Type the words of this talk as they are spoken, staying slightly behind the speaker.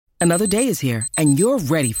Another day is here, and you're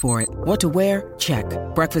ready for it. What to wear? Check.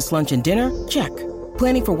 Breakfast, lunch, and dinner? Check.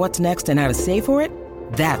 Planning for what's next and how to save for it?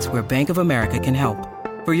 That's where Bank of America can help.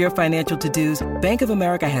 For your financial to-dos, Bank of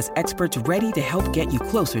America has experts ready to help get you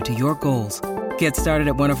closer to your goals. Get started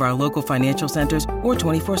at one of our local financial centers or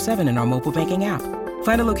 24/7 in our mobile banking app.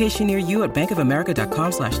 Find a location near you at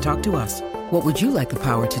bankofamerica.com/talktous. What would you like the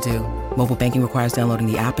power to do? Mobile banking requires downloading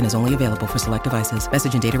the app and is only available for select devices.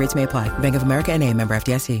 Message and data rates may apply. Bank of America N.A., member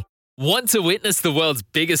FDIC. Want to witness the world's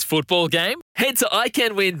biggest football game? Head to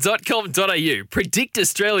iCanWin.com.au, predict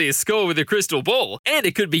Australia's score with a crystal ball, and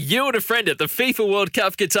it could be you and a friend at the FIFA World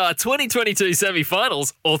Cup Qatar 2022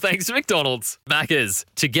 semi-finals, all thanks to McDonald's. Maccas,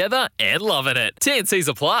 together and loving it. TNCs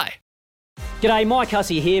apply. G'day, Mike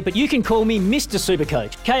Hussey here, but you can call me Mr.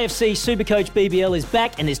 Supercoach. KFC Supercoach BBL is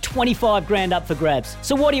back and there's 25 grand up for grabs.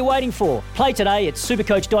 So what are you waiting for? Play today at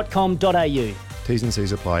supercoach.com.au. T's and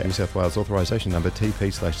C's apply. New South Wales authorisation number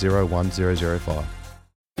TP/01005.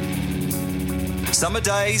 Summer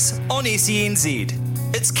days on SENZ.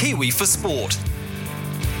 It's Kiwi for Sport.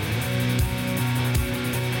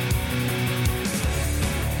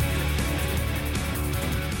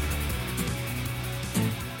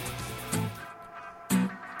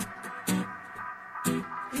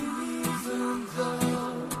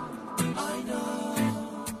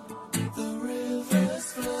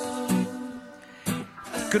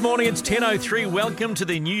 Good morning, it's 10:03. Welcome to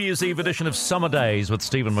the New Year's Eve edition of Summer Days with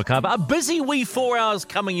Stephen McCarver. A busy wee 4 hours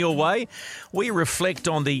coming your way. We reflect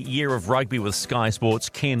on the year of rugby with Sky Sports'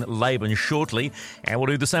 Ken Laban shortly, and we'll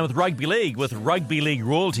do the same with Rugby League, with Rugby League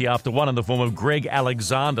royalty after one in the form of Greg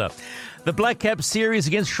Alexander. The Black Cap series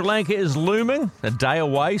against Sri Lanka is looming, a day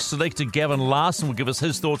away. Selector Gavin Larson will give us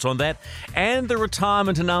his thoughts on that and the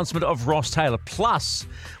retirement announcement of Ross Taylor. Plus,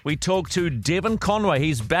 we talk to Devon Conway.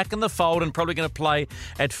 He's back in the fold and probably going to play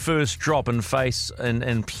at first drop in place,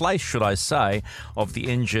 should I say, of the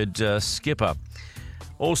injured skipper.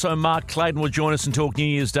 Also, Mark Clayton will join us and talk New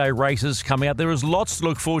Year's Day races coming up. There is lots to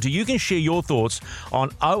look forward to. You can share your thoughts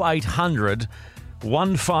on 0800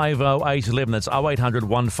 150 811. That's 0800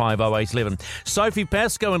 150 811. Sophie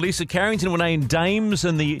Pascoe and Lisa Carrington were named dames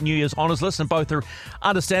in the New Year's Honours list, and both are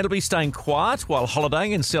understandably staying quiet while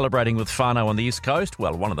holidaying and celebrating with whānau on the East Coast.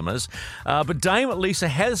 Well, one of them is. But Dame Lisa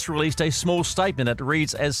has released a small statement that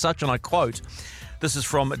reads as such, and I quote, this is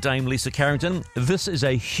from Dame Lisa Carrington. "This is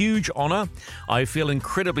a huge honour. I feel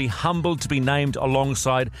incredibly humbled to be named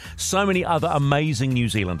alongside so many other amazing New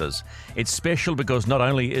Zealanders. It's special because not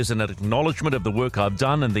only is it an acknowledgement of the work I've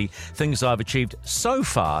done and the things I've achieved so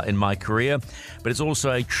far in my career, but it's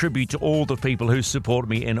also a tribute to all the people who support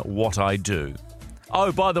me in what I do."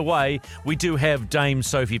 Oh, by the way, we do have Dame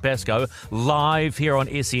Sophie Pascoe live here on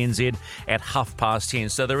SENZ at 10:30.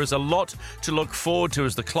 So there is a lot to look forward to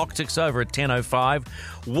as the clock ticks over at 10:05.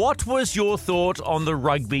 What was your thought on the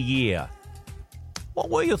rugby year? What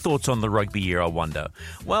were your thoughts on the rugby year, I wonder?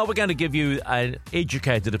 Well, we're going to give you an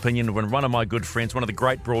educated opinion from one of my good friends, one of the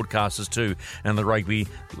great broadcasters too in the rugby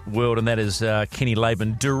world, and that is Kenny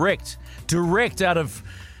Laban, direct out of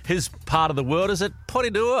his part of the world. Is it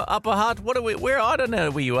Porirua, Upper Hutt? Where? I don't know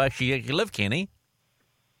where you actually live, Kenny.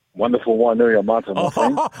 Wonderful Wainuia Mata, my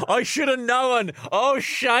friend. I should have known. Oh,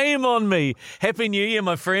 shame on me. Happy New Year,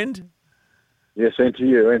 my friend. Yes, and to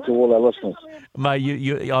you, and to all our listeners.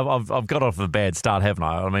 Mate, I've got off a bad start, haven't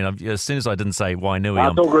I? I mean, as soon as I didn't say Wainui,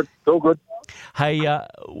 it's all good. It's all good. Hey,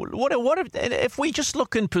 what if we just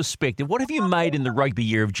look in perspective? What have you made in the rugby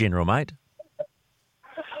year of general, mate?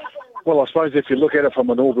 Well, I suppose if you look at it from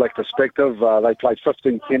an All Black perspective, they played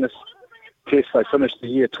 15 tennis tests. They finished the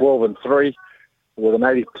year 12-3 with an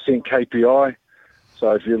 80% KPI.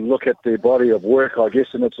 So if you look at their body of work, I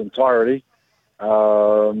guess, in its entirety,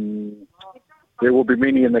 there will be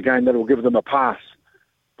many in the game that will give them a pass.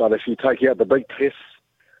 But if you take out the big tests,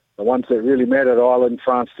 the ones that really matter, Ireland,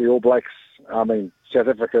 France, the All Blacks, South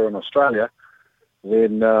Africa and Australia,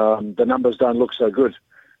 then the numbers don't look so good.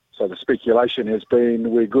 So the speculation has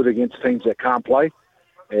been we're good against teams that can't play,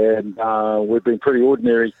 and we've been pretty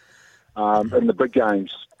ordinary in the big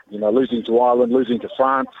games. You know, losing to Ireland, losing to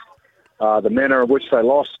France, the manner in which they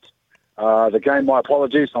lost the game. My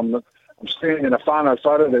apologies. I'm standing in a whānau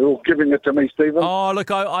photo. They're all giving it to me, Stephen. Oh,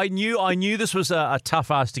 look, I knew this was a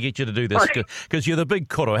tough ask to get you to do this because you're the big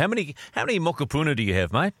koro. How many mokopuna do you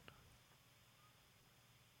have, mate?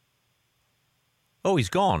 Oh, he's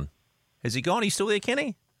gone. Has he gone? He's still there,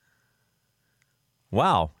 Kenny?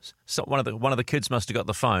 Wow. So one of the kids must have got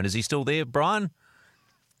the phone. Is he still there, Brian?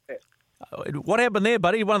 What happened there,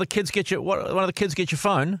 buddy? One of the kids get your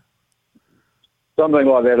phone? Something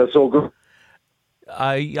like that. It's all good.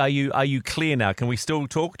 Are you clear now? Can we still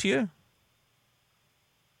talk to you?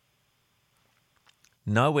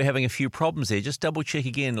 No, we're having a few problems there. Just double check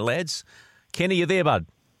again, lads. Kenny, you there, bud?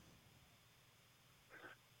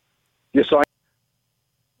 Yes, I.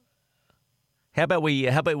 How about we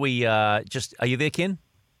just, are you there, Ken?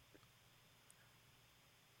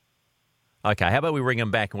 Okay, how about we ring him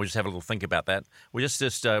back and we'll just have a little think about that. We'll just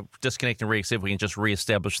disconnect and see if we can just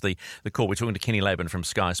re-establish the call. We're talking to Kenny Laban from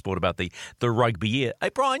Sky Sport about the rugby year. Hey,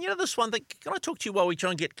 Brian, this one thing, can I talk to you while we try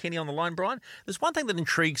and get Kenny on the line, Brian? There's one thing that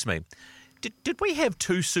intrigues me. Did we have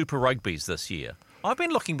 2 Super Rugbies this year? I've been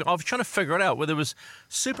looking, I was trying to figure it out, whether there was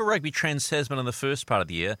Super Rugby Trans-Tasman in the first part of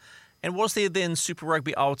the year, and was there then Super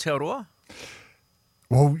Rugby Aotearoa?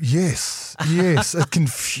 Well, yes, it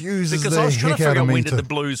confuses because the I was trying heck to out figure of out me when too. did the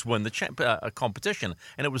Blues win the competition,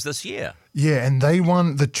 and it was this year. Yeah, and they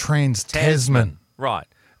won the Trans-Tasman. Right.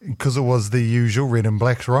 Because it was the usual red and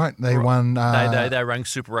blacks, right? They won... They rang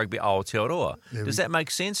Super Rugby Aotearoa. Does that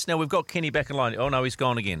make sense? Now, we've got Kenny back in line. Oh, no, he's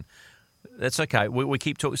gone again. That's okay. We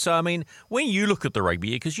keep talking. So, I mean, when you look at the rugby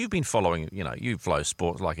year, because you've been following, you follow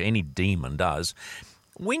sports like any demon does.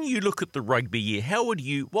 When you look at the rugby year,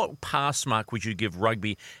 what pass mark would you give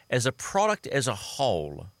rugby as a product as a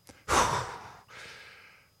whole?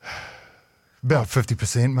 About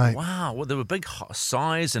 50%, mate. Wow, well, there were big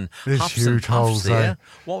sighs and There's huffs huge and puffs holes there. there.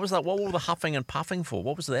 What was that? What were the huffing and puffing for?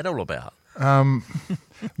 What was that all about?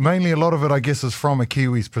 Mainly a lot of it, I guess, is from a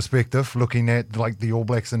Kiwi's perspective, looking at like the All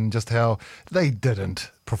Blacks and just how they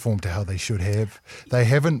didn't perform to how they should have. They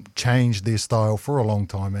haven't changed their style for a long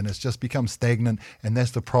time, and it's just become stagnant, and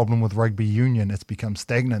that's the problem with rugby union. It's become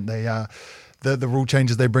stagnant. They the rule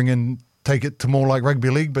changes they bring in take it to more like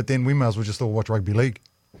rugby league, but then we might as well just all watch rugby league.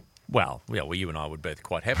 Well, you and I would both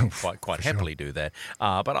quite happily do that.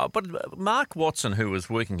 But Mark Watson, who was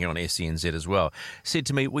working here on SENZ as well, said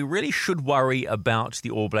to me, we really should worry about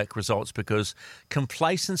the All Black results because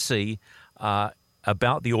complacency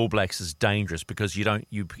about the All Blacks is dangerous because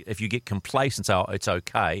if you get complacent, oh, it's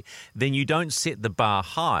okay, then you don't set the bar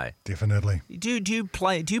high. Definitely. Do you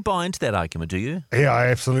buy into that argument? Do you? Yeah, I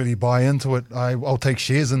absolutely buy into it. I'll take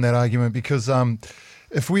shares in that argument because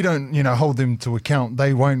if we don't, hold them to account,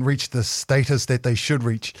 they won't reach the status that they should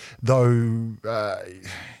reach. Though,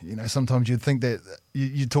 sometimes you'd think that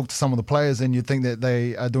you talk to some of the players and you'd think that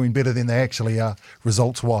they are doing better than they actually are,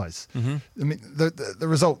 results-wise. Mm-hmm. I mean, the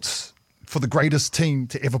results for the greatest team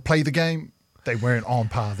to ever play the game, they weren't on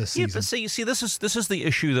par this season. Yeah, but see, this is the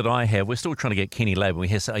issue that I have. We're still trying to get Kenny Laban.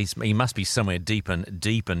 He must be somewhere deep in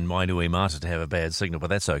Wainuiomata to have a bad signal,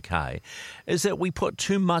 but that's okay. Is that we put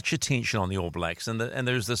too much attention on the All Blacks, and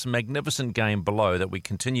there's this magnificent game below that we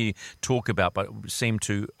continue to talk about, but seem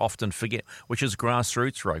to often forget, which is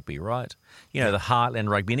grassroots rugby, right? The Heartland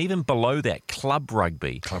rugby, and even below that, club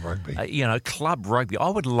rugby. Club rugby. Club rugby. I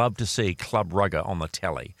would love to see club rugger on the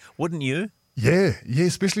telly, wouldn't you? Yeah,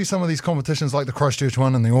 especially some of these competitions like the Christchurch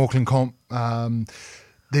one and the Auckland comp.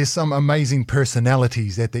 There's some amazing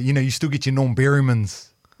personalities at that. You still get your Norm Berrymans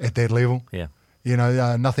at that level. Yeah.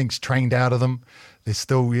 Nothing's trained out of them. There's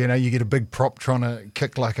still, you get a big prop trying to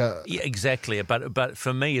kick like a... Yeah, exactly. But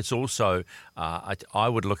for me, it's also, I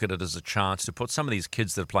would look at it as a chance to put some of these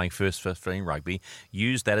kids that are playing first 15 rugby,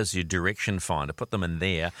 use that as your direction finder, put them in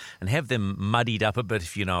there and have them muddied up a bit,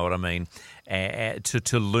 if you know what I mean,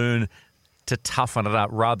 to learn to toughen it up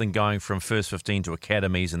rather than going from first 15 to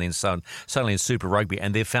academies and then suddenly in Super Rugby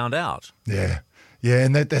and they're found out. Yeah,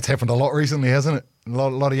 and that's happened a lot recently, hasn't it? A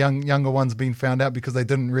lot of younger ones being found out because they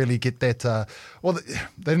didn't really get that.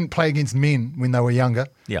 They didn't play against men when they were younger.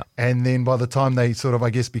 Yeah, and then by the time they sort of, I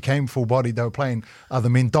guess, became full-bodied, they were playing other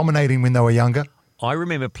men, dominating when they were younger. I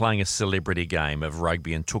remember playing a celebrity game of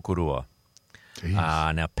rugby in Tukurua.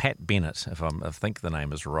 Now Pat Bennett, if I think the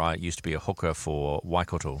name is right, used to be a hooker for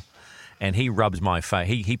Waikato. And he rubs my face.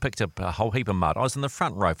 He picked up a whole heap of mud. I was in the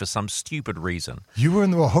front row for some stupid reason. You were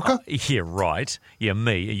in the hooker? Yeah, right. Yeah,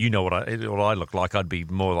 me. You know what I look like. I'd be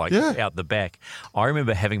more like out the back. I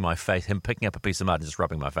remember having him picking up a piece of mud and just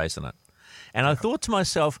rubbing my face in it. And I thought to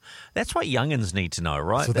myself, that's what youngins need to know,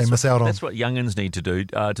 right? So they miss out on. That's what youngins need to do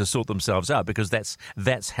to sort themselves out because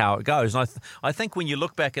that's how it goes. And I think when you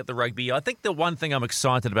look back at the rugby, I think the one thing I'm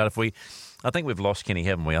excited about I think we've lost Kenny,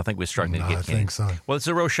 haven't we? I think we're struggling to get Kenny. I think so. Well, it's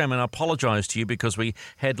a real shame, and I apologise to you because we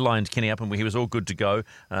had lined Kenny up and he was all good to go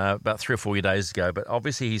about 3 or 4 days ago. But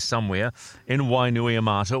obviously he's somewhere in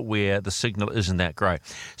Wainuiomata where the signal isn't that great.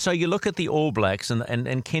 So you look at the All Blacks,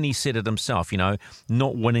 and Kenny said it himself,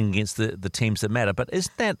 not winning against the teams that matter. But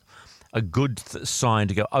isn't that a good sign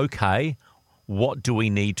to go, okay, what do we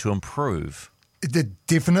need to improve?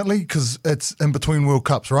 Definitely, because it's in between World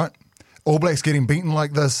Cups, right? All Blacks getting beaten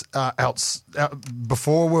like this out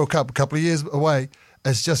before World Cup, a couple of years away,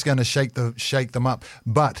 it's just going to shake them up.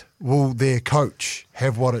 But will their coach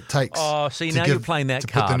have what it takes? Oh, see, now you're playing that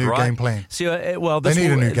card, put the new right? game plan. See, they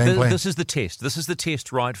need a new game plan. This is the test. This is the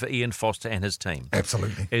test, right, for Ian Foster and his team.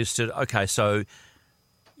 Absolutely. So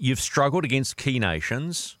you've struggled against key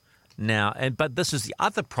nations. Now, but this is the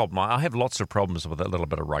other problem. I have lots of problems with a little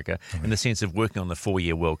bit of rugby in the sense of working on the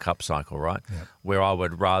 4-year World Cup cycle, right? Yep. Where I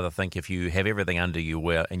would rather think if you have everything under you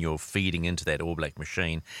and you're feeding into that All Black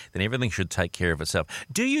machine, then everything should take care of itself.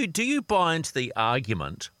 Do you buy into the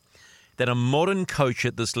argument that a modern coach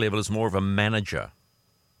at this level is more of a manager?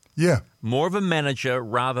 Yeah. More of a manager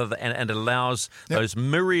rather than, and allows those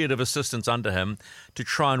myriad of assistants under him to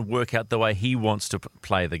try and work out the way he wants to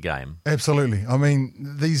play the game. Absolutely. I mean,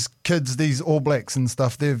 these kids, these All Blacks and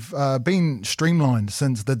stuff, they've been streamlined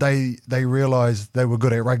since the day they realised they were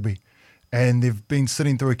good at rugby. And they've been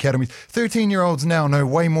sitting through academies. 13-year-olds now know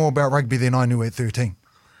way more about rugby than I knew at 13.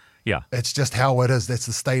 Yeah. It's just how it is. That's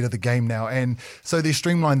the state of the game now. And so they're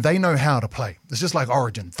streamlined. They know how to play. It's just like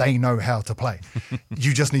Origin. They know how to play.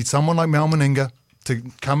 You just need someone like Mal Meninga to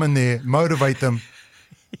come in there, motivate them,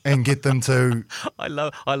 and get them to... I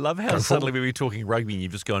love how suddenly we were talking rugby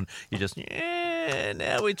and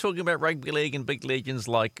now we're talking about rugby league and big legends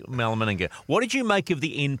like Mal Meninga. What did you make of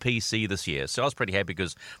the NPC this year? So I was pretty happy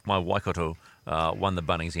because my Waikato won the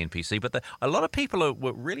Bunnings NPC, but a lot of people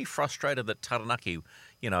were really frustrated that Taranaki,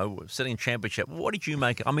 sitting in championship. What did you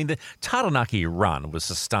make? I mean, the Taranaki run was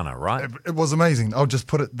a stunner, right? It was amazing. I'll just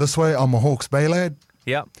put it this way. I'm a Hawke's Bay lad.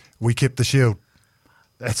 Yeah. We kept the shield.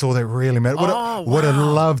 That's all that really mattered. Would have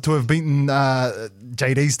loved to have beaten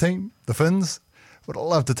JD's team, the Finns. Would have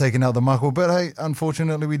loved to have taken out the Mako, but hey,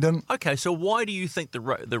 unfortunately we didn't. Okay, so why do you think the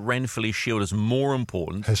Ranfurly Shield is more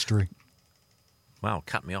important? History. Wow,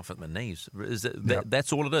 cut me off at my knees.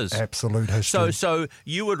 That's all it is? Absolute history. So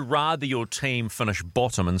you would rather your team finish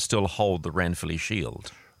bottom and still hold the Ranfurly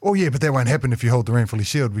Shield? Oh, yeah, but that won't happen if you hold the Ranfurly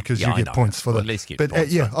Shield because you get points for at least get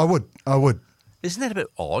points. I would. Isn't that a bit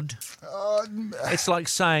odd? It's like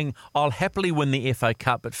saying, I'll happily win the FA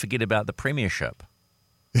Cup but forget about the Premiership.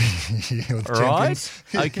 Right?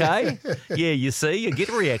 Okay. Yeah, you see? You get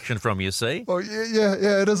a reaction from you, see? Well,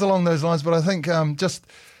 yeah, it is along those lines, but I think just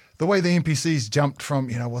the way the NPCs jumped from,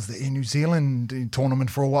 was the New Zealand tournament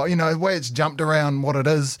for a while, the way it's jumped around what it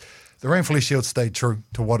is, the Ranfurly Shield stayed true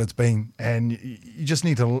to what it's been, and you just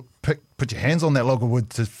need to put your hands on that log of wood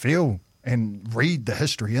to feel and read the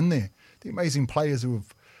history in there. The amazing players who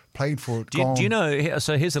have played for it. Do you know,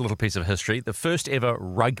 so here's a little piece of history. The first ever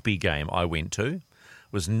rugby game I went to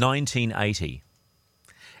was 1980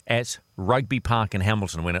 at Rugby Park in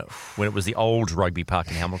Hamilton when it was the old Rugby Park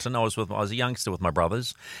in Hamilton. I was a youngster with my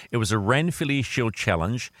brothers. It was a Ranfurly Shield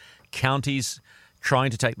challenge. Counties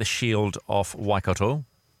trying to take the shield off Waikato.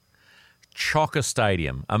 Chocker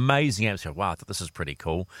Stadium, amazing atmosphere. Wow, I thought this is pretty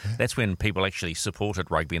cool. Yeah. That's when people actually supported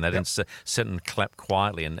rugby and they didn't sit and clap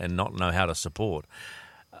quietly and not know how to support.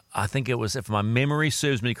 I think it was, if my memory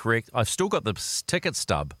serves me correct, I've still got the ticket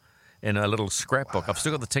stub in a little scrapbook. I've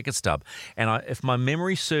still got the ticket stub. And if my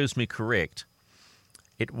memory serves me correct,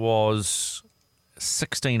 it was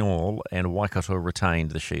 16-all and Waikato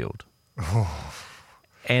retained the shield. Oh.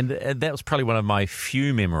 And that was probably one of my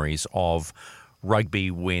few memories of rugby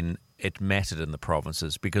when it mattered in the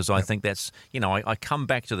provinces, because I think that's, I come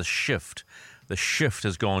back to the shift. The shift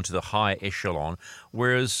has gone to the higher echelon,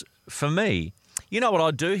 whereas for me, you know what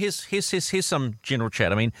I'd do? Here's some general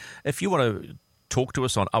chat. I mean, if you want to talk to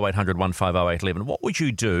us on 0800 150 811, what would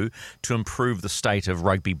you do to improve the state of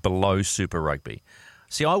rugby below Super Rugby?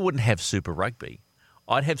 See, I wouldn't have Super Rugby.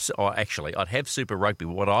 I'd have Super Rugby.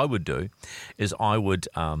 What I would do is I would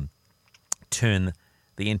turn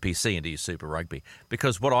the NPC into your Super Rugby,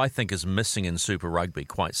 because what I think is missing in Super Rugby,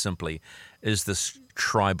 quite simply, is this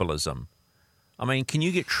tribalism. I mean, can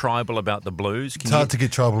you get tribal about the Blues? It's hard to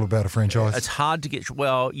get tribal about a franchise. It's hard to get...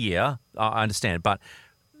 Well, yeah, I understand, but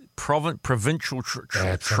provincial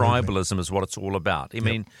tribalism is what it's all about. I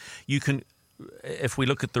mean, you can... If we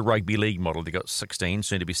look at the rugby league model, they've got 16,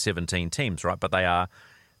 soon to be 17 teams, right? But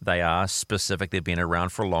they are specific. They've been around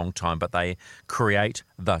for a long time, but they create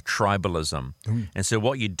the tribalism. Mm. And so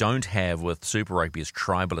what you don't have with Super Rugby is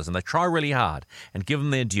tribalism. They try really hard and give them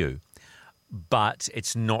their due, but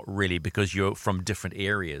it's not really, because you're from different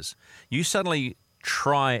areas. You suddenly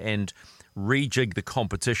try and rejig the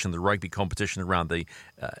competition, the rugby competition around the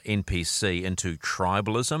NPC into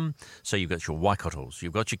tribalism. So you've got your Waikatos,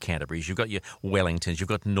 you've got your Canterburys, you've got your Wellingtons, you've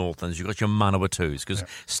got Northerns, you've got your Manawatus, because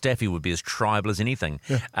Staffy would be as tribal as anything.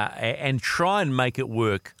 Yeah. And try and make it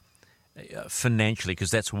work financially,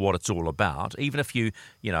 because that's what it's all about. Even if you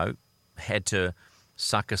had to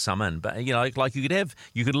sucker some in. But, like you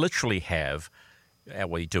could literally have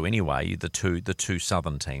well, you do anyway, the two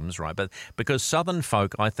southern teams, right? But because southern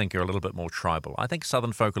folk, I think, are a little bit more tribal. I think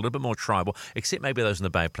southern folk are a little bit more tribal, except maybe those in the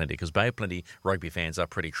Bay of Plenty, because Bay of Plenty rugby fans are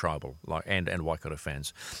pretty tribal, and Waikato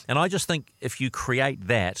fans. And I just think if you create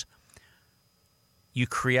that, you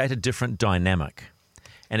create a different dynamic.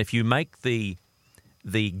 And if you make the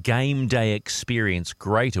game day experience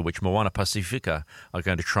greater, which Moana Pacifica are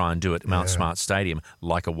going to try and do at Mount Smart Stadium,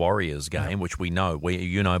 like a Warriors game, which we know,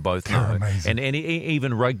 both know. And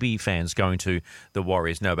even rugby fans going to the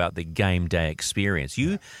Warriors know about the game day experience.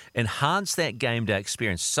 You enhance that game day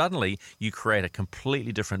experience, suddenly you create a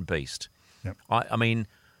completely different beast. Yep. I mean,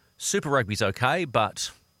 Super Rugby's okay,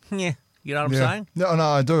 but, you know what I'm saying? No,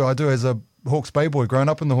 I do. As a Hawke's Bay boy, growing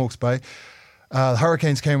up in the Hawke's Bay, the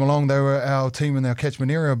Hurricanes came along. They were our team in our catchment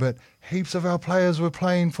area, but heaps of our players were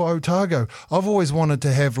playing for Otago. I've always wanted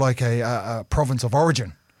to have like a province of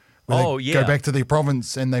origin. Go back to their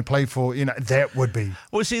province and they play for, that would be.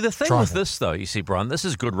 Well, see, the thing with this, though, you see, Brian, this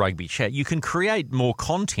is good rugby chat. You can create more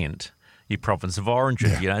content, your province of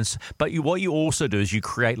origin, but what you also do is you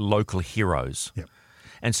create local heroes. Yep.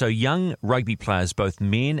 And so young rugby players, both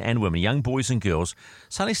men and women, young boys and girls,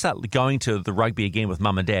 suddenly start going to the rugby again with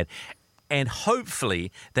mum and dad. And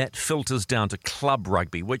hopefully that filters down to club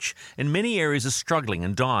rugby, which in many areas is struggling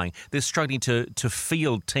and dying. They're struggling to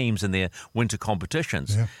field teams in their winter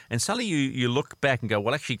competitions. Yeah. And suddenly you look back and go,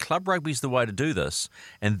 well, actually, club rugby's the way to do this.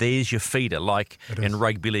 And there's your feeder. Like in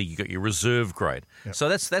rugby league, you've got your reserve grade. Yep. So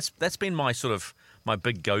that's been my sort of my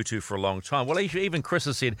big go-to for a long time. Well, even Chris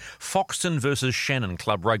has said Foxton versus Shannon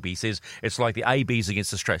club rugby. He says it's like the ABs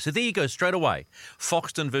against Australia. So there you go, straight away.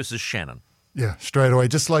 Foxton versus Shannon. Yeah, straight away.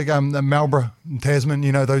 Just like the Marlborough and Tasman,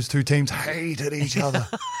 those two teams hated each other.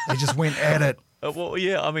 They just went at it. Well,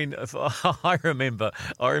 yeah, I mean, I remember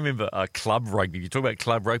club rugby. You talk about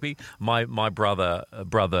club rugby. My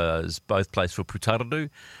brothers both played for Putaruru,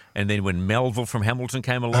 and then when Melville from Hamilton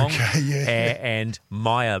came along, and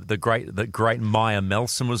Maya, the great Maya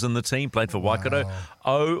Melson was in the team, played for Waikato. Wow.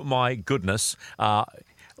 Oh my goodness.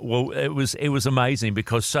 Well, it was amazing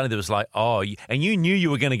because suddenly there was like, and you knew you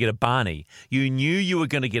were going to get a Barney. You knew you were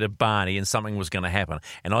going to get a Barney and something was going to happen.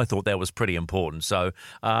 And I thought that was pretty important. So,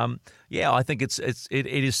 I think it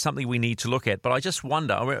is something we need to look at. But I just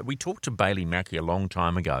wonder, we talked to Bailey Mackey a long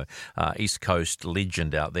time ago, East Coast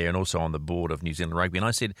legend out there and also on the board of New Zealand Rugby. And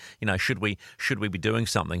I said, should we be doing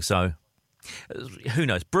something? So, who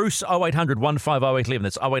knows? Bruce, 0800 150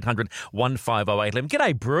 That's 0800 150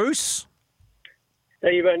 G'day, Bruce.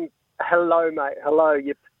 Stephen, hello, mate. Hello.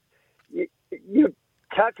 You're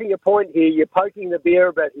touching a point here. You're poking the bear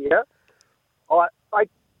a bit here. I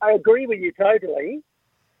agree with you totally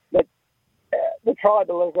that the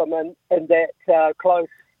tribalism and that close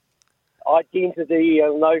identity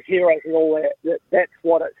and those heroes and all that's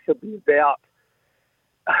what it should be about.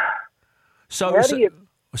 So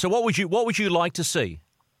what would you like to see?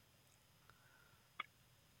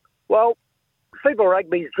 Well, Super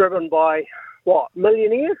Rugby is driven by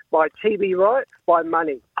millionaires, by TV rights, by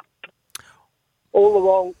money. All the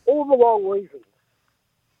wrong reasons.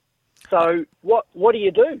 So what do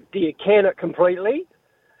you do? Do you can it completely?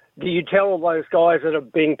 Do you tell those guys that are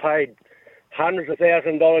being paid hundreds of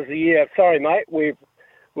 $1,000s a year, sorry mate, we're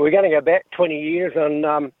going to go back 20 years and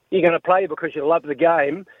you're going to play because you love the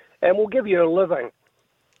game and we'll give you a living.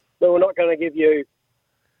 But we're not going to give you,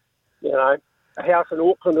 a house in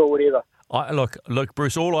Auckland or whatever. Look,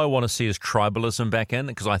 Bruce, all I want to see is tribalism back in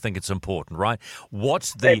because I think it's important, right?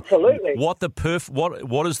 Absolutely. What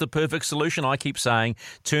is the perfect solution? I keep saying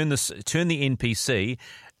turn the NPC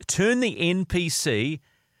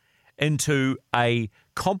into a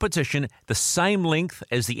competition the same length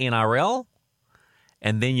as the NRL,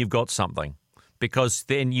 and then you've got something. Because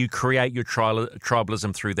then you create your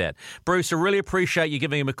tribalism through that. Bruce, I really appreciate you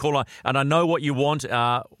giving him a call. And I know what you want.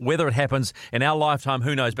 Whether it happens in our lifetime,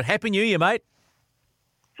 who knows? But Happy New Year, mate.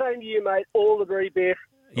 Same to you, mate. All the very best.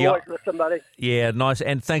 Always with somebody. Yeah, nice.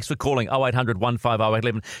 And thanks for calling 0800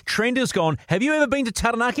 150 Trent has gone, have you ever been to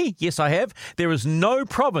Taranaki? Yes, I have. There is no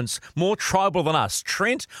province more tribal than us.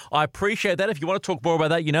 Trent, I appreciate that. If you want to talk more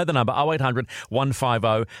about that, you know the number, 0800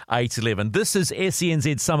 150 811. This is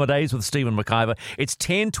SENZ Summer Days with Stephen McIver. It's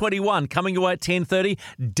 10:21. Coming away at 10:30,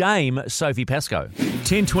 Dame Sophie Pascoe.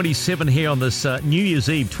 10:27 here on this New Year's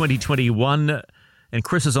Eve 2021. And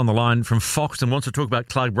Chris is on the line from Foxton, wants to talk about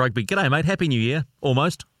club rugby. G'day, mate. Happy New Year,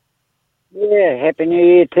 almost. Yeah, Happy New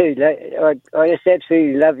Year too. I just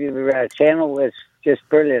absolutely love your channel. It's just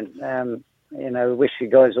brilliant. Wish you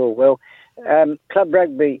guys all well. Club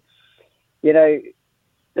rugby, this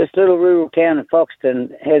little rural town of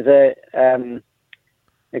Foxton has a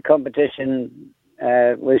competition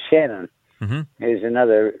with Shannon. who's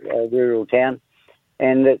another rural town.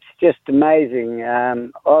 And it's just amazing. I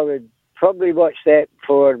would probably watch that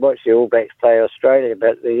before I'd watch the All Blacks play Australia,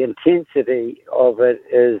 but the intensity of it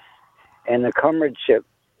and the comradeship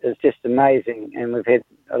is just amazing. And we've had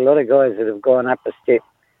a lot of guys that have gone up a step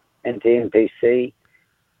into NPC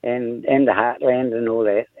and the Heartland and all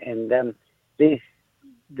that. And the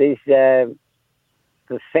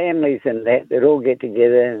families and that all get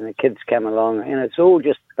together and the kids come along, and it's all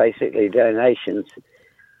just basically donations.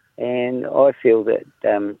 And I feel that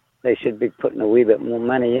they should be putting a wee bit more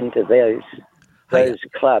money into those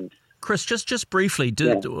clubs. Chris, just briefly,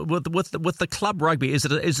 with the club rugby, is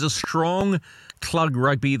it a strong club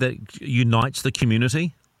rugby that unites the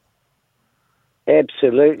community?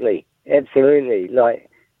 Absolutely. Like,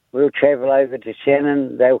 we'll travel over to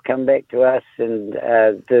Shannon, they'll come back to us, and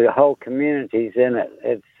the whole community's in it.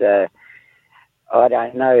 It's I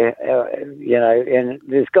don't know, and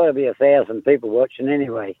there's got to be 1,000 people watching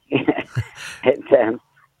anyway.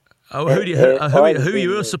 Who are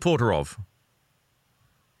you a supporter of?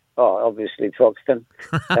 Oh, obviously Foxton.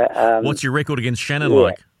 What's your record against Shannon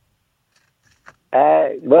like?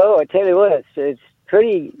 Well, I tell you what, it's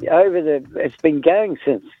pretty it's been going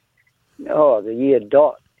since the year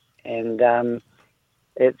dot, and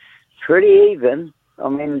it's pretty even. I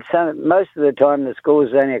mean, most of the time the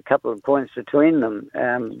score's only a couple of points between them,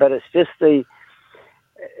 but it's just the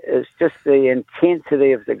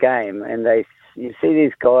intensity of the game, and you see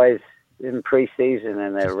these guys in pre-season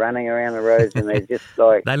and they're running around the roads and they're just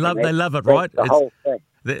like they love it, right? The whole thing.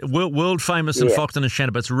 World famous in Foxton and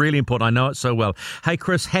Shannon, but it's really important. I know it so well. Hey,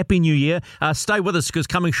 Chris, Happy New Year. Stay with us because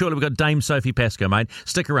coming shortly we've got Dame Sophie Pascoe, mate.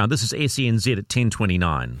 Stick around. This is SENZ at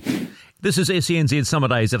 10:29. This is SENZ Summer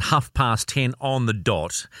Days at 10:30 on the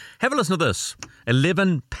dot. Have a listen to this.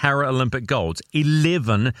 11 Paralympic golds.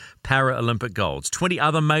 11 Paralympic golds. 20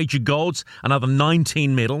 other major golds, another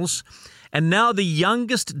 19 medals. And now the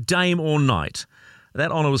youngest dame all night.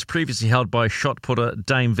 That honour was previously held by shot putter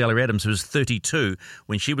Dame Valerie Adams, who was 32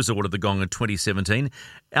 when she was awarded the gong in 2017.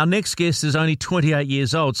 Our next guest is only 28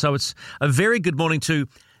 years old, so it's a very good morning to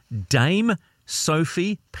Dame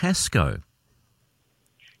Sophie Pascoe.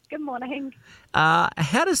 Good morning.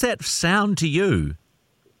 How does that sound to you?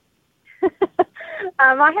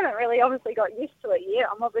 I haven't really obviously got used to it yet.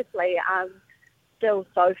 I'm obviously still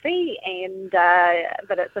Sophie,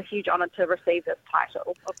 but it's a huge honour to receive this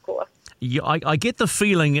title, of course. Yeah, I get the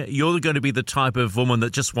feeling you're going to be the type of woman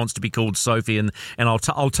that just wants to be called Sophie, and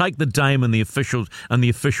I'll take the dame and the official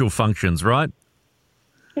functions, right?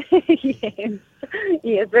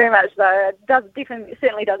 Yes, very much so. It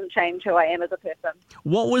certainly doesn't change who I am as a person.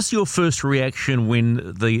 What was your first reaction when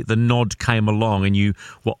the nod came along and you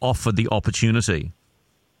were offered the opportunity?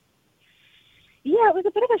 Yeah, it was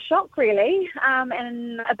a bit of a shock, really,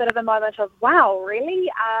 and a bit of a moment of, wow,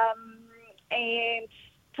 really? And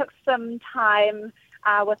took some time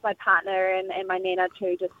with my partner and my nana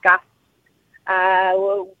to discuss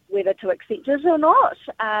whether to accept it or not,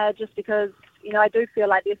 just because, I do feel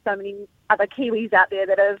like there's so many other Kiwis out there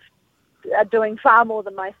that are doing far more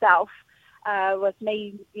than myself, with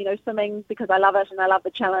me, swimming because I love it and I love the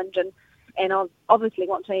challenge and obviously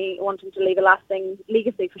wanting to leave a lasting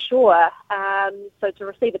legacy for sure. So to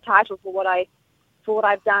receive a title for what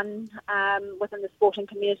I've done within the sporting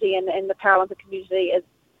community and the Paralympic community is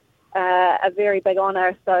a very big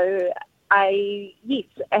honour. So I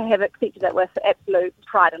have accepted it with absolute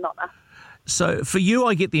pride and honour. So for you,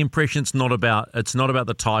 I get the impression it's not about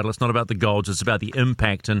the title, it's not about the golds, it's about the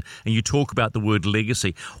impact, and you talk about the word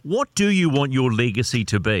legacy. What do you want your legacy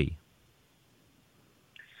to be?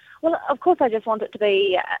 Well, of course, I just want it to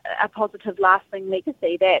be a positive, lasting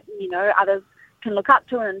legacy that, others can look up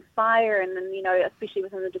to and inspire, and especially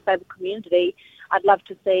within the disabled community, I'd love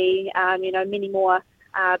to see, many more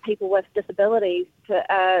people with disabilities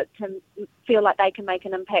to feel like they can make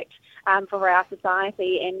an impact for our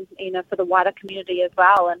society and for the wider community as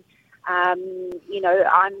well. And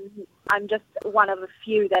I'm just one of a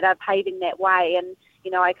few that are paving that way, and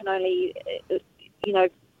I can only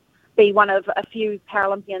be one of a few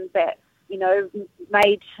Paralympians that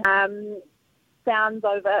made sounds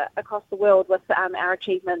across the world with our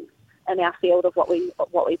achievements in our field of what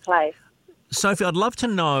we play. Sophie, I'd love to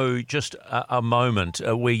know just a moment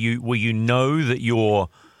where you know that you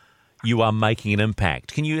are making an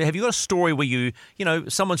impact. Have you got a story where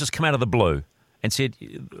someone's just come out of the blue and said,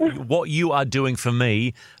 what you are doing for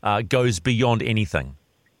me goes beyond anything?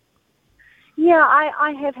 Yeah,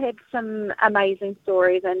 I have had some amazing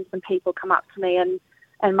stories and some people come up to me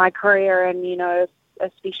in my career, and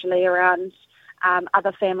especially around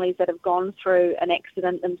other families that have gone through an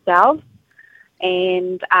accident themselves.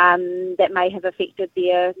 and that may have affected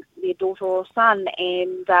their daughter or son.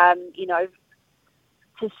 And,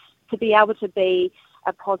 to be able to be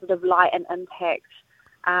a positive light and impact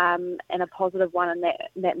and a positive one in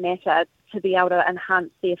that matter, to be able to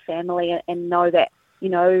enhance their family and know that,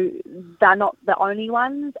 they're not the only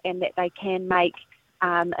ones and that they can make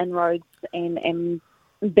inroads and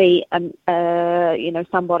be,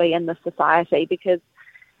 somebody in the society. Because,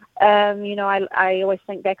 I always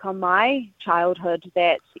think back on my childhood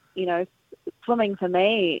that, swimming for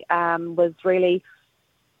me was really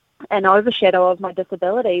an overshadow of my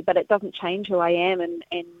disability, but it doesn't change who I am and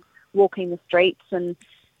walking the streets. And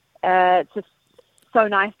it's just so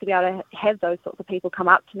nice to be able to have those sorts of people come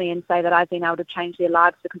up to me and say that I've been able to change their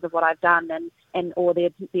lives because of what I've done or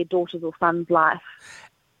their daughter's or son's life.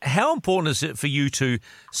 How important is it for you to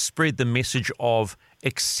spread the message of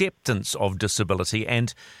acceptance of disability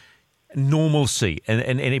and normalcy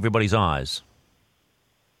in everybody's eyes?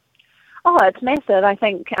 Oh, it's massive. I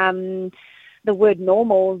think the word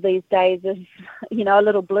normal these days is, a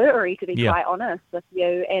little blurry, to be quite honest with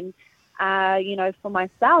you. And, for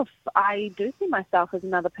myself, I do see myself as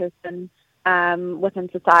another person within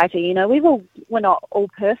society. We're not all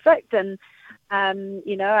perfect. And,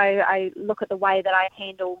 I look at the way that I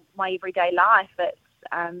handle my everyday life. It's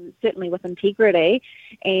certainly with integrity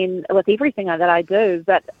and with everything that I do.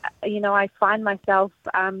 But, I find myself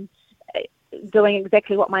doing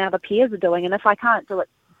exactly what my other peers are doing. And if I can't do it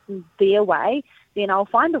their way, then I'll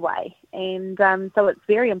find a way. And so it's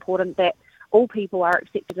very important that all people are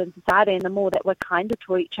accepted in society, and the more that we're kinder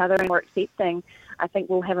to each other and we're accepting, I think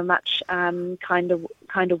we'll have a much kinder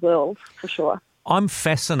world, for sure. I'm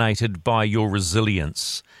fascinated by your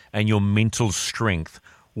resilience and your mental strength.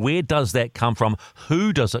 Where does that come from?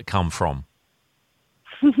 Who does it come from?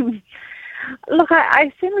 Look,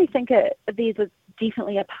 I certainly think there's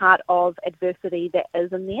definitely a part of adversity that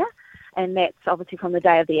is in there, and that's obviously from the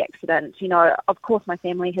day of the accident. Of course, my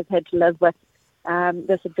family has had to live with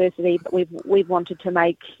this adversity, but we've wanted to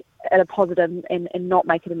make it a positive and not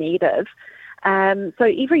make it a negative. So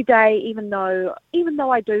every day, even though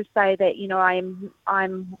I do say that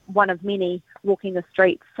I'm one of many walking the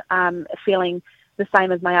streets, feeling the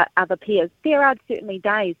same as my other peers, there are certainly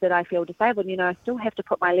days that I feel disabled. I still have to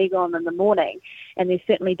put my leg on in the morning, and there's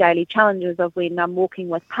certainly daily challenges of when I'm walking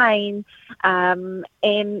with pain, and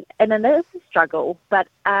then there's a struggle. But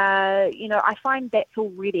I find that's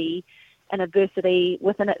already an adversity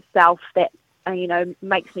within itself that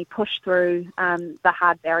makes me push through the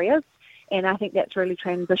hard barriers. And I think that's really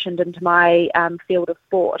transitioned into my field of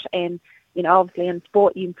sport. And, obviously in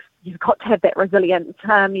sport, you've got to have that resilience.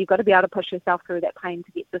 You've got to be able to push yourself through that pain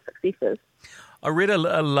to get the successes. I read a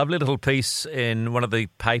lovely little piece in one of the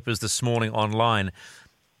papers this morning online,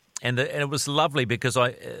 and it was lovely because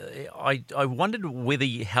I wondered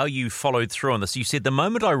how you followed through on this. You said, the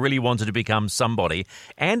moment I really wanted to become somebody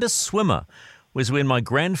and a swimmer was when my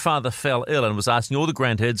grandfather fell ill and was asking all the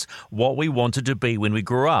grandkids what we wanted to be when we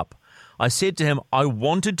grew up. I said to him, I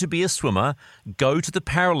wanted to be a swimmer, go to the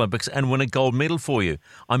Paralympics and win a gold medal for you.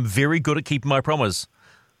 I'm very good at keeping my promise.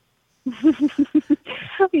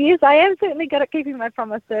 Yes, I am certainly good at keeping my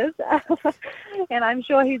promises. And I'm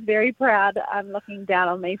sure he's very proud looking down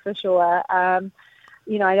on me for sure. I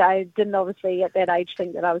didn't obviously at that age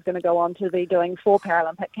think that I was going to go on to be doing 4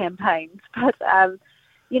 Paralympic campaigns. But,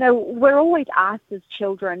 we're always asked as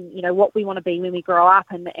children, what we want to be when we grow up.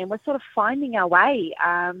 And we're sort of finding our way,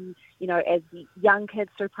 as young kids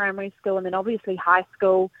through primary school and then obviously high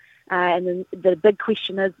school. And then the big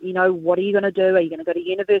question is, what are you going to do? Are you going to go to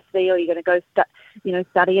university, or are you going to go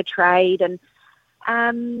study a trade? And,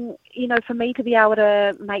 for me to be able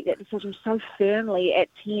to make that decision so firmly at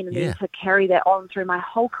 10 and then to carry that on through my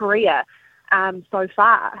whole career so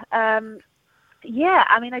far,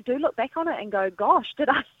 I do look back on it and go, gosh, did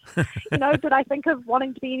I think of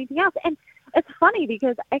wanting to be anything else? And it's funny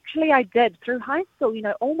because actually I did. Through high school,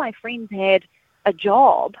 all my friends had a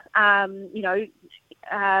job, paying,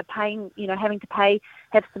 having to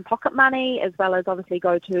have some pocket money as well as obviously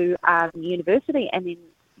go to university and then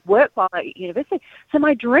work while at university. So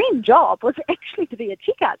my dream job was actually to be a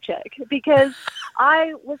checkout chick because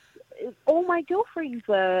all my girlfriends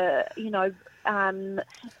were,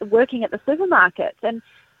 working at the supermarket, and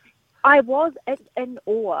I was in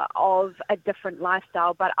awe of a different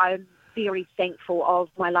lifestyle, but I'm very thankful of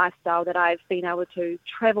my lifestyle that I've been able to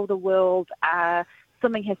travel the world.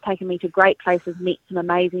 Swimming has taken me to great places, met some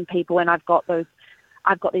amazing people, and I've got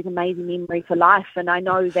these amazing memories for life. And I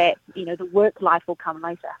know that, the work life will come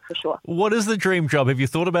later for sure. What is the dream job? Have you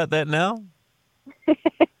thought about that now?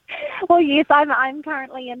 Well, yes, I'm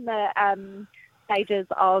currently in the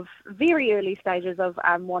very early stages of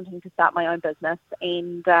wanting to start my own business,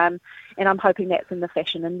 and I'm hoping that's in the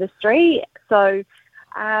fashion industry. So,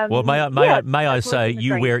 well, may I say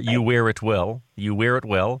you wear it well. You wear it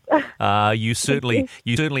well. You certainly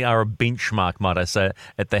are a benchmark, might I say,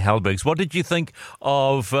 at the Hellbergs. What did you think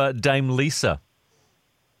of Dame Lisa?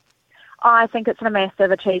 I think it's a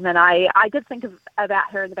massive achievement. I did think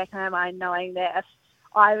about her in the back of my mind, knowing that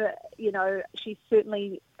she's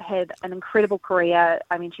certainly had an incredible career.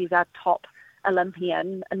 I mean, she's our top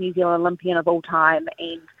Olympian, a New Zealand Olympian of all time,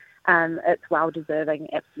 and it's well deserving,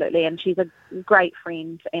 absolutely. And she's a great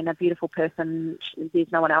friend and a beautiful person.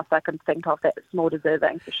 There's no one else I can think of that's more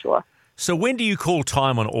deserving, for sure. So when do you call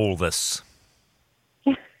time on all this?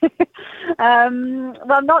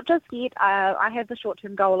 Well, not just yet. I have the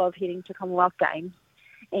short-term goal of heading to Commonwealth Games,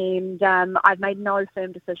 and I've made no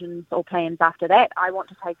firm decisions or plans after that. I want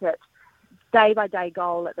to take it day-by-day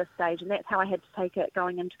goal at this stage, and that's how I had to take it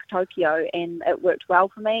going into Tokyo, and it worked well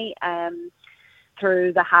for me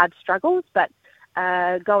through the hard struggles. But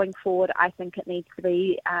going forward, I think it needs to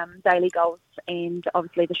be daily goals and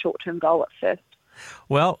obviously the short-term goal at first.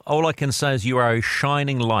 Well, all I can say is you are a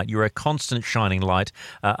shining light. You're a constant shining light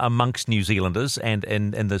amongst New Zealanders and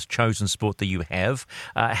in this chosen sport that you have.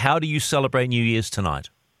 How do you celebrate New Year's tonight?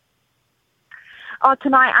 Oh,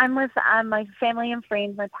 tonight I'm with my family and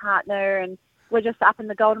friends, my partner, and we're just up in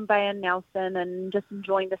the Golden Bay in Nelson and just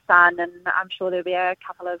enjoying the sun, and I'm sure there'll be a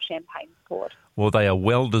couple of champagne poured. Well, they are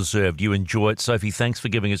well-deserved. You enjoy it. Sophie, thanks for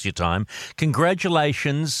giving us your time.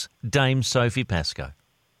 Congratulations, Dame Sophie Pascoe.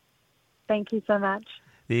 Thank you so much.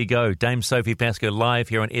 There you go. Dame Sophie Pascoe live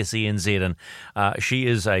here on SENZ. And she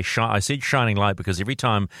is I said shining light because every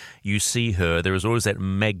time you see her, there is always that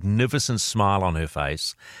magnificent smile on her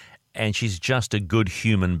face. And she's just a good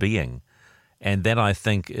human being. And that, I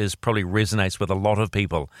think, is probably resonates with a lot of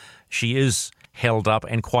people. She is held up,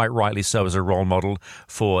 and quite rightly so, as a role model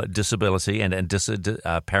for disability and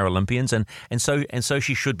Paralympians, and so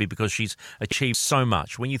she should be, because she's achieved so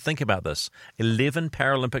much. When you think about this, 11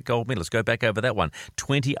 Paralympic gold medals, go back over that one,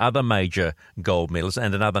 20 other major gold medals,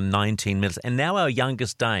 and another 19 medals, and now our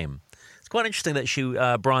youngest dame. It's quite interesting that she,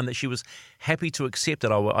 Brian, that she was happy to accept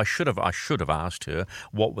it. I should have asked her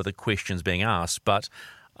what were the questions being asked, but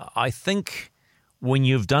I think when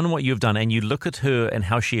you've done what you've done and you look at her and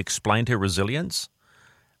how she explained her resilience,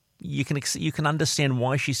 you can understand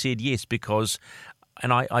why she said yes, because,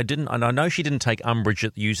 and I know she didn't take umbrage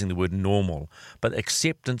at using the word normal, but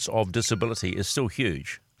acceptance of disability is still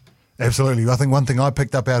huge. Absolutely. I think one thing I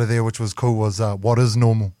picked up out of there, which was cool, was what is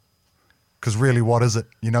normal? Because really, what is it?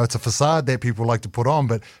 You know, it's a facade that people like to put on,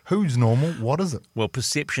 but who's normal? What is it? Well,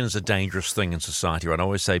 perception is a dangerous thing in society, right? I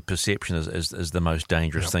always say perception is the most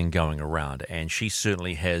dangerous thing going around, and she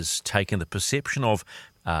certainly has taken the perception of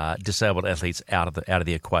disabled athletes out of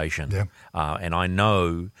the equation. Yeah. And I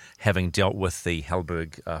know, having dealt with the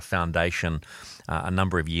Hellberg Foundation a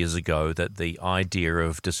number of years ago, that the idea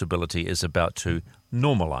of disability is about to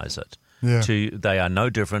normalise it. Yeah. They are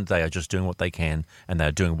no different. They are just doing what they can, and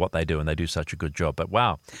they're doing what they do, and they do such a good job. But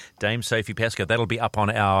wow, Dame Sophie Pascoe, that'll be up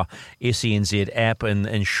on our SENZ app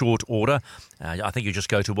in short order. I think you just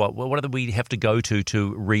go to what do we have to go to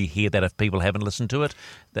rehear that if people haven't listened to it?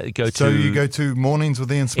 You go to Mornings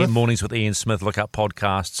with Ian Smith. Mornings with Ian Smith. Look up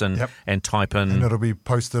podcasts and type in, and it'll be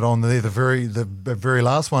posted on there. The very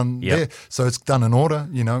last one there. So it's done in order.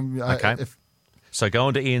 You know. Okay. So go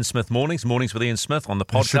on to Ian Smith Mornings with Ian Smith on the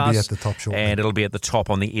podcast. It should be at the top shortly. And it'll be at the top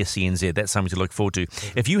on the SENZ. That's something to look forward to.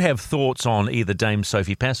 If you have thoughts on either Dame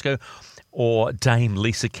Sophie Pascoe or Dame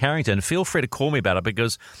Lisa Carrington, feel free to call me about it,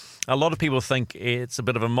 because a lot of people think it's a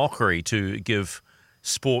bit of a mockery to give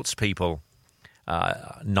sports people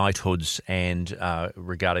knighthoods and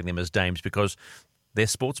regarding them as dames, because they're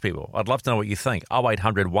sports people. I'd love to know what you think.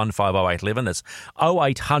 0800 150 That's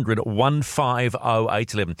 0800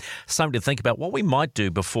 150 Something to think about. What we might do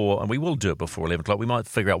before, and we will do it before 11 o'clock, we might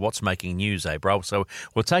figure out what's making news, bro? So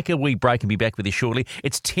we'll take a wee break and be back with you shortly.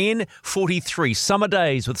 It's 10:43, Summer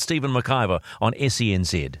Days with Stephen McIver on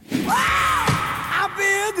SENZ. Wow, I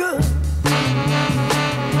feel good.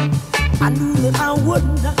 I knew that I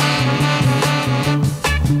wouldn't.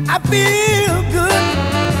 I feel good.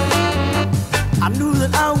 I knew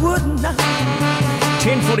that I wouldn't.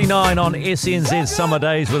 10:49 on SENZ Summer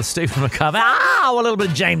Days with Stephen McIver. A little bit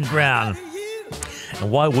of James Brown. And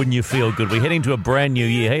why wouldn't you feel good? We're heading to a brand new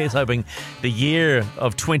year. Here's hoping the year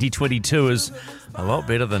of 2022 is A lot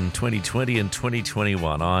better than 2020 and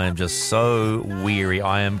 2021. I am just so weary.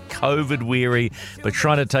 I am COVID weary, but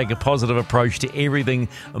trying to take a positive approach to everything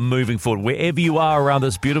moving forward. Wherever you are around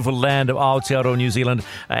this beautiful land of Aotearoa, New Zealand,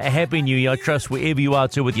 Happy New Year. I trust wherever you are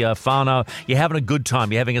too with your whānau, you're having a good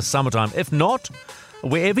time. You're having a summertime. If not,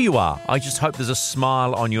 wherever you are, I just hope there's a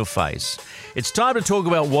smile on your face. It's time to talk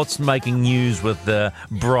about what's making news with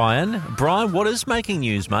Brian. Brian, what is making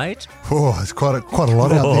news, mate? Oh, there's quite a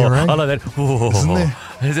lot out there, eh? I like that. Isn't there?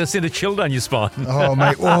 Has that sent a chill down your spine? Oh,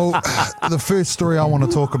 mate. Well, the first story I want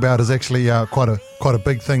to talk about is actually quite a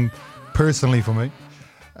big thing personally for me.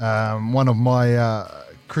 One of my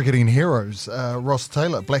cricketing heroes, Ross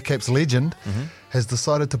Taylor, Black Caps legend, has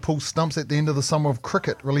decided to pull stumps at the end of the summer of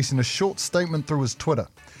cricket, releasing a short statement through his Twitter.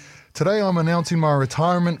 Today I'm announcing my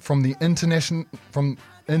retirement from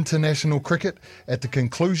international cricket at the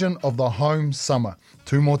conclusion of the home summer.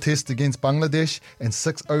 2 more tests against Bangladesh and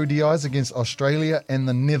 6 ODIs against Australia and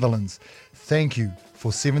the Netherlands. Thank you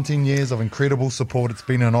for 17 years of incredible support. It's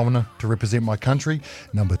been an honour to represent my country.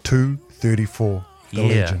 Number 234, the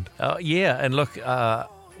legend. And look,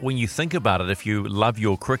 when you think about it, if you love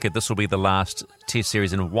your cricket, this will be the last test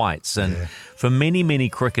series in whites. And for many, many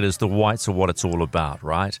cricketers, the whites are what it's all about,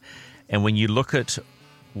 right? And when you look at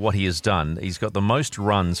what he has done, he's got the most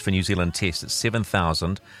runs for New Zealand Test at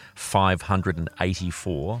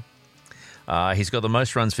 7,584. He's got the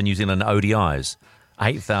most runs for New Zealand ODIs,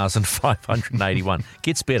 8,581.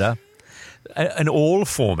 Gets better. In all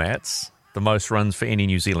formats, the most runs for any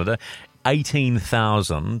New Zealander,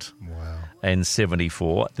 18,000. Wow. And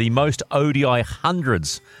 74. The most ODI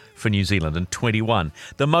hundreds for New Zealand in 21.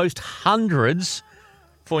 The most hundreds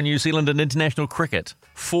for New Zealand in international cricket,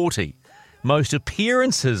 40. Most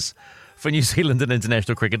appearances for New Zealand in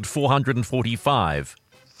international cricket, 445.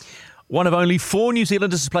 One of only 4 New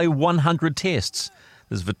Zealanders to play 100 tests.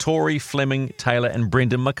 There's Vittori, Fleming, Taylor and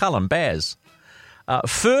Brendan McCullum, Baz.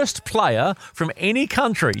 First player from any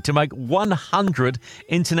country to make 100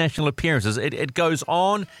 international appearances. It goes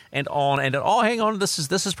on and on and on. Oh, hang on, this is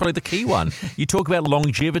probably the key one. You talk about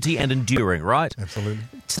longevity and enduring, right? Absolutely.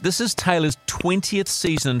 This is Taylor's 20th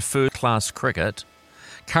season in first-class cricket.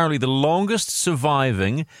 Currently the longest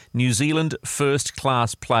surviving New Zealand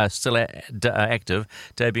first-class player still active,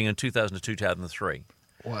 debuting in 2000 to 2003.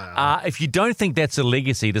 Wow. If you don't think that's a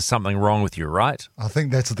legacy, there's something wrong with you, right? I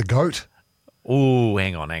think that's the GOAT. Oh,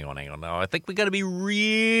 hang on. No, I think we're going to be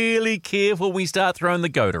really careful when we start throwing the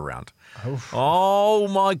GOAT around. Oh,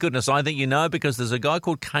 my goodness. I think you know, because there's a guy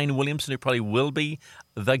called Kane Williamson who probably will be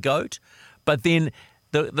the GOAT. But then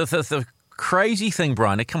the crazy thing,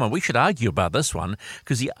 Brian, come on, we should argue about this one,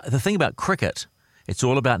 because the thing about cricket, it's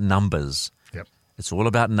all about numbers. Yep. It's all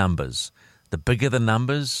about numbers. The bigger the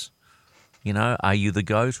numbers, you know, are you the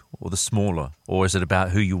GOAT or the smaller? Or is it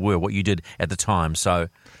about who you were, what you did at the time? So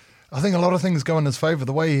I think a lot of things go in his favour.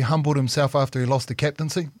 The way he humbled himself after he lost the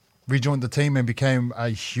captaincy, rejoined the team and became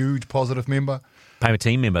a huge positive member. Became a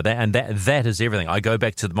team member. That is everything. I go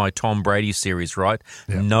back to my Tom Brady series, right?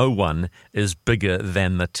 Yeah. No one is bigger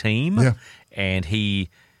than the team. Yeah. And he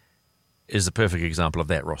is the perfect example of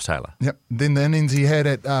that, Ross Taylor. Yep. Then the innings he had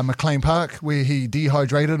at McLean Park, where he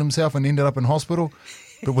dehydrated himself and ended up in hospital.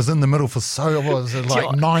 But was in the middle for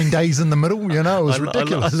 9 days in the middle, you know, it was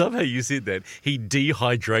ridiculous. I love how you said that. He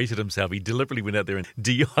dehydrated himself. He deliberately went out there and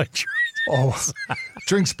dehydrated himself.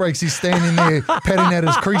 Drinks breaks, he's standing there patting at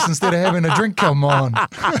his crease instead of having a drink. Come on.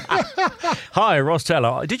 Hi, Ross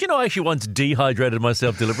Taylor. Did you know I actually once dehydrated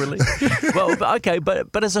myself deliberately? Well, okay,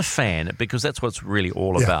 but as a fan, because that's what's really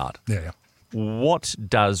all about. Yeah. What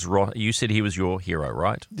does Ross... You said he was your hero,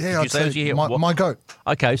 right? Yeah, I'd say my GOAT.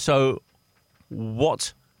 Okay, so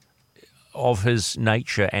what of his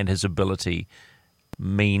nature and his ability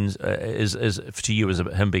means is to you as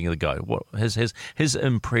him being the GOAT? What his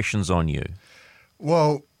impressions on you?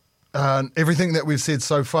 Well, everything that we've said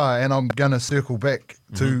so far, and I'm going to circle back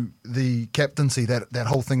to the captaincy, that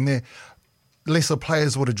whole thing there. Lesser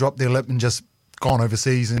players would have dropped their lip and just gone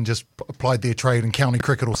overseas and just applied their trade in county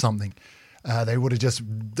cricket or something. They would have just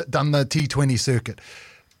done the T20 circuit.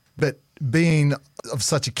 But being of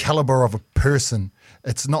such a calibre of a person,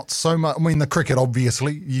 it's not so much. I mean, the cricket,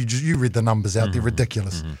 obviously, you read the numbers out, they're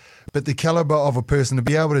ridiculous. But the calibre of a person to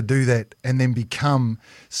be able to do that and then become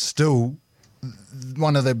still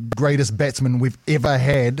one of the greatest batsmen we've ever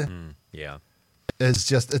had is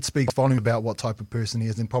just, it speaks volume about what type of person he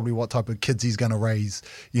is and probably what type of kids he's going to raise.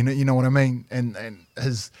 You know what I mean? And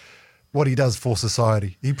his what he does for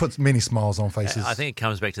society. He puts many smiles on faces. I think it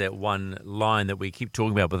comes back to that one line that we keep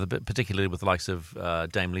talking about, particularly with the likes of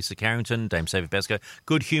Dame Lisa Carrington, Dame Savvy Pascoe.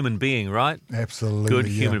 Good human being, right? Absolutely. Good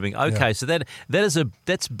human being. Okay, so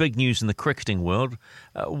that's big news in the cricketing world.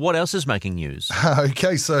 What else is making news?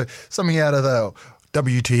 Okay, so something out of the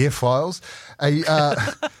WTF files.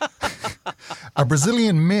 A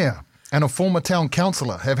Brazilian mayor and a former town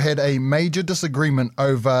councillor have had a major disagreement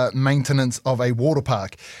over maintenance of a water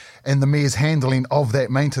park and the mayor's handling of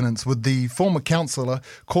that maintenance, with the former councillor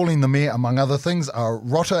calling the mayor, among other things, a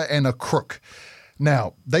rotter and a crook.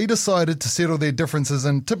 Now, they decided to settle their differences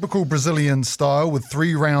in typical Brazilian style with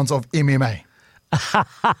 3 rounds of MMA.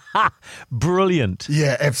 Brilliant.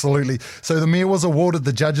 Yeah, absolutely. So the mayor was awarded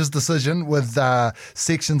the judge's decision with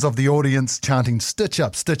sections of the audience chanting stitch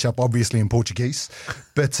up, obviously in Portuguese.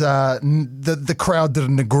 But the crowd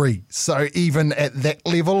didn't agree. So even at that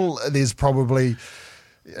level, there's probably...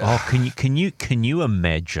 Can you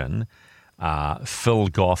imagine Phil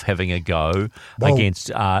Goff having a go against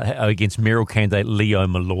mayoral candidate Leo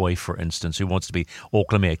Malloy, for instance, who wants to be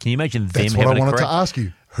Auckland mayor? Can you imagine them having a crack? That's what I wanted to ask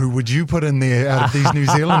you. Who would you put in there out of these New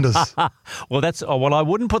Zealanders? Well, I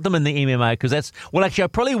wouldn't put them in the MMA because I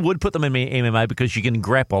probably would put them in the MMA because you can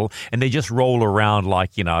grapple and they just roll around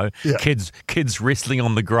like, kids wrestling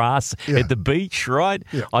on the grass at the beach, right?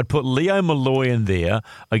 Yeah. I'd put Leo Malloy in there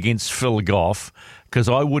against Phil Goff, because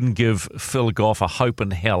I wouldn't give Phil Goff a hope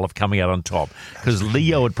in hell of coming out on top, because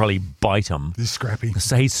Leo would probably bite him. He's scrappy.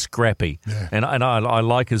 So he's scrappy. Yeah. And I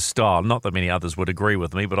like his style. Not that many others would agree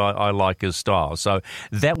with me, but I like his style. So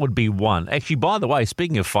that would be one. Actually, by the way,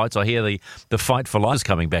 speaking of fights, I hear the Fight for Life is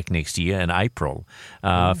coming back next year in April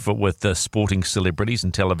with the sporting celebrities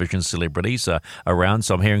and television celebrities around.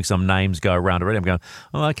 So I'm hearing some names go around already. I'm going,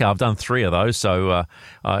 okay, I've done 3 of those. So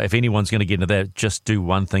if anyone's going to get into that, just do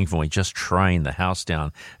one thing for me. Just train the house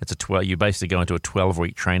down. It's you basically go into a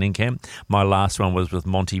 12-week training camp. My last one was with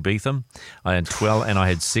Monty Beetham, and I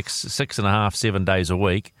had 7 days a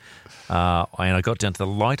week. And I got down to the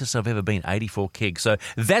lightest I've ever been, 84 kegs. So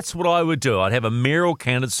that's what I would do. I'd have a mayoral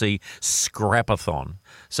candidacy scrapathon.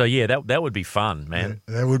 So, yeah, that would be fun, man.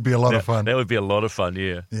 Yeah, that would be a lot of fun. That would be a lot of fun,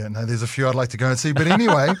 yeah. Yeah, no, there's a few I'd like to go and see. But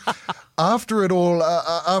anyway, after it all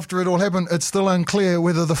happened, it's still unclear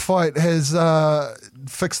whether the fight has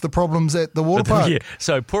fixed the problems at the water park. Yeah,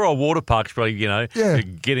 so poor old water park's probably,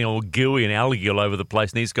 getting all gooey and algae all over the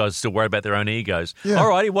place, and these guys are still worried about their own egos. Yeah. All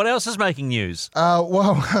righty, what else is making news?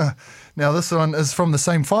 Now this one is from the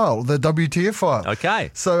same file, the WTF file.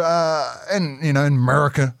 Okay. So, in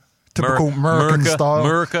America, typical American style.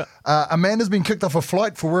 America. A man has been kicked off a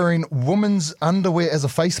flight for wearing women's underwear as a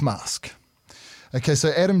face mask. Okay, so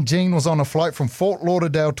Adam Jean was on a flight from Fort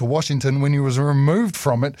Lauderdale to Washington when he was removed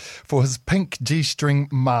from it for his pink G-string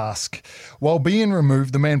mask. While being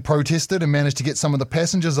removed, the man protested and managed to get some of the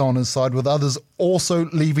passengers on his side, with others also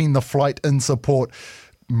leaving the flight in support.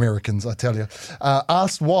 Americans, I tell you.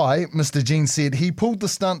 Asked why, Mr. Jean said he pulled the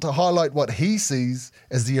stunt to highlight what he sees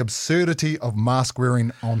as the absurdity of mask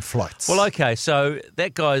wearing on flights. Well, okay, so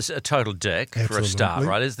that guy's a total dick. Absolutely. For a start,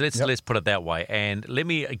 right? Let's put it that way. And let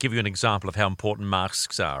me give you an example of how important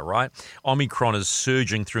masks are, right? Omicron is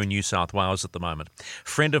surging through New South Wales at the moment.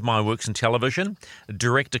 Friend of mine works in television. A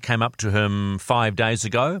director came up to him 5 days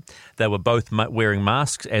ago. They were both wearing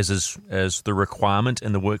masks, as the requirement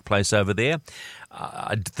in the workplace over there.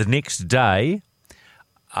 The next day,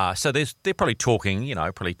 so they're probably talking,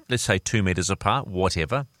 let's say 2 meters apart,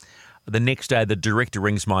 whatever. The next day, the director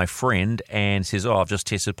rings my friend and says, I've just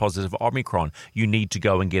tested positive for Omicron. You need to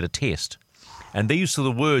go and get a test. And these are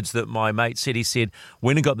the words that my mate said. He said,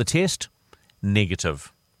 when he got the test,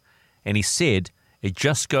 negative. And he said, it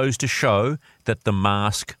just goes to show that the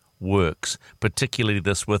mask works, particularly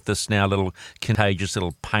with this now little contagious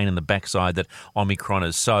little pain in the backside that Omicron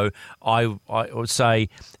is. So I would say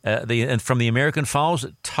and from the American files,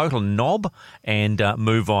 total knob and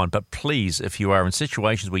move on. But please, if you are in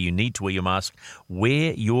situations where you need to wear your mask,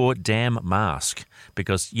 wear your damn mask,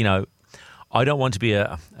 because, I don't want to be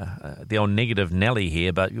the old negative Nelly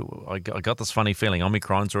here, but I got this funny feeling.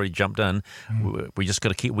 Omicron's already jumped in. We just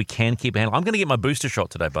got to we can keep handling. I'm going to get my booster shot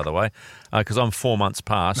today, by the way, because I'm 4 months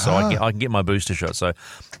past, so I can get my booster shot. So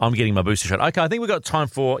I'm getting my booster shot. Okay, I think we've got time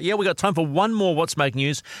for one more What's Making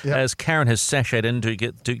News, as Karen has sashayed in to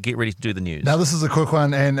get ready to do the news. Now, this is a quick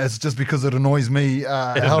one, and it's just because it annoys me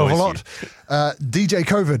a hell of a lot. DJ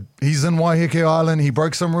COVID, he's in Waiheke Island. He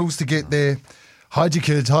broke some rules to get there. Hide your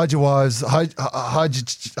kids, hide your wives,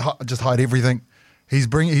 just hide everything. He's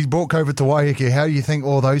brought COVID to Waiheke. How do you think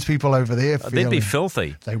all those people over there feel? They'd be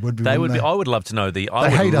filthy. They would be. They would be. They? I would love to know They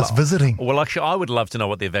hate us visiting. Well, actually, I would love to know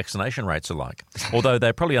what their vaccination rates are like. Although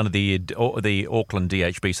they're probably under the Auckland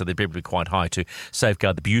DHB, so they're probably quite high to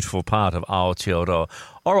safeguard the beautiful part of Aotearoa.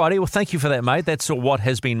 All righty, well, thank you for that, mate. That's what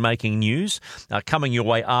has been making news. Coming your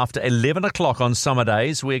way after 11 o'clock on summer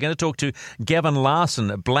days, we're going to talk to Gavin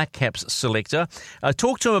Larson, Black Caps selector.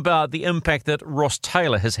 Talk to him about the impact that Ross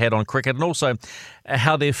Taylor has had on cricket and also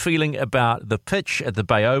how they're feeling about the pitch at the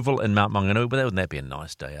Bay Oval in Mount Maunganui. But wouldn't that be a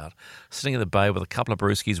nice day out? Sitting at the Bay with a couple of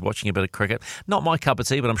brewskis, watching a bit of cricket. Not my cup of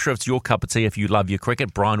tea, but I'm sure it's your cup of tea if you love your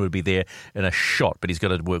cricket. Brian would be there in a shot, but he's got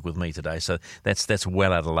to work with me today, so that's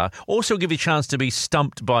well out of luck. Also give you a chance to be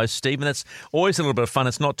stumped by Steve, and that's always a little bit of fun.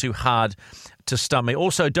 It's not too hard to stump me.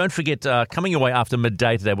 Also, don't forget, coming your way after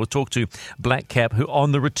midday today, we'll talk to Black Cap, who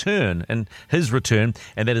on the return, and his return,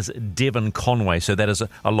 and that is Devon Conway. So that is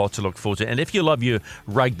a lot to look forward to. And if you love your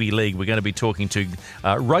rugby league, we're going to be talking to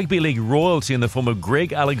rugby league royalty in the form of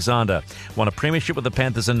Greg Alexander. Won a premiership with the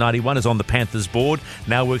Panthers in 91, is on the Panthers board,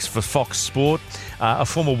 now works for Fox Sport, a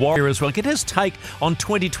former Warrior as well. Get his take on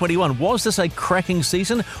 2021. Was this a cracking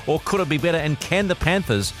season, or could it be better? And can the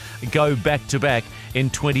Panthers go back-to-back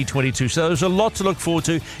in 2022? So there's a lot to look forward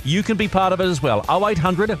to. You can be part of it as well.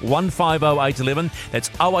 0800 150 811. That's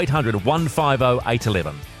 0800 150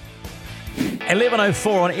 811.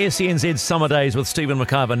 11:04 on SENZ Summer Days with Stephen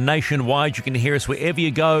McIver nationwide. You can hear us wherever you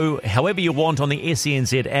go, however you want on the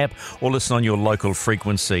SENZ app or listen on your local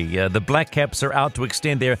frequency. The Black Caps are out to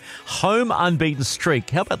extend their home unbeaten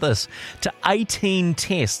streak. How about this? To 18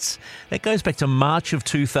 tests. That goes back to March of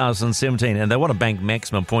 2017, and they want to bank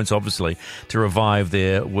maximum points, obviously, to revive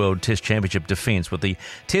their World Test Championship defence. With the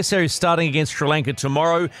Test Series starting against Sri Lanka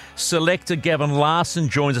tomorrow, selector Gavin Larson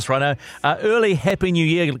joins us right now. Early Happy New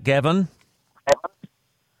Year, Gavin.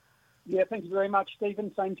 Yeah, thank you very much,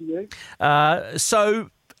 Stephen. Same to you. So,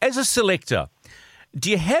 as a selector,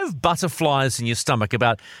 do you have butterflies in your stomach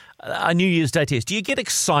about a New Year's Day test? Do you get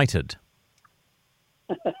excited?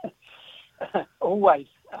 Always.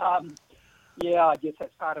 Yeah, I guess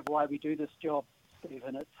that's part of why we do this job,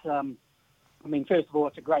 Stephen. It's, I mean, first of all,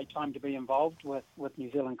 it's a great time to be involved with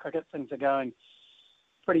New Zealand cricket. Things are going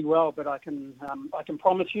pretty well, but I can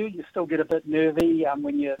promise you still get a bit nervy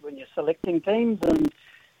when you're selecting teams, and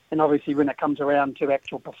obviously when it comes around to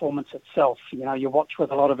actual performance itself, you watch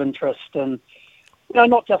with a lot of interest, and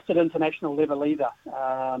not just at international level either,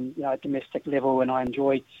 at domestic level, and I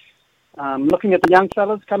enjoy looking at the young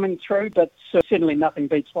fellas coming through, but certainly nothing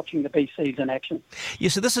beats watching the BCs in action. Yeah,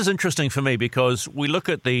 so this is interesting for me because we look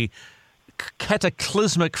at the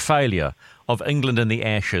cataclysmic failure of England in the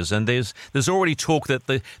Ashes, and there's already talk that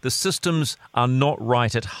the systems are not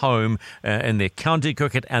right at home in their county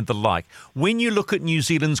cricket and the like. When you look at New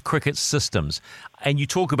Zealand's cricket systems and you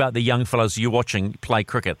talk about the young fellows you're watching play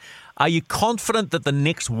cricket, are you confident that the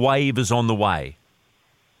next wave is on the way?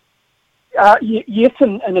 Yes,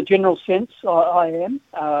 in a general sense, I am,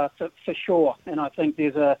 for sure. And I think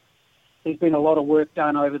there's been a lot of work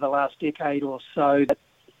done over the last decade or so that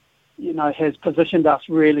has positioned us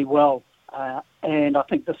really well. And I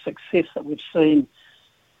think the success that we've seen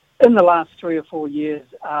in the last 3 or 4 years,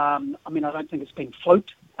 I don't think it's been fluke.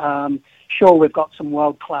 Sure, we've got some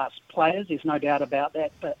world-class players, there's no doubt about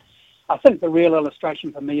that, but I think the real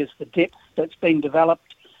illustration for me is the depth that's been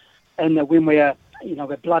developed, and that when we're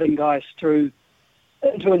blooding guys through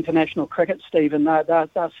into international cricket, Stephen,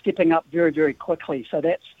 they're stepping up very, very quickly. So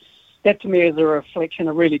that to me is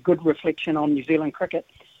a really good reflection on New Zealand cricket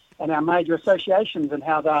and our major associations and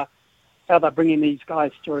how they're bringing these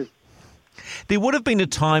guys through. There would have been a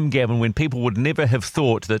time, Gavin, when people would never have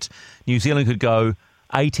thought that New Zealand could go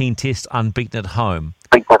 18 tests unbeaten at home.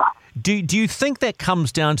 Do you think that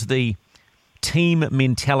comes down to the team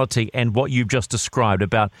mentality and what you've just described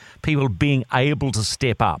about people being able to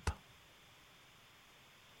step up?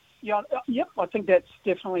 Yeah, I think that's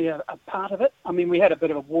definitely a part of it. I mean, we had a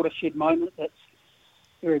bit of a watershed moment that's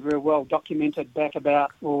very, very well documented back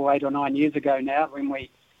about 8 or 9 years ago now, when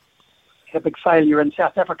we had a big failure in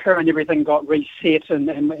South Africa and everything got reset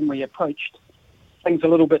and we approached things a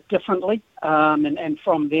little bit differently. And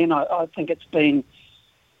from then, I think it's been,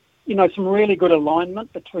 some really good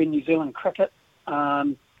alignment between New Zealand cricket, our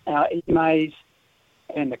EMAs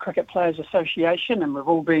and the Cricket Players Association, and we've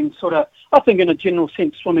all been sort of, I think in a general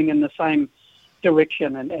sense, swimming in the same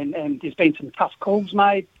direction. And there's been some tough calls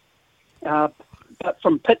made, but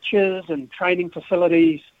from pitches and training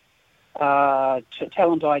facilities to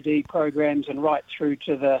talent ID programs and right through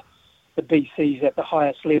to the BCs at the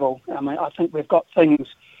highest level. I mean, I think we've got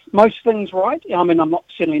most things right. I mean, I'm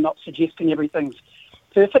certainly not suggesting everything's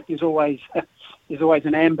perfect. There's always there's always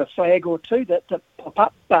an amber flag or two that pop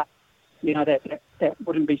up, but that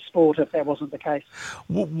wouldn't be sport if that wasn't the case.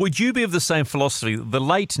 Would you be of the same philosophy? The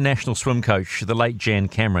late national swim coach, the late Jan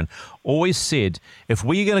Cameron, always said, if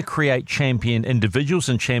we're going to create champion individuals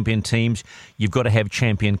and champion teams, you've got to have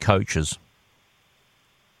champion coaches.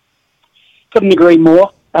 Couldn't agree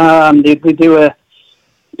more. There were,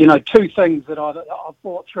 two things that I've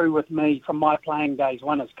brought through with me from my playing days.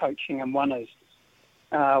 One is coaching and one is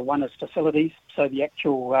facilities. So the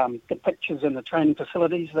actual the pitches and the training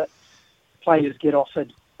facilities that players get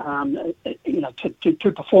offered,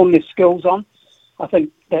 to perform their skills on. I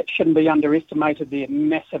think that shouldn't be underestimated, the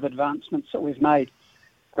massive advancements that we've made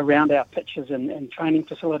around our pitches and training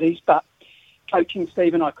facilities. But coaching,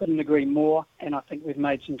 Stephen, I couldn't agree more, and I think we've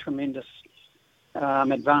made some tremendous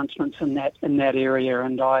advancements in that area.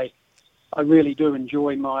 And I really do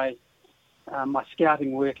enjoy my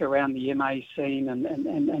scouting work around the MA scene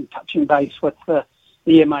and touching base with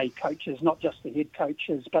the MA coaches, not just the head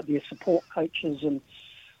coaches, but their support coaches. And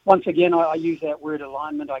once again, I use that word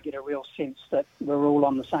alignment. I get a real sense that we're all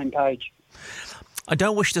on the same page. I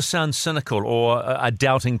don't wish to sound cynical or a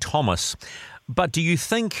doubting Thomas, but do you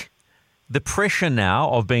think the pressure now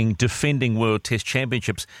of being defending World Test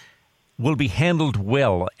Championships will be handled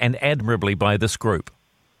well and admirably by this group?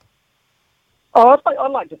 Oh,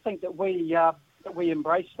 I'd like to think that we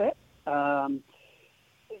embrace that.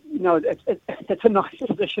 It's a nice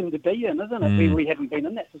position to be in, isn't it? We haven't been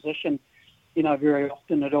in that position, very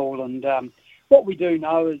often at all. And what we do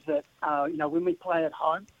know is that, when we play at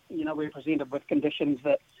home, we're presented with conditions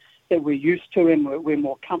that we're used to and we're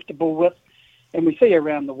more comfortable with. And we see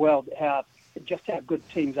around the world how good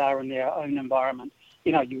teams are in their own environment.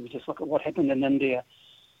 You just look at what happened in India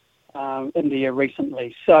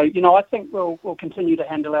recently. So, I think we'll continue to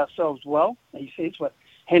handle ourselves well, he says, with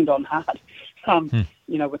hand on heart.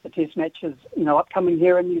 With the test matches, upcoming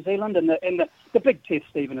here in New Zealand, and the big test,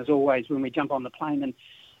 Stephen, is always when we jump on the plane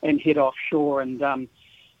and head offshore. And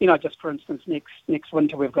just for instance, next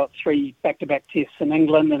winter we've got 3 back-to-back tests in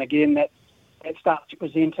England, and again that starts to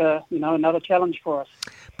present another challenge for us.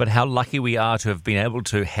 But how lucky we are to have been able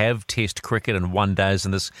to have test cricket and one days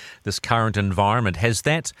in this current environment. Has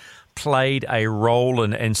that played a role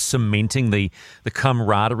in cementing the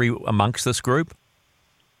camaraderie amongst this group?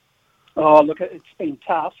 Oh, look, it's been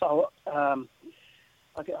tough. I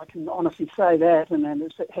can honestly say that, and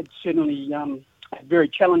it's had certainly had very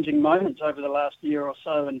challenging moments over the last year or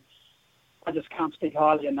so, and I just can't speak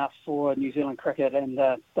highly enough for New Zealand cricket and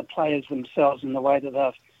the players themselves and the way that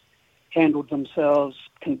they've handled themselves,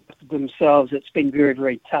 conducted themselves. It's been very,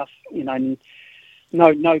 very tough.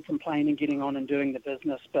 No complaining, getting on and doing the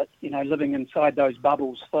business, but living inside those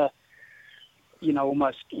bubbles for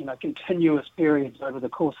almost continuous periods over the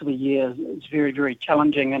course of a year is very, very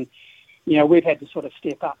challenging. And we've had to sort of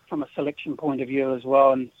step up from a selection point of view as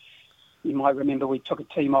well. And you might remember we took a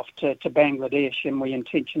team off to Bangladesh, and we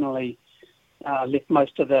intentionally left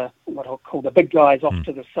most of what I'll call the big guys off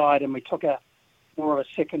to the side, and we took more of a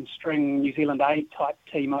second string New Zealand A type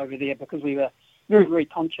team over there because we were very, very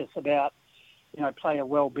conscious about player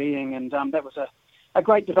well-being, and that was a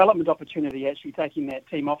great development opportunity, actually taking that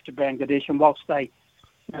team off to Bangladesh. And whilst they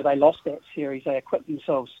lost that series, they equipped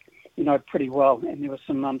themselves pretty well, and there were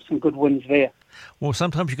some good wins there. Well,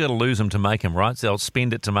 sometimes you've got to lose them to make them, right? So they'll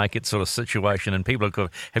spend it to make it sort of situation, and people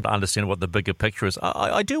have to understand what the bigger picture is.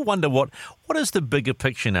 I do wonder what is the bigger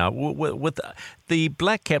picture now with the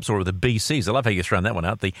Black Caps, or the BCs. I love how you're throwing that one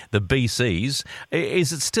out, the BCs.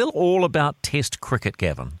 Is it still all about Test cricket,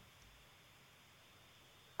 Gavin?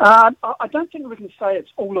 I don't think we can say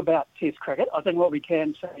it's all about Test cricket. I think what we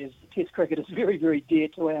can say is Test cricket is very, very dear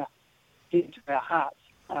to our hearts.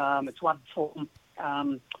 It's one form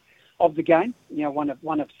of the game, one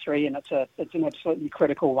of 3, and it's an absolutely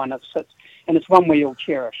critical one. It's one we all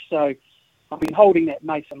cherish. So, holding that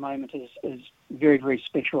Mesa moment is very, very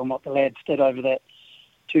special, and what the lads did over that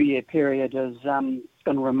 2-year period is going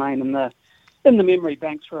to remain in the memory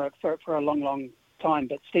banks for a long, long time.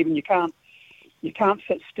 But Stephen, you can't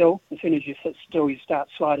sit still. As soon as you sit still, you start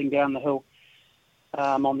sliding down the hill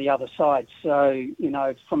on the other side. So,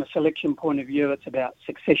 from a selection point of view, it's about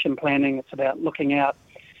succession planning. It's about looking out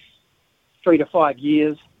 3 to 5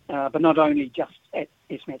 years, but not only just at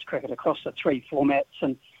Test match cricket, across the 3 formats.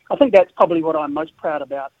 And I think that's probably what I'm most proud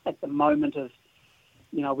about at the moment is,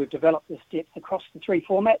 we've developed this depth across the 3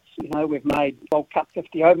 formats. We've made World Cup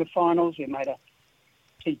 50 over finals. We've made a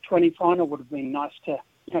T20 final. Would have been nice to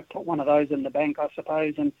put one of those in the bank, I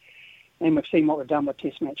suppose. And we've seen what we've done with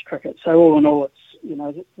Test match cricket. So all in all, it's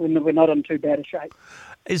we're not in too bad a shape.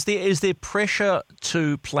 Is there pressure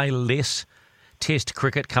to play less Test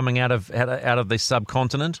cricket coming out of the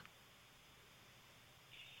subcontinent?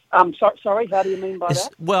 Sorry, how do you mean by that?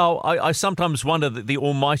 Well, I sometimes wonder that the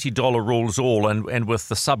almighty dollar rules all, and with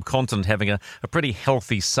the subcontinent having a pretty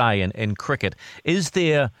healthy say in cricket, is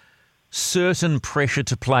there certain pressure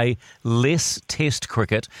to play less Test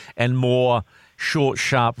cricket and more short,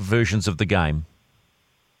 sharp versions of the game?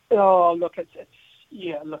 Oh, look, it's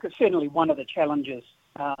certainly one of the challenges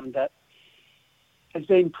that has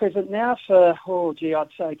been present now for, I'd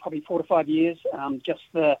say probably 4 to 5 years. Just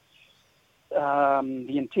the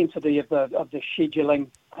intensity of the scheduling,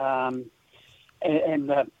 and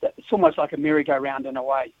it's almost like a merry-go-round in a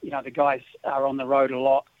way. You know, the guys are on the road a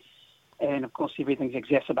lot, and of course everything's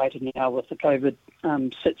exacerbated now with the COVID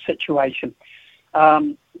situation.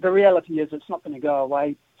 The reality is it's not going to go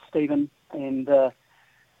away, Stephen, and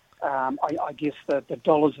I guess the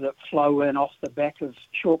dollars that flow in off the back of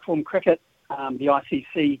short-form cricket, the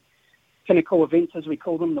ICC pinnacle events, as we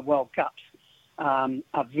call them, the World Cups,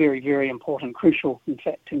 are very, very important, crucial, in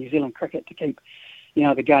fact, to New Zealand cricket to keep,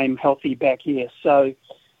 the game healthy back here. So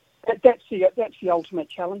that's the ultimate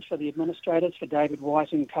challenge for the administrators, for David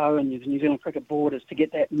White and co, and the New Zealand Cricket Board, is to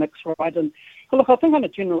get that mix right. And look, I think in a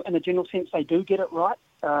general sense, they do get it right.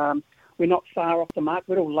 We're not far off the mark.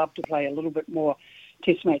 We'd all love to play a little bit more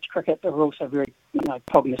Test match cricket, but we're also very,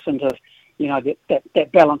 cognizant of,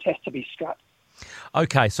 that balance has to be struck.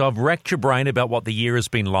 Okay, so I've racked your brain about what the year has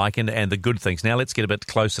been like and the good things. Now let's get a bit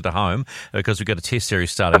closer to home, because we've got a Test series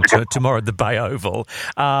starting tomorrow at the Bay Oval.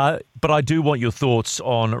 But I do want your thoughts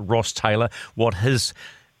on Ross Taylor. What his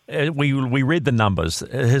we read the numbers.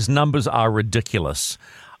 His numbers are ridiculous.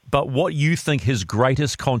 But what you think his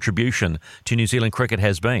greatest contribution to New Zealand cricket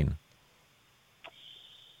has been?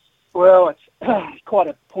 Well, it's quite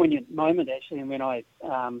a poignant moment, actually, when I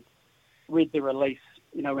read the release,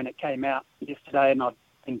 when it came out yesterday, and I'd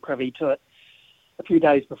been privy to it a few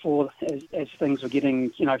days before as things were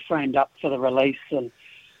getting, framed up for the release. And,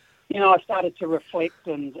 I started to reflect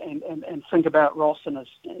and think about Ross and his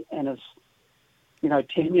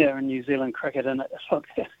tenure in New Zealand cricket, and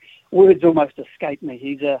words almost escape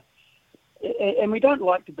me. And we don't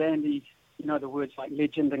like to bandy, the words like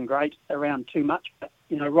legend and great around too much, but,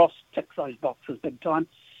 Ross ticks those boxes big time.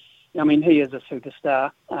 I mean, he is a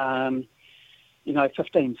superstar.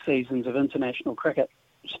 15 seasons of international cricket,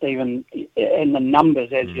 Stephen, and the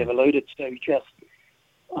numbers, as you've alluded to,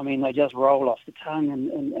 they just roll off the tongue,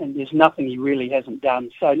 and there's nothing he really hasn't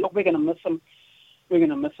done. So, look, we're going to miss him. We're going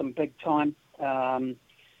to miss him big time. It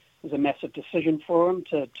was a massive decision for him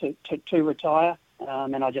to retire,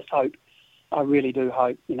 and I really do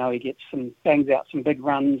hope, he bangs out some big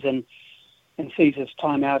runs and sees his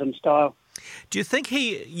time out in style. Do you think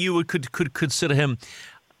you could consider him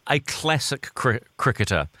a classic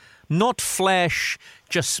cricketer? Not flash,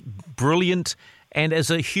 just brilliant, and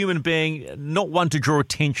as a human being, not one to draw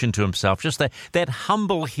attention to himself, just that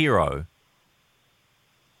humble hero.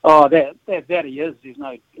 Oh, that he is. There's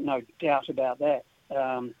no doubt about that.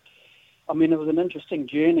 It was an interesting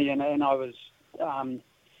journey, and I was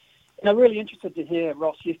really interested to hear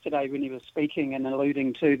Ross yesterday when he was speaking and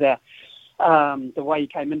alluding to the way he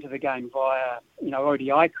came into the game via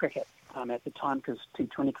ODI cricket at the time, because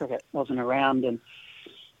T20 cricket wasn't around, and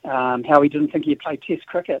how he didn't think he'd play Test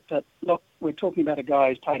cricket. But look, we're talking about a guy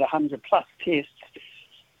who's played 100 plus Tests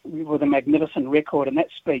with a magnificent record, and that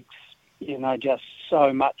speaks just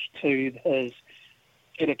so much to his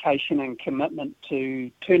dedication and commitment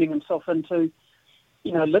to turning himself into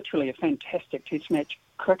literally a fantastic Test match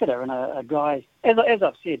cricketer, and a guy, as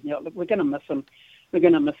I've said, look, we're going to miss him. We're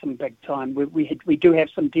going to miss him big time. We do have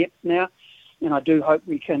some depth now, and I do hope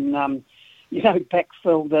we can,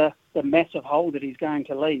 backfill the massive hole that he's going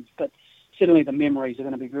to leave. But certainly the memories are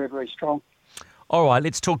going to be very, very strong. All right,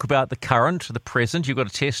 let's talk about the current, the present. You've got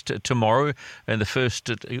a Test tomorrow, and the first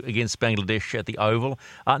against Bangladesh at the Oval.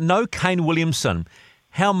 No Kane Williamson.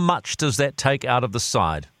 How much does that take out of the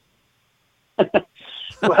side?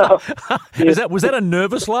 Well, was that a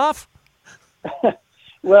nervous laugh?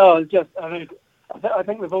 Well, I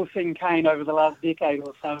think we've all seen Kane over the last decade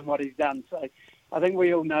or so and what he's done. So I think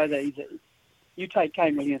we all know that you take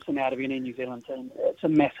Kane Williamson out of any New Zealand team, it's a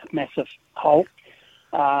massive, massive hole.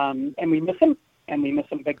 And we miss him,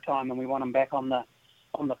 big time, and we want him back on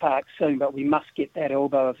the park soon. But we must get that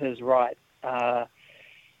elbow of his right.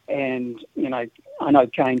 And I know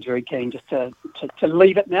Kane's very keen just to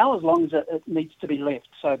leave it now, as long as it needs to be left,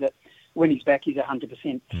 so that when he's back, he's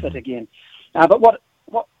 100% fit again. But what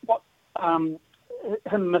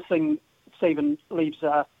him missing Stephen leaves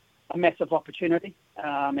a massive opportunity,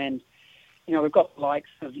 and we've got the likes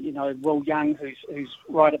of Will Young, who's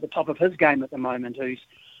right at the top of his game at the moment, who's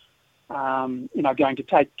going to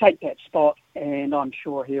take that spot, and I'm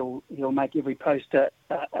sure he'll make every post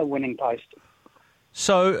a winning post.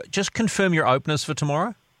 So, just confirm your openers for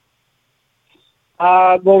tomorrow.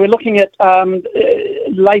 Well, we're looking at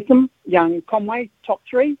Latham, Young, Conway, top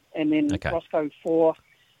three, and then Roscoe 4,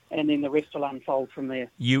 and then the rest will unfold from there.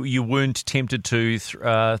 You weren't tempted to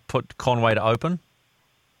put Conway to open?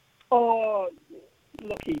 Oh,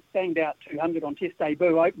 look, he banged out 200 on Test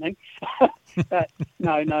debut opening. But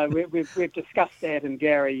no, we've discussed that, and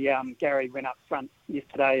Gary went up front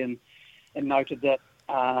yesterday and noted that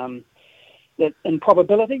that in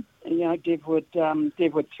probability, Dev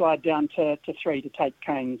would slide down to 3 to take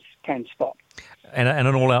Kane's spot. And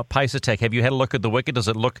an all-out pace attack. Have you had a look at the wicket? Does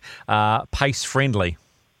it look pace friendly?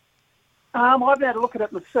 I've had a look at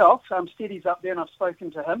it myself. Steady's up there, and I've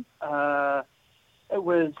spoken to him. It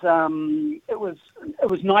was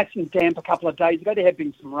nice and damp a couple of days ago. There had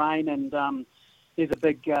been some rain, and there's a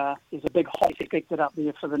big hot expected up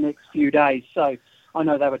there for the next few days. So I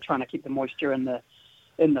know they were trying to keep the moisture in the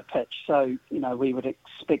pitch. So we would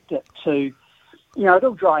expect it to,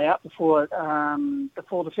 it'll dry out before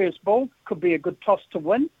the first ball. Could be a good toss to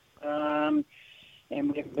win. And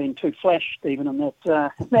we haven't been too flash, Stephen, in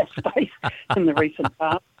that space in the recent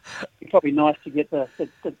past. It's probably nice to get the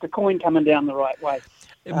coin coming down the right way.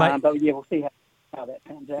 But yeah, we'll see how that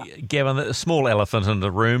pans out. Gavin, the small elephant in the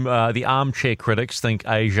room, the armchair critics think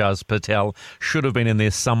Ajaz Patel should have been in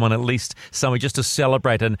there, someone just to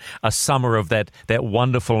celebrate a summer of that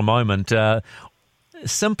wonderful moment.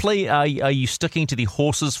 Simply, are you sticking to the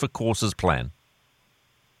horses for courses plan?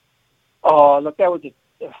 Oh, look, that was a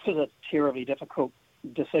terribly difficult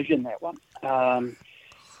decision, that one.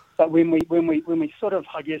 But when we sort of,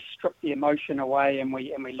 I guess, stripped the emotion away and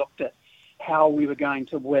we looked at how we were going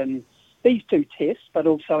to win these 2 tests, but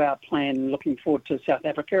also our plan looking forward to South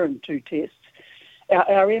Africa in 2 tests,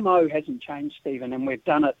 our MO hasn't changed, Stephen, and we've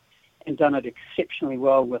done it exceptionally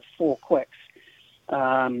well with 4 quicks.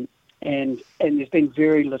 And there's been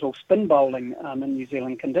very little spin bowling in New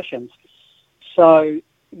Zealand conditions. So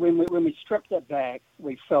when we stripped it back,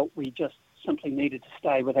 we felt we just simply needed to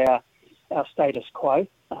stay with our status quo.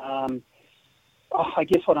 I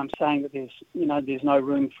guess what I'm saying that there's no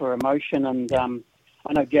room for emotion, and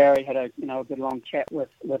I know Gary had a good long chat with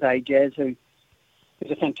Ajaz, who is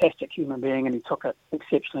a fantastic human being, and he took it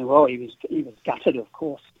exceptionally well. He was gutted, of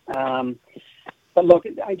course. But look,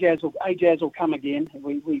 Ajaz will come again.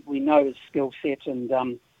 We know his skill set,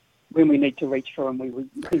 and when we need to reach for him, we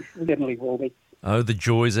definitely will be. Oh, the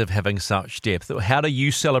joys of having such depth. How do you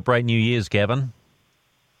celebrate New Year's, Gavin?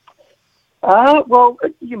 Well,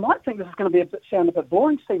 you might think this is going to sound a bit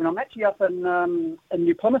boring, Stephen. I'm actually up in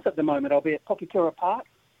New Plymouth at the moment. I'll be at Popikura Park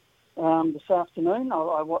this afternoon.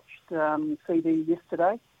 I watched CD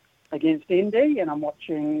yesterday against ND, and I'm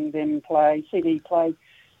watching them play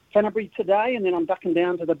Canterbury today, and then I'm ducking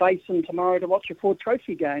down to the Basin tomorrow to watch a Ford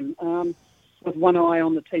Trophy game with one eye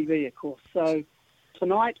on the TV, of course. So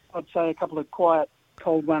tonight, I'd say a couple of quiet,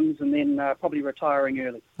 cold ones, and then probably retiring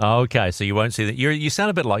early. Okay, so you won't see that. You sound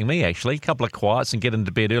a bit like me, actually. A couple of quiets and get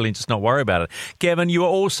into bed early and just not worry about it. Gavin, you are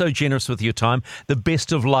also generous with your time. The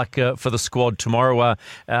best of luck for the squad tomorrow.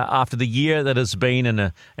 After the year that has been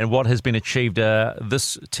and what has been achieved,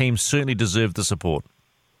 this team certainly deserved the support.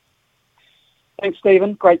 Thanks,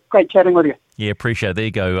 Stephen. Great chatting with you. Yeah, appreciate it. There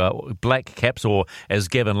you go. Black Caps, or as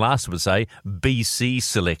Gavin last would say, BC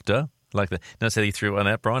selector. Notice how he threw on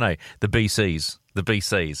that, Brian, The BCs. The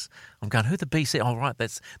BCs. I'm going, who are the BC? Oh, right,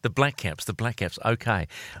 that's the Black Caps. The Black Caps. Okay.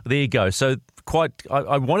 There you go. So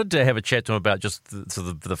I wanted to have a chat to him about just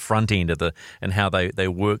the front end of and how they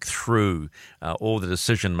work through all the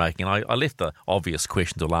decision making. I left the obvious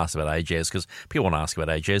question to last about Ajaz because people want to ask about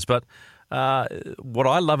Ajaz, but what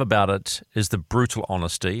I love about it is the brutal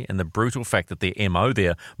honesty and the brutal fact that their MO,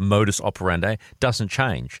 their modus operandi, doesn't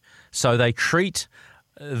change. So they treat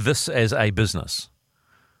this as a business.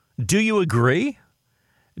 Do you agree?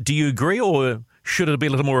 Or should it be a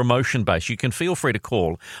little more emotion-based? You can feel free to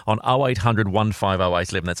call on 0800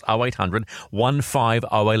 150 That's 0800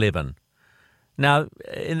 150 Now,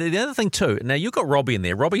 and the other thing too. Now you've got Robbie in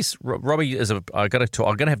there. Robbie is I'm going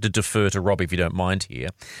to have to defer to Robbie if you don't mind here.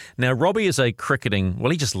 Now Robbie is a cricketing.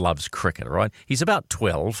 Well, he just loves cricket, right? He's about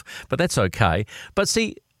 12, but that's okay. But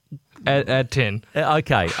see. At 10.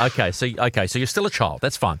 Okay. So you're still a child.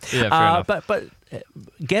 That's fine. Yeah, fair enough. But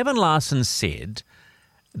Gavin Larson said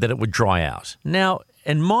that it would dry out. Now,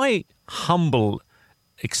 in my humble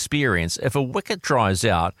experience, if a wicket dries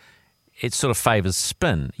out, it sort of favours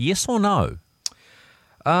spin. Yes or no?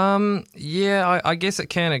 Yeah, I guess it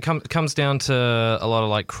can. It comes down to a lot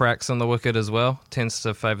of cracks on the wicket as well. Tends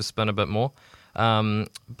to favour spin a bit more.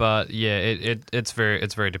 But yeah, it's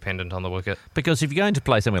very dependent on the wicket. Because if you're going to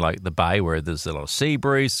play somewhere like the Bay where there's a lot of sea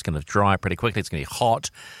breeze, it's going to dry pretty quickly, it's going to be hot,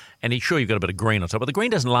 and sure you've got a bit of green on top, but the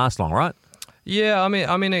green doesn't last long, right? Yeah, I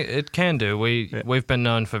mean, it can do. We've been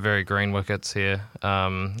known for very green wickets here,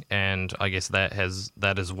 and I guess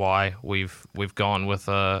that is why we've gone with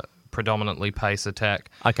a predominantly pace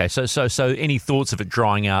attack. Okay, so any thoughts of it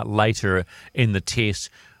drying out later in the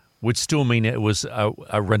test would still mean it was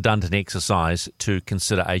a redundant exercise to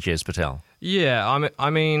consider AJ Patel? Yeah,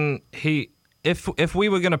 I mean he. If we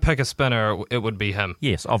were going to pick a spinner, it would be him.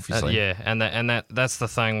 Yes, obviously. And that's the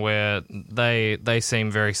thing where they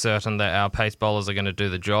seem very certain that our pace bowlers are going to do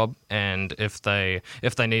the job, and if they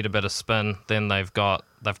need a bit of spin, then they've got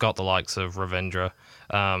the likes of Ravindra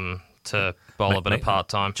to bowl a bit of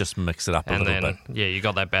part-time. Just mix it up a little bit. And then, you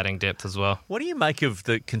got that batting depth as well. What do you make of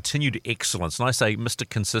the continued excellence? And I say Mr.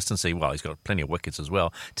 Consistency, well, he's got plenty of wickets as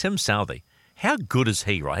well. Tim Southee. How good is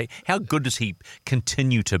he, right? How good does he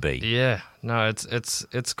continue to be? Yeah, no,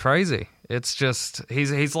 it's crazy. It's just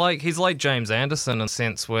he's like James Anderson in a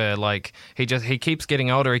sense where like he keeps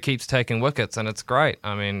getting older, he keeps taking wickets, and it's great.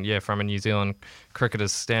 I mean, yeah, from a New Zealand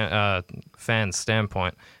cricketers fan's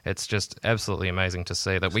standpoint, it's just absolutely amazing to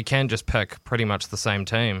see that we can just pick pretty much the same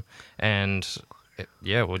team and.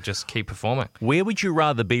 We'll just keep performing. Where would you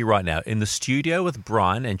rather be right now? In the studio with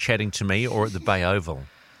Brian and chatting to me, or at the Bay Oval?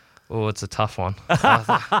 Oh, it's a tough one.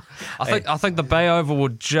 I think the Bay Oval will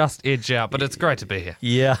just edge out, but it's great to be here.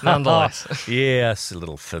 Yeah. Nonetheless. Yes, a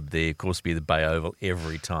little fib there. Of course, be the Bay Oval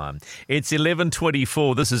every time. It's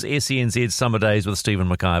 11:24. This is SENZ Summer Days with Stephen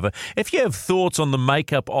McIver. If you have thoughts on the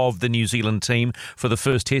makeup of the New Zealand team for the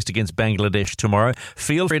first test against Bangladesh tomorrow,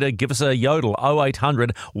 feel free to give us a yodel,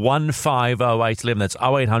 0800 150811. That's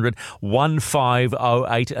 0800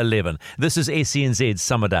 150811. This is SENZ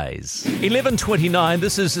Summer Days. 11:29.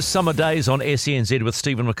 This is Summer Days on SENZ with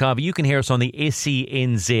Stephen McIver. You can hear us on the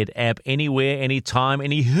SENZ app anywhere, anytime,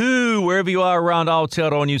 wherever you are around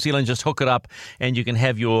Aotearoa, New Zealand. Just hook it up and you can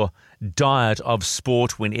have your diet of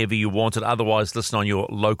sport whenever you want it. Otherwise, listen on your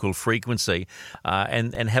local frequency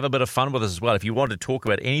and have a bit of fun with us as well. If you want to talk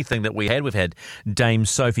about anything that we've had Dame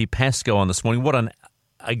Sophie Pascoe on this morning. What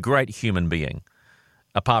a great human being.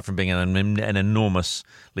 Apart from being an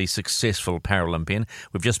enormously successful Paralympian.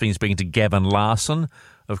 We've just been speaking to Gavin Larson,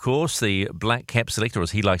 of course, the Black Cap selector, or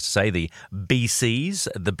as he likes to say, the BCs,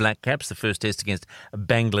 the Black Caps, the first test against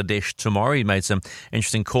Bangladesh tomorrow. He made some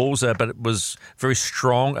interesting calls, but it was very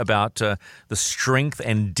strong about the strength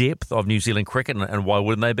and depth of New Zealand cricket, and why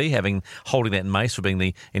wouldn't they be, holding that mace for being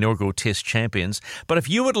the inaugural Test champions. But if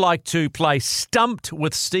you would like to play Stumped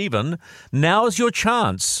with Stephen, now is your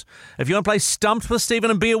chance. If you want to play Stumped with Stephen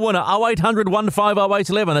and be a winner, 0800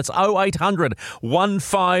 150811. That's 0800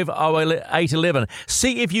 150811.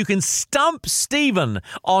 See if you can stump Stephen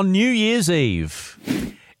on New Year's Eve.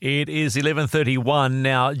 It is 11:31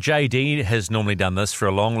 now. JD has normally done this for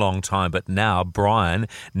a long, long time, but now Brian,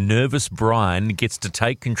 nervous Brian, gets to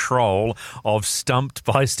take control of Stumped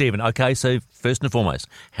by Stephen. Okay, so first and foremost,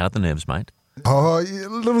 how are the nerves, mate? Oh,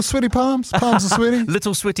 little sweaty palms. Palms are sweaty.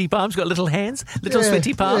 Little sweaty palms. Got little hands. Little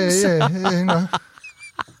sweaty palms. Yeah, you know.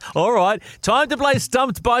 All right, time to play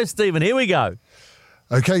Stumped by Stephen. Here we go.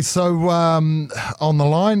 Okay, so on the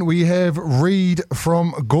line we have Reed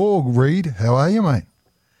from Gorg. Reed, how are you, mate?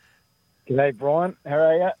 G'day, Brian. How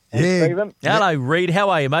are you? Yeah. Stephen. Hello, Reed. How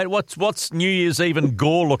are you, mate? What's New Year's Eve in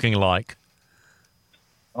Gore looking like?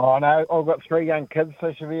 Oh, no, I've got 3 young kids, so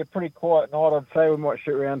it should be a pretty quiet night, I'd say. We might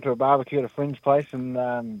shoot around to a barbecue at a friend's place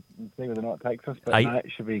and see where the night takes us, but no,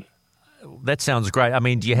 it should be... That sounds great. I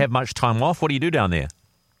mean, do you have much time off? What do you do down there?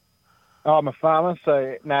 Oh, I'm a farmer,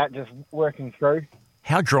 so just working through.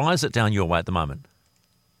 How dry is it down your way at the moment?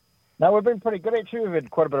 No, we've been pretty good, actually. We've had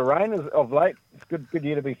quite a bit of rain of late. It's good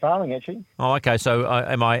year to be farming, actually. Oh, okay. So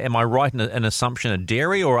am I right in an assumption of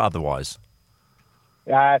dairy or otherwise?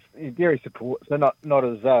 It's dairy support, so not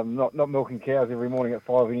milking cows every morning at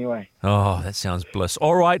 5 anyway. Oh, that sounds bliss.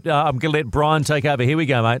 All right, I'm going to let Brian take over. Here we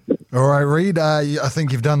go, mate. All right, Reed, I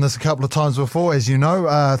think you've done this a couple of times before. As you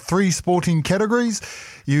know, 3 sporting categories.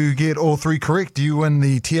 You get all 3 correct. You win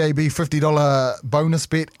the TAB $50 bonus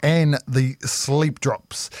bet and the sleep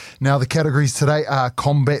drops. Now, the categories today are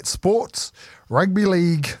combat sports, rugby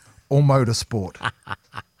league, or motorsport.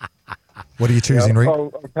 What are you choosing, Reed?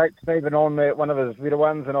 I'll take Stephen on one of his better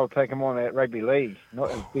ones, and I'll take him on that rugby league. Not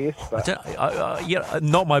his best, but...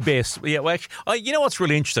 not my best. Yeah, well, actually, you know what's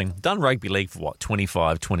really interesting? Done rugby league for,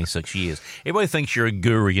 25, 26 years. Everybody thinks you're a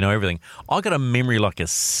guru, you know everything. I got a memory like a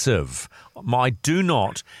sieve. I do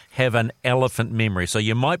not have an elephant memory, so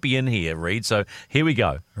you might be in here, Reed. So here we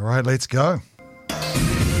go. All right, let's go.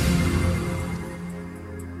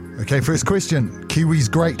 Okay, first question. Kiwis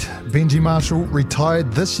great Benji Marshall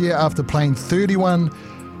retired this year after playing 31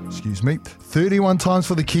 times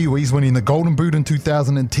for the Kiwis, winning the Golden Boot in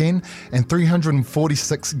 2010 and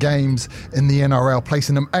 346 games in the NRL,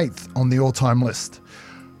 placing him 8th on the all-time list.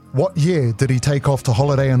 What year did he take off to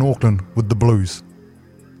holiday in Auckland with the Blues?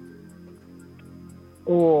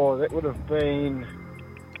 Oh, that would have been,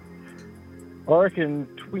 I reckon,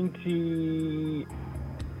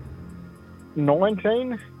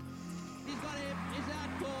 2019.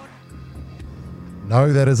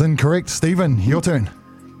 No, that is incorrect. Stephen, your turn.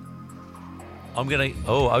 I'm going to...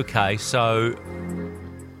 Oh, okay. So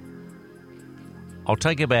I'll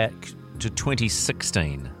take it back to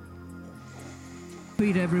 2016.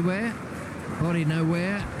 Feet everywhere, body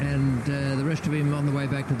nowhere, and the rest of him on the way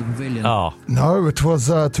back to the pavilion. Oh. No, it was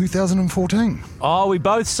 2014. Oh, we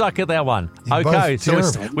both suck at that one. You're Okay, both so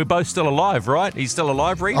terrible. we're both still alive, right? He's still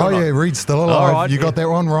alive, Reed? Oh, or not? yeah, Reed's still alive. All right. You got that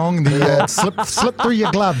one wrong. The slip through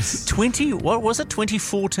your gloves. 20, what was it,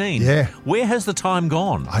 2014? Yeah. Where has the time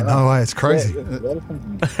gone? I know, it's crazy.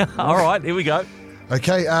 All right, here we go.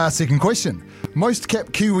 Okay, second question. Most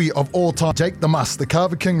capped Kiwi of all time, Jake the Muss, the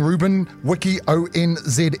Carver King Ruben Wiki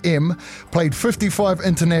ONZM, played 55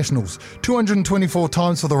 internationals, 224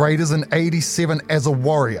 times for the Raiders and 87 as a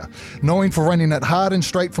Warrior. Known for running it hard and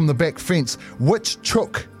straight from the back fence, which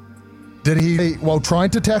chook did he, while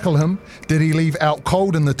trying to tackle him, did he leave out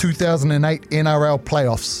cold in the 2008 NRL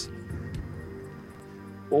playoffs?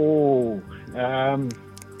 Oh, I'm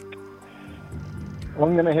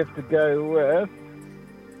going to have to go with...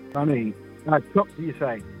 Funny. Chook, do you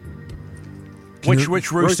say? Which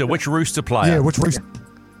rooster? Which rooster player? Yeah, which rooster?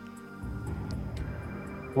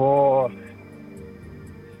 Oh,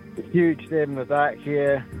 huge stab in the dark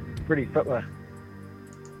here. Pretty fiddler.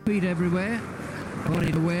 Feet everywhere, body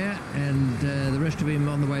everywhere, and the rest of him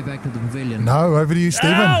on the way back to the pavilion. No, over to you,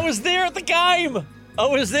 Stephen. I was there at the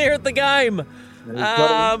game.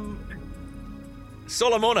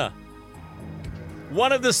 Solomona.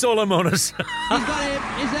 One of the Solomonas. He's got him.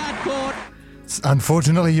 He's out court.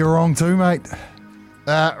 Unfortunately, you're wrong too, mate.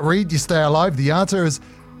 Reed, you stay alive. The answer is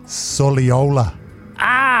Soliola.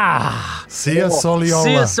 Sia Soliola.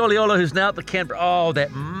 Sia Soliola, who's now at the Canberra. Oh,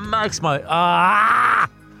 that makes my...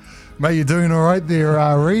 Mate, you're doing all right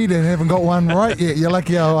there, Reed, and haven't got one right yet. You're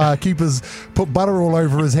lucky our keepers put butter all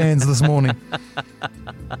over his hands this morning.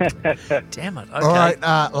 Damn it. Okay. All right,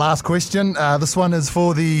 last question. This one is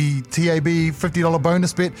for the TAB $50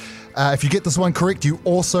 bonus bet. If you get this one correct, you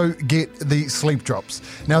also get the sleep drops.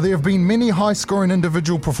 Now, there have been many high-scoring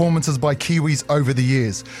individual performances by Kiwis over the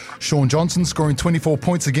years. Sean Johnson scoring 24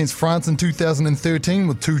 points against France in 2013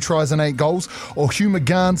 with 2 tries and 8 goals, or Hugh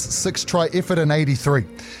McGann's 6-try effort in 83.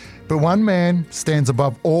 But one man stands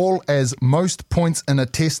above all as most points in a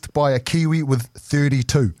test by a Kiwi with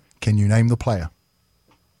 32. Can you name the player?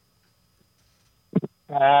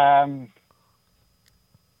 I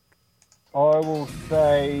will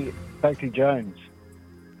say Stacey Jones.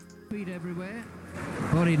 Feet everywhere,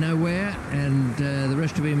 body nowhere, and the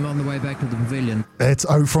rest of him on the way back to the pavilion. It's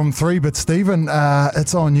 0 from 3, but Stephen,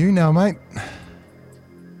 it's on you now, mate.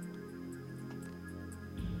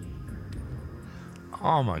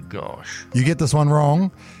 Oh, my gosh. You get this one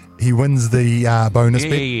wrong, he wins the bonus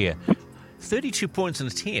bet. Yeah. 32 points in a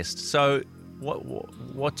test. So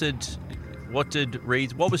what did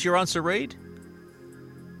Reed... What was your answer, Reed?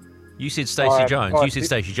 You said Stacey Jones. You said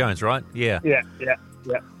Stacey Jones, right? Yeah. Yeah.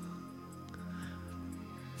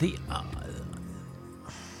 The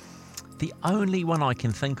only one I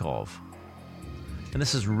can think of, and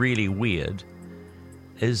this is really weird,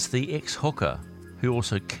 is the ex-hooker who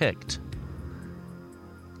also kicked.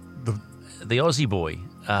 The Aussie boy,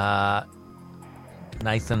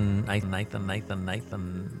 Nathan.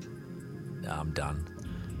 I'm done.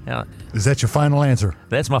 Is that your final answer?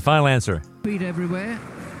 That's my final answer. Feet everywhere,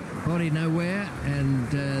 body nowhere, and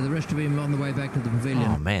the rest of him on the way back to the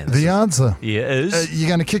pavilion. Oh, man. The answer is... you're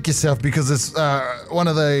going to kick yourself because it's one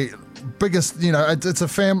of the biggest,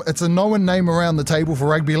 it's a known name around the table for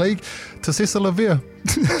rugby league. Tesesa Lavia.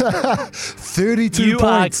 32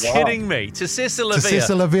 points. You are kidding me. Tesesa Lavia.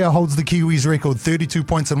 Tesesa Lavia holds the Kiwis record, 32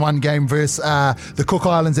 points in one game versus the Cook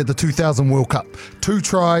Islands at the 2000 World Cup. 2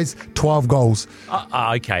 tries, 12 goals.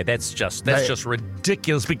 Okay, that's just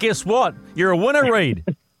ridiculous. But guess what? You're a winner, Reed.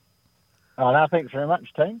 Oh, no, thanks very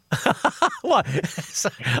much, team. What? So,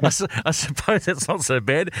 I suppose that's not so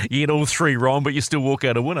bad. You get all three wrong, but you still walk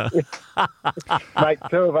out a winner. Mate,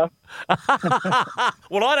 two of us.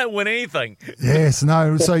 Well, I don't win anything. Yes,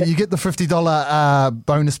 no. So you get the $50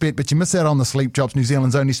 bonus bet, but you miss out on the Sleep Jobs, New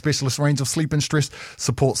Zealand's only specialist range of sleep and stress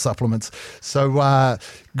support supplements. So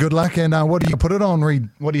good luck, and what do you put it on, Reed?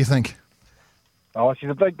 What do you think? Oh, she's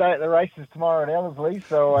a big day at the races tomorrow at Ellerslie,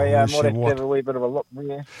 so I might have to have a wee bit of a look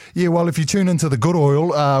there. Yeah, well, if you tune into the Good Oil,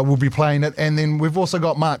 we'll be playing it. And then we've also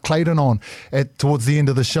got Mark Clayton on towards the end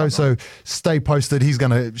of the show, so stay posted. He's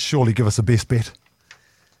going to surely give us a best bet.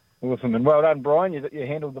 Awesome, and well done, Brian. You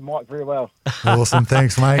handled the mic very well. Awesome,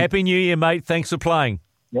 thanks, mate. Happy New Year, mate. Thanks for playing.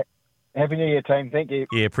 Happy New Year, team. Thank you.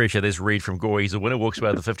 Yeah, appreciate this. Reed from Gore. He's a winner. Walks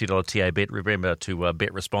away with the $50 TA bet. Remember to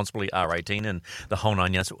bet responsibly, R18 and the whole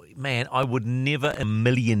 9 yards. Man, I would never in a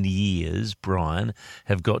million years, Brian,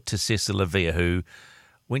 have got to Cecil Lavia, who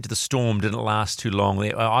went to the Storm, didn't last too long.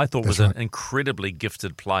 I thought was an incredibly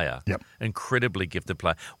gifted player. Yep. Incredibly gifted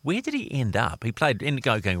player. Where did he end up? He played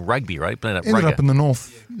going rugby, right? Ended up in the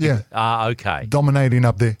north. Yeah. Okay. Dominating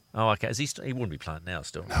up there. Oh, okay. Is he wouldn't be playing now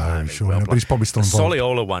still. No, I'm sure not, but he's probably still the involved.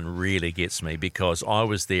 Soliola one really gets me because I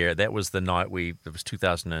was there. That was the night it was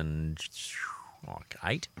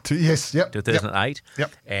 2008. Yes, yep. 2008.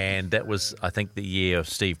 Yep. And that was, I think, the year of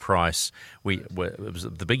Steve Price. It was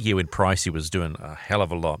the big year when Pricey was doing a hell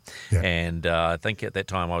of a lot. Yeah. And I think at that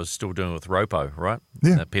time I was still doing with Ropo, right?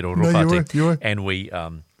 Yeah. Peter No, you were. And we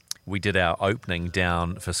did our opening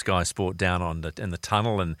down for Sky Sport down in the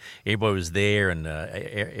tunnel, and everybody was there, and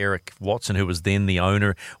Eric Watson, who was then the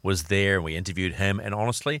owner, was there, and we interviewed him. And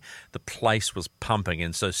honestly, the place was pumping.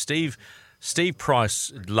 And so Steve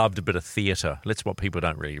Price loved a bit of theatre. That's what people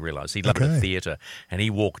don't really realise. He loved a bit of theatre. And he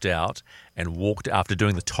walked out after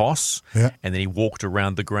doing the toss, and then he walked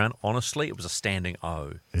around the ground. Honestly, it was a standing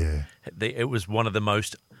O. Yeah. It was one of the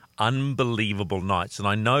most unbelievable nights. And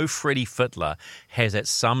I know Freddie Fittler has at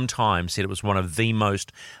some time said it was one of the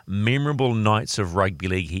most memorable nights of rugby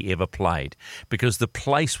league he ever played because the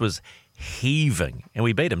place was heaving. And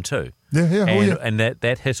we beat him too. Yeah. And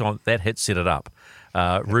that hit set it up.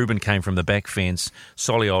 Ruben came from the back fence,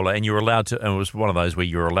 Soliola, and you were allowed to, and it was one of those where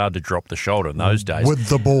you were allowed to drop the shoulder in those days. With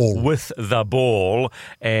the ball.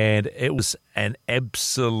 And it was an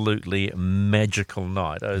absolutely magical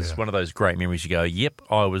night. It was one of those great memories. You go, yep,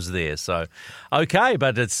 I was there. So, okay,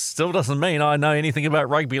 but it still doesn't mean I know anything about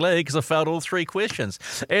rugby league because I failed all three questions.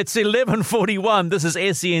 It's 11:41. This is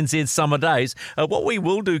SENZ Summer Days. What we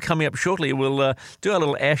will do coming up shortly, we'll do our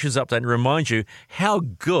little Ashes update and remind you how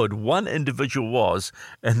good one individual was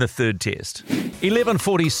in the third test.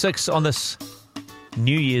 11:46 on this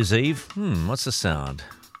New Year's Eve. What's the sound?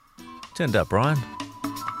 Turned up, Brian.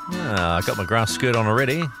 I got my grass skirt on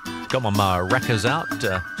already. Got my maracas out,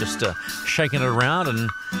 just shaking it around and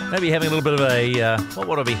maybe having a little bit of a, what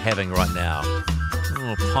would I be having right now?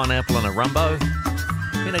 Pineapple and a rumbo.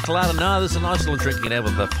 Pina colada? No, there's a nice little drink you can have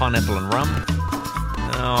with the pineapple and rum.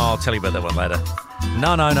 I'll tell you about that one later.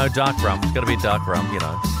 No, dark rum. It's got to be dark rum, you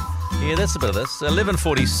know. Yeah, that's a bit of this.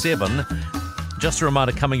 11:47. Just a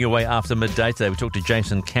reminder, coming your way after midday today, we talked to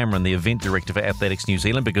Jason Cameron, the event director for Athletics New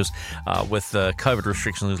Zealand, because with COVID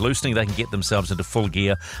restrictions loosening, they can get themselves into full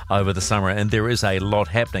gear over the summer, and there is a lot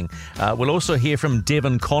happening. We'll also hear from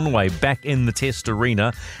Devon Conway back in the Test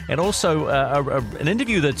arena, and also an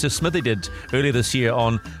interview that Smithy did earlier this year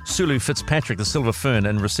on Sulu Fitzpatrick, the Silver Fern,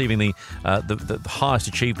 and receiving the highest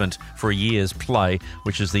achievement for a year's play,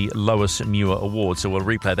 which is the Lois Muir Award. So we'll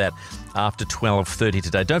replay that after 12:30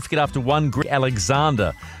 today. Don't forget, after one, Greg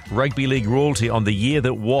Alexander, rugby league royalty on the year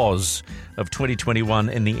that was of 2021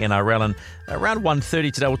 in the NRL. And around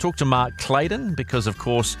 1:30 today, we'll talk to Mark Clayton because, of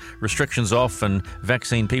course, restrictions off and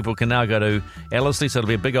vaccine people can now go to Ellerslie. So it'll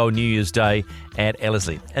be a big old New Year's Day at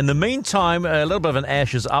Ellerslie. In the meantime, a little bit of an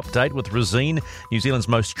Ashes update with Resine, New Zealand's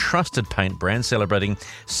most trusted paint brand, celebrating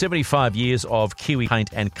 75 years of Kiwi paint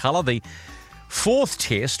and colour. The fourth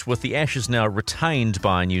test with the Ashes now retained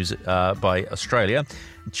by Australia,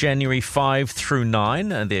 January 5 through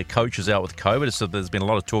 9, and their coach is out with COVID, so there's been a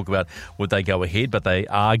lot of talk about would they go ahead, but they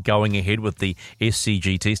are going ahead with the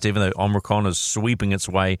SCG test, even though Omicron is sweeping its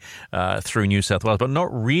way through New South Wales, but not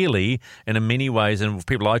really in many ways, and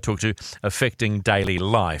people I talk to, affecting daily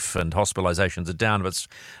life, and hospitalisations are down. But it's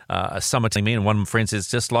a summertime, and one friend says,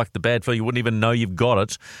 just like the bad flu, you wouldn't even know you've got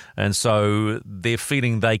it, and so they're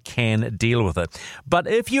feeling they can deal with it. But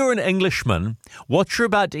if you're an Englishman, what you're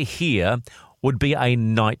about to hear would be a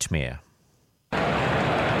nightmare. Beats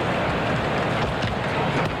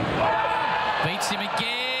him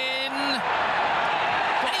again.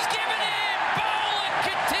 And he's given him. Boland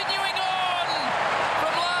continuing on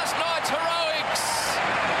from last night's heroic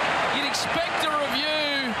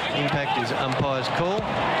Impact is umpire's call.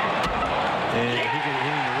 And hitting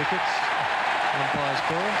the wickets. Umpire's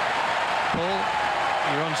call. Paul,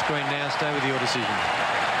 you're on screen now. Stay with your decision.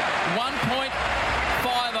 1.5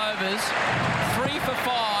 overs, 3 for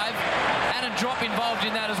 5, and a drop involved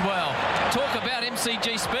in that as well. Talk about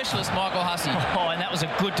MCG specialist, Michael Hussey. Oh, and that was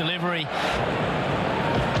a good delivery.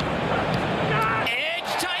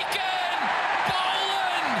 Edge taken!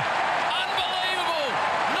 Boland! Unbelievable!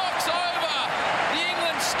 Knocks over the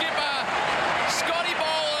England skipper. Scotty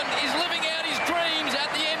Boland is living out his dreams at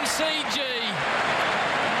the MCG.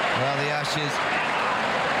 Well, the Ashes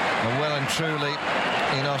are well and truly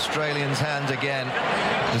in Australians' hands again.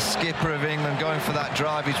 The skipper of England going for that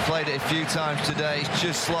drive. He's played it a few times today. He's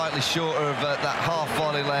just slightly short of that half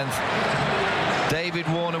volley length. David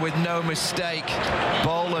Warner with no mistake.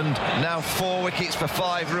 Boland now 4 wickets for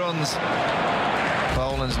 5 runs.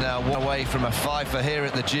 Boland's now 1 away from a 5 for here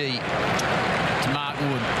at the G. It's Mark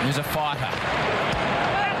Wood, who's a fighter.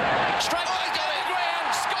 Straight back to the ground.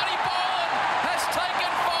 Scotty Boland has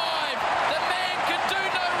taken 5. The man can do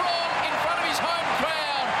no wrong in front of his home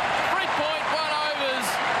crowd. 3.1 overs.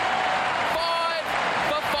 5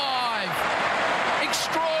 for 5.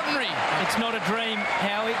 Extraordinary. It's not a dream,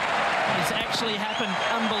 Howie. It's actually happened.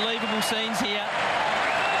 Unbelievable scenes here.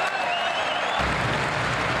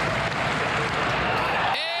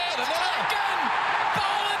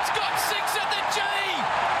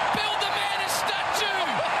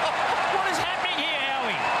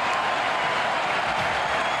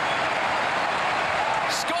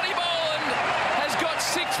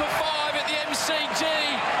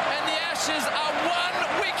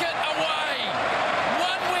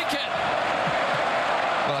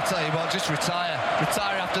 Just retire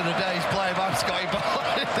after the day's play by Scotty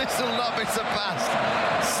Boland. This will not be surpassed.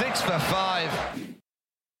 6 for 5.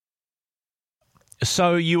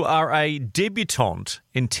 So you are a debutante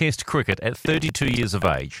in Test cricket at 32 years of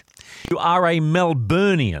age. You are a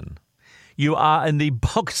Melburnian. You are in the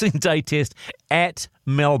Boxing Day Test at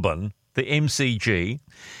Melbourne, the MCG,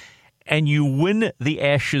 and you win the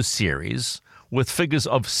Ashes series with figures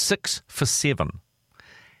of 6 for 7.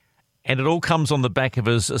 And it all comes on the back of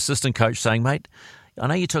his assistant coach saying, mate, I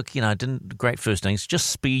know you took, didn't great first innings, just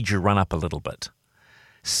speed your run up a little bit.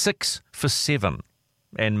 6 for 7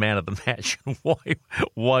 and man of the match.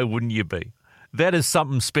 Why wouldn't you be? That is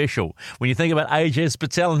something special. When you think about AJ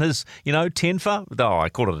Patel and his, 10 for, I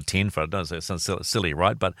call it a 10 for, it doesn't sound silly,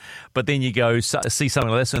 right? But then you go see something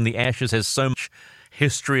like this and the Ashes has so much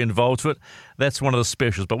history involved with it. That's one of the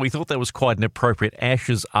specials. But we thought that was quite an appropriate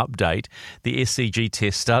Ashes update. The SCG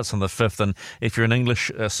test starts on the 5th, and if you're an English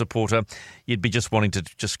supporter, you'd be just wanting to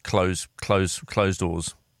just close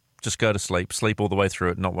doors. Just go to sleep all the way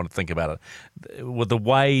through it, not want to think about it. With the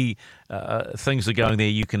way things are going there,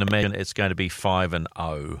 you can imagine it's going to be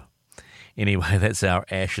 5-0. Anyway, that's our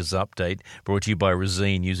Ashes update, brought to you by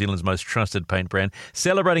Resene, New Zealand's most trusted paint brand,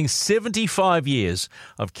 celebrating 75 years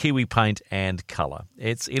of Kiwi paint and colour.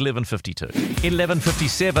 It's 11:52.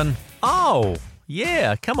 11:57. Oh,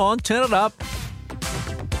 yeah, come on, turn it up.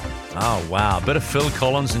 Oh, wow, a bit of Phil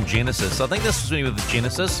Collins and Genesis. I think this was when he was with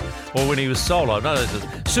Genesis, or when he was solo. No,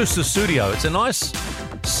 it's Studio. It's a nice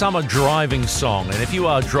summer driving song, and if you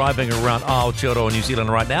are driving around Aotearoa, New Zealand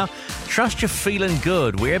right now, trust you're feeling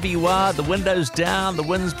good. Wherever you are, the window's down, the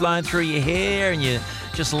wind's blowing through your hair, and you're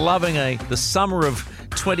just loving the summer of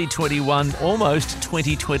 2021, almost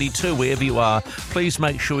 2022, wherever you are. Please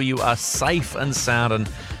make sure you are safe and sound and,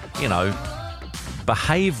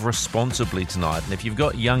 behave responsibly tonight. And if you've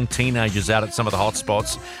got young teenagers out at some of the hot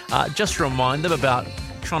spots, just remind them about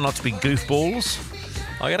trying not to be goofballs.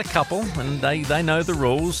 I got a couple, and they know the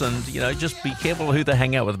rules, and just be careful who they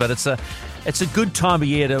hang out with. But it's a good time of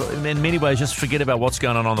year to, in many ways, just forget about what's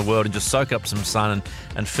going on in the world and just soak up some sun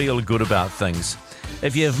and feel good about things.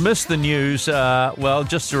 If you have missed the news,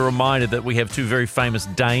 just a reminder that we have two very famous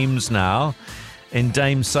dames now. And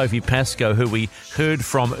Dame Sophie Pascoe, who we heard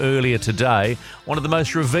from earlier today, one of the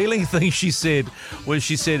most revealing things she said was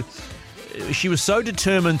she was so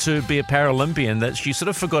determined to be a Paralympian that she sort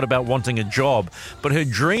of forgot about wanting a job. But her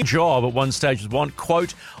dream job at one stage was,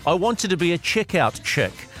 quote, I wanted to be a checkout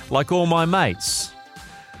chick, like all my mates.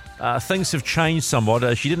 Things have changed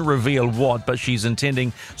somewhat. She didn't reveal what, but she's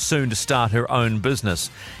intending soon to start her own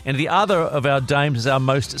business. And the other of our dames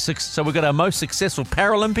is so we've got our most successful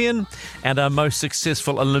Paralympian and our most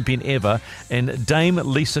successful Olympian ever, and Dame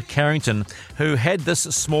Lisa Carrington, who had this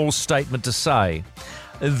small statement to say.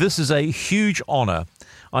 This is a huge honour.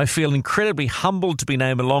 I feel incredibly humbled to be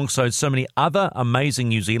named alongside so many other amazing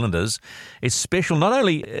New Zealanders. It's special not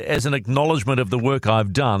only as an acknowledgement of the work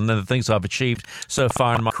I've done and the things I've achieved so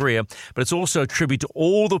far in my career, but it's also a tribute to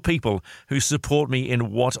all the people who support me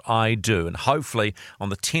in what I do. And hopefully on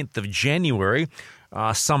the 10th of January,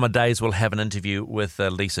 Summer Days will have an interview with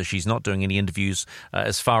Lisa. She's not doing any interviews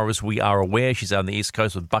as far as we are aware. She's out on the East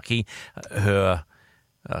Coast with Bucky, her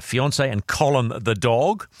fiance, and Colin the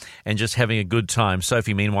dog, and just having a good time.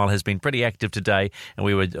 Sophie, meanwhile, has been pretty active today, and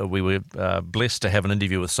we were blessed to have an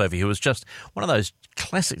interview with Sophie, who was just one of those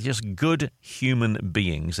classic, just good human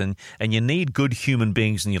beings, and you need good human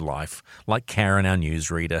beings in your life, like Karen, our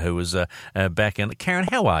newsreader, who was back in. Karen,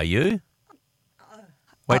 how are you?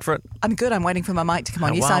 Wait for it. I'm good. I'm waiting for my mic to come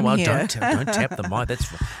on. Yes, well, I'm here. Don't tap the mic. That's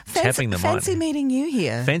tapping the mic. Fancy meeting you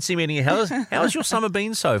here. Fancy meeting you. How's your summer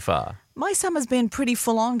been so far? My summer's been pretty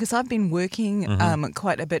full on because I've been working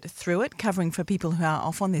quite a bit through it, covering for people who are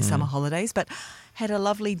off on their summer holidays. But had a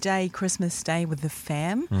lovely day, Christmas Day with the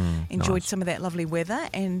fam. Enjoyed some of that lovely weather,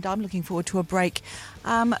 and I'm looking forward to a break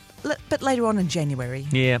a bit later on in January.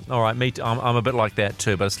 Yeah, all right. I'm a bit like that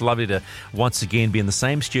too, but it's lovely to once again be in the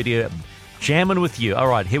same studio, jamming with you. All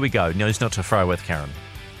right, here we go. No, it's not to throw with Karen.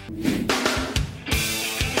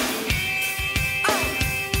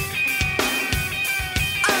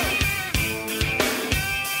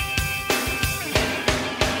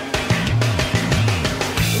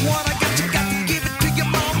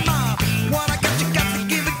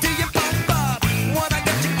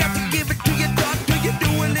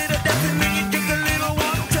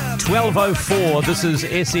 .04. This is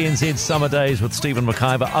SENZ Summer Days with Stephen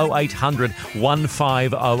McIver. 0800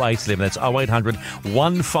 150811. That's 0800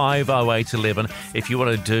 150811. If you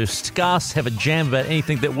want to discuss, have a jam about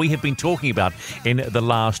anything that we have been talking about in the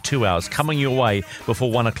last 2 hours, coming your way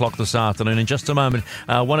before 1 o'clock this afternoon. In just a moment,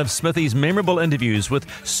 one of Smithy's memorable interviews with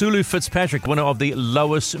Sulu Fitzpatrick, winner of the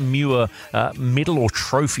Lois Muir medal or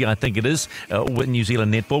trophy, I think it is, with New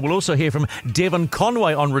Zealand netball. We'll also hear from Devon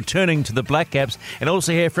Conway on returning to the Black Caps, and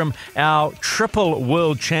also hear from our triple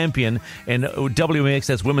world champion in WMX,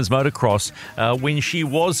 that's women's motocross, when she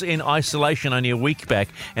was in isolation only a week back,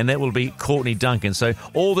 and that will be Courtney Duncan. So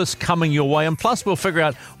all this coming your way, and plus we'll figure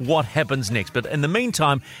out what happens next. But in the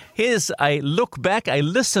meantime, here's a look back, a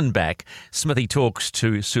listen back. Smithy talks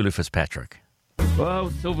to Sulu Fitzpatrick. Well,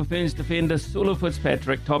 Silver Ferns defender Sulu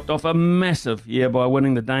Fitzpatrick topped off a massive year by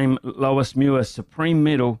winning the Dame Lois Muir Supreme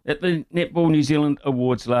Medal at the Netball New Zealand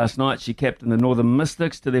Awards last night. She captained the Northern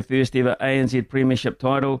Mystics to their first ever ANZ Premiership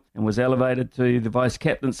title and was elevated to the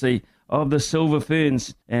vice-captaincy of the Silver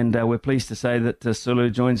Ferns. And we're pleased to say that Sulu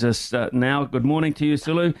joins us now. Good morning to you,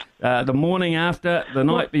 Sulu. The morning after, the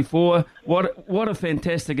night before. What a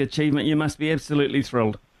fantastic achievement. You must be absolutely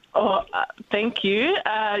thrilled. Oh, thank you.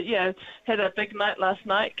 Had a big night last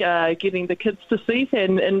night, getting the kids to sleep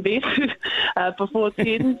and in bed before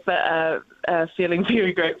 10, but feeling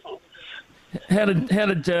very grateful. How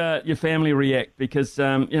did your family react? Because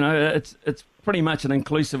it's pretty much an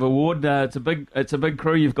inclusive award. It's a big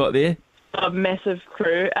crew you've got there. A massive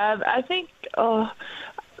crew. I think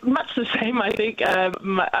much the same. I think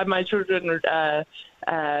my children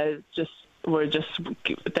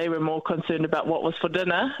they were more concerned about what was for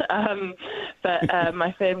dinner, but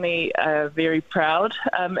my family are very proud,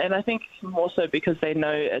 and I think more so because they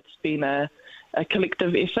know it's been a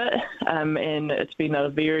collective effort, and it's been a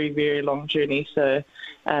very, very long journey, so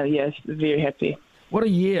very happy. What a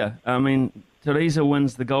year. I mean, Teresa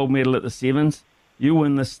wins the gold medal at the Sevens, you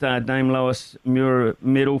win this Dame Lois Muir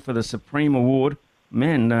medal for the Supreme Award.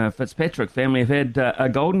 Man, Fitzpatrick family have had a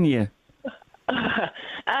golden year.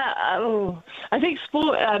 I think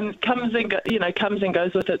sport comes and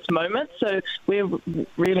goes with its moments. So we're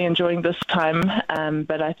really enjoying this time,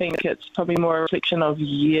 but I think it's probably more a reflection of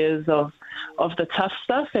years of the tough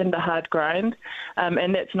stuff and the hard grind,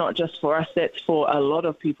 and that's not just for us. That's for a lot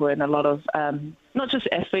of people and a lot of not just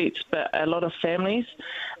athletes, but a lot of families.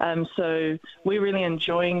 So we're really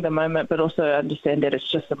enjoying the moment, but also understand that it's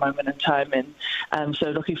just a moment in time, and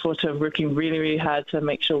so looking forward to working really, really hard to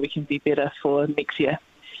make sure we can be better for next year.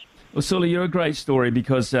 Well, Sulu, you're a great story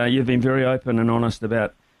because you've been very open and honest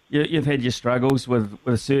about you've had your struggles with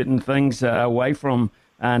certain things away from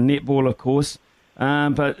netball, of course,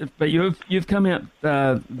 but you've come out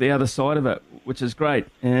the other side of it, which is great,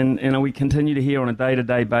 and we continue to hear on a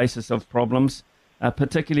day-to-day basis of problems,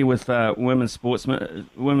 particularly with women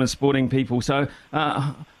sporting people. So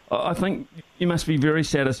I think you must be very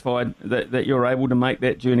satisfied that you're able to make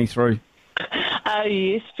that journey through.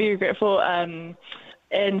 Yes, very grateful.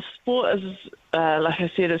 And sport is, like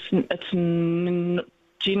I said, it's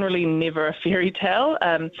generally never a fairy tale.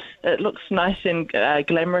 It looks nice and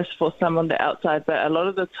glamorous for some on the outside, but a lot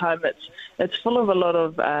of the time it's full of a lot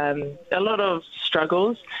of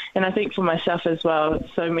struggles. And I think for myself as well,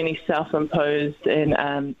 so many self-imposed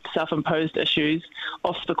issues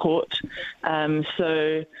off the court.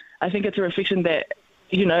 So I think it's a reflection that,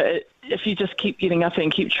 if you just keep getting up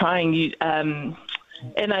and keep trying, and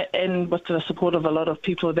with the support of a lot of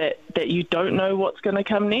people that you don't know what's going to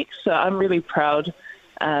come next. So I'm really proud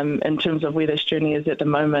in terms of where this journey is at the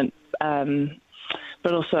moment,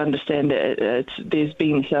 but also understand that there's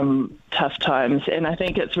been some tough times. And I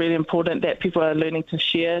think it's really important that people are learning to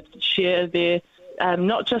share their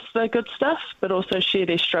not just the good stuff, but also share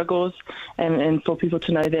their struggles, and for people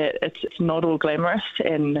to know that it's not all glamorous,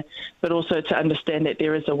 but also to understand that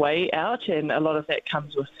there is a way out, and a lot of that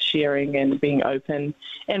comes with sharing and being open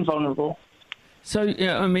and vulnerable. So,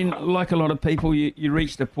 I mean, like a lot of people, you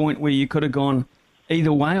reached a point where you could have gone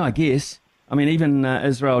either way, I guess. I mean, even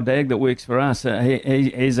Israel Dagg that works for us,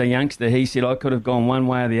 he's a youngster. He said, I could have gone one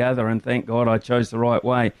way or the other, and thank God I chose the right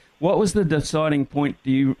way. What was the deciding point,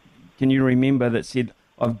 can you remember, that said,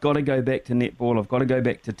 I've got to go back to netball, I've got to go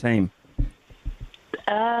back to team?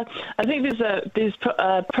 I think there's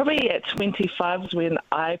probably at 25 is when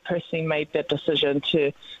I personally made that decision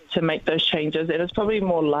to make those changes. It was probably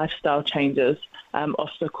more lifestyle changes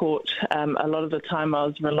off the court. A lot of the time I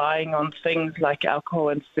was relying on things like alcohol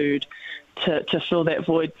and food to fill that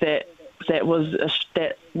void that was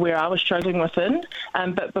where I was struggling within.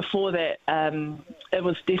 But before that, it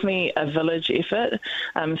was definitely a village effort.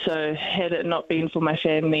 So had it not been for my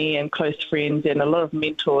family and close friends and a lot of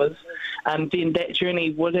mentors, then that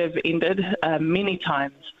journey would have ended many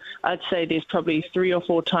times. I'd say there's probably 3 or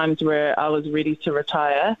 4 times where I was ready to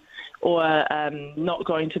retire or not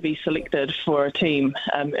going to be selected for a team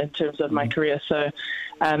in terms of my career. So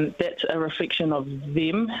that's a reflection of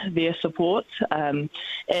them, their support, and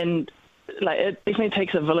it definitely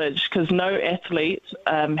takes a village, because no athlete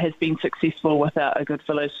has been successful without a good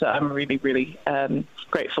village. So I'm really, really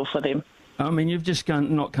grateful for them. I mean, you've just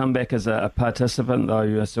not come back as a participant,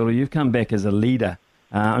 though, Sulu. You've come back as a leader.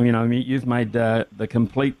 You've made the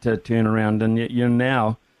complete turnaround, and you're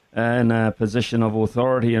now in a position of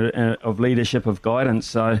authority, of leadership, of guidance.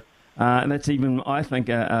 So that's even, I think,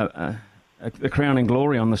 the crowning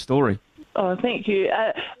glory on the story. Oh, thank you.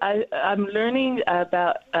 I'm learning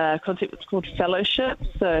about a concept that's called fellowship.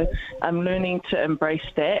 So I'm learning to embrace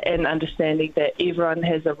that and understanding that everyone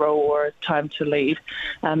has a role or a time to lead,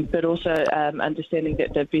 but also understanding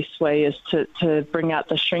that the best way is to bring out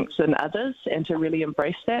the strengths in others and to really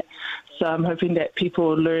embrace that. So I'm hoping that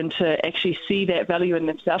people learn to actually see that value in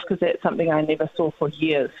themselves, because that's something I never saw for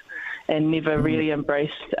years and never really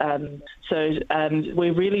embraced. So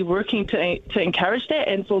we're really working to encourage that,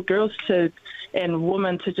 and for girls and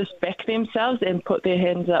women to just back themselves and put their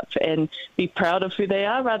hands up and be proud of who they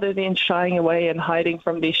are, rather than shying away and hiding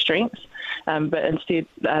from their strengths, but instead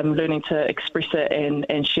learning to express it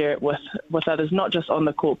and share it with others, not just on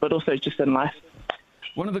the court, but also just in life.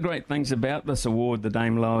 One of the great things about this award, the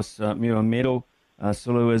Dame Lois Muir Medal,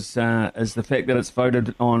 Sulu, is the fact that it's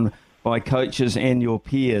voted on by coaches and your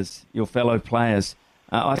peers, your fellow players.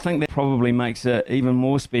 I think that probably makes it even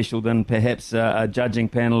more special than perhaps a judging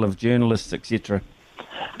panel of journalists, etc.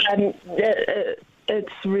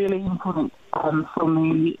 It's really important for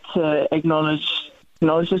me to acknowledge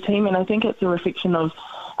the team, and I think it's a reflection of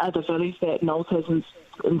the values that Knowles has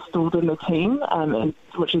installed in the team,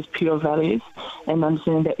 which is pure values, and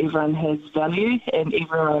understanding that everyone has value and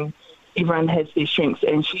everyone has their strengths,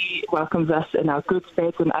 and she welcomes us in our goods,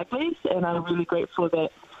 bads and uglies, and I'm really grateful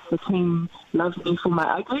that the team loves me for my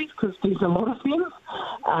uglies, because there's a lot of them.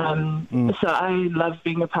 So I love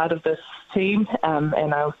being a part of this team,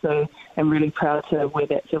 and I also am really proud to wear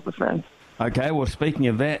that silver fringe. Okay, well, speaking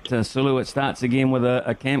of that, Sulu, it starts again with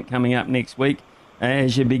a camp coming up next week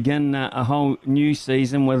as you begin a whole new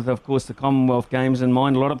season with, of course, the Commonwealth Games in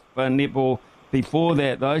mind. A lot of netball before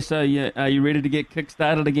that, though, so are you ready to get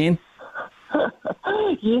kick-started again?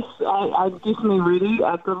 Yes, I'm definitely ready.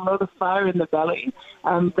 I've got a lot of fire in the belly.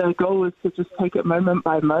 The goal is to just take it moment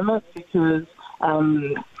by moment, because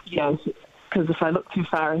if I look too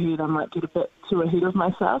far ahead, I might get a bit too ahead of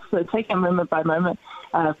myself. So taking it moment by moment,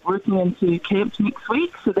 working into camp next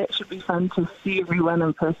week, so that should be fun to see everyone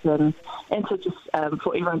in person, and to just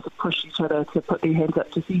for everyone to push each other to put their hands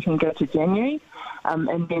up to see who can go to January.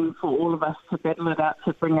 And then for all of us to battle it out,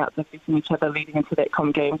 to bring out the best in each other leading into that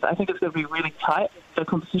Com Games. I think it's going to be really tight, the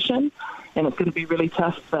competition, and it's going to be really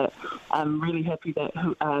tough, but I'm really happy that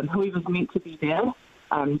whoever's meant to be there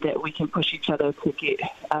that we can push each other to get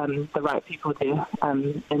the right people there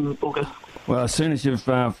in August. Well, as soon as you've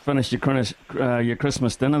finished your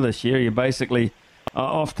Christmas dinner this year, you're basically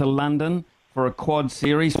off to London for a quad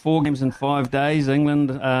series, 4 games in 5 days,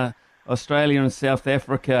 England, Australia and South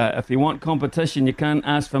Africa. If you want competition, you can't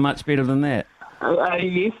ask for much better than that.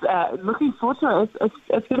 Yes, looking forward to it.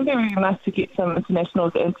 It's going to be really nice to get some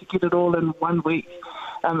internationals and to get it all in 1 week.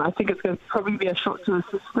 I think it's going to probably be a shock to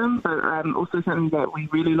the system, but also something that we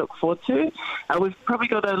really look forward to. We've probably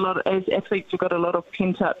got as athletes, we've got a lot of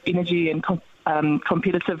pent-up energy and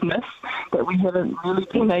competitiveness that we haven't really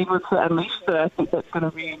been able to unleash, so I think that's going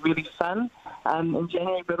to be really fun in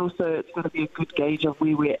January, but also it's going to be a good gauge of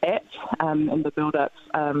where we're at in the build-up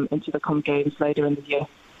into the Com Games later in the year.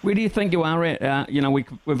 Where do you think you are at?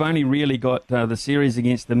 We've only really got the series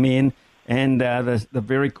against the men and the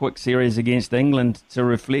very quick series against England to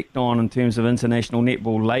reflect on in terms of international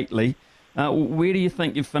netball lately. Where do you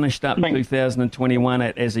think you've finished up 2021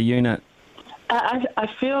 as a unit? I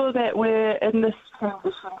feel that we're in this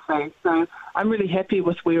transition phase, so I'm really happy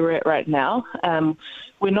with where we're at right now.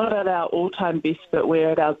 We're not at our all-time best, but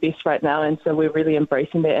we're at our best right now, and so we're really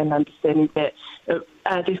embracing that and understanding that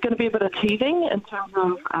there's going to be a bit of teething in terms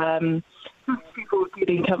of people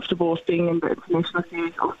getting comfortable with being in the international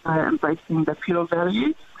series, also embracing the pure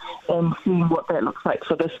values and seeing what that looks like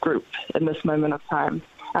for this group in this moment of time.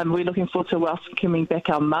 We're looking forward to welcoming back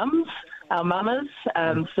our mamas,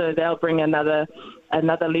 so they'll bring another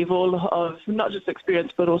level of not just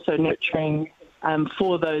experience but also nurturing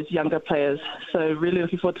for those younger players. So really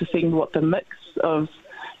looking forward to seeing what that mix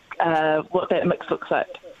looks like.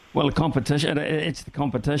 Well, it's the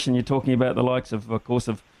competition. You're talking about the likes of course,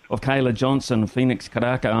 of Kayla Johnson, Phoenix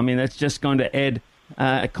Karaka. I mean, that's just going to add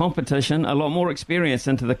a competition, a lot more experience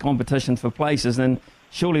into the competition for places, and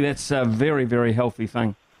surely that's a very, very healthy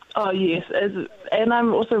thing. Oh, yes, and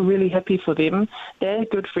I'm also really happy for them. They're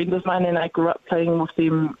good friends of mine, and I grew up playing with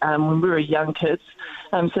them when we were young kids.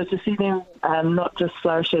 So to see them not just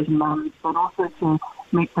flourish as mums, but also to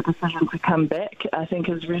make the decision to come back, I think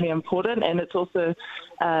is really important. And it's also,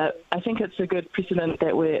 I think it's a good precedent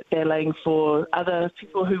that they're laying for other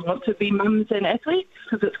people who want to be mums and athletes,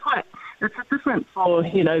 because it's different for,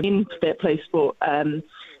 men that play sport.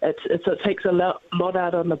 It takes a lot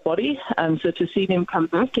out on the body, so to see them come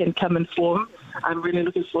back and come in form, I'm really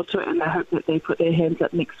looking forward to it, and I hope that they put their hands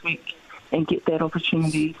up next week and get that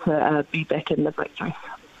opportunity to be back in the black dress.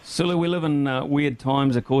 Sulu, we live in weird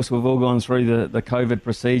times. Of course, we've all gone through the COVID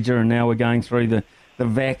procedure, and now we're going through the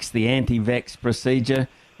anti-vax procedure.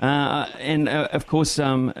 And of course,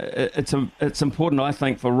 it's important, I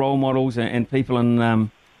think, for role models and people in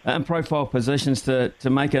profile positions to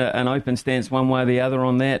make an open stance one way or the other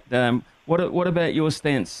on that. What about your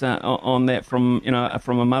stance on that from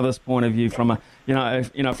a mother's point of view, from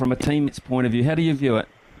a teammate's point of view? How do you view it?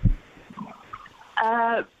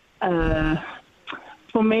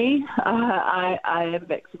 For me, I am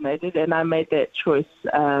vaccinated, and I made that choice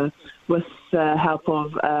with the help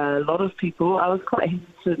of a lot of people. I was quite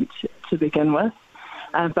hesitant to begin with,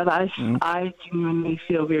 but I genuinely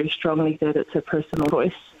feel very strongly that it's a personal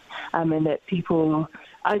choice, and that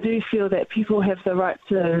I do feel that people have the right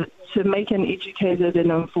to make an educated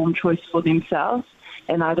and informed choice for themselves,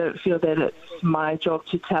 and I don't feel that it's my job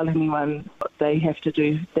to tell anyone what they have to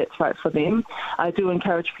do that's right for them. I do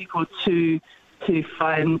encourage people to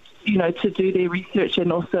find, to do their research,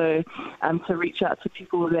 and also to reach out to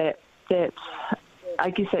people that I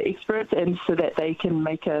guess are experts, and so that they can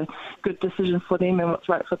make a good decision for them and what's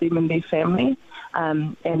right for them and their family.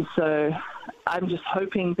 And so I'm just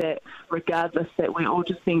hoping that regardless, that we're all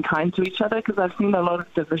just being kind to each other, because I've seen a lot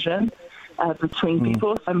of division between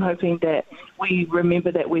people. So I'm hoping that we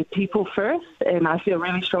remember that we're people first, and I feel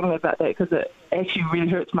really strongly about that, because it actually really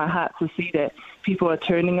hurts my heart to see that people are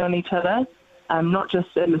turning on each other, not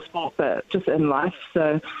just in the sport, but just in life.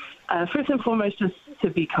 So first and foremost, just to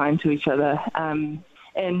be kind to each other.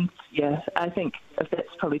 And yeah, I think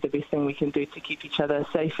that's probably the best thing we can do to keep each other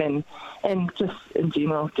safe and just in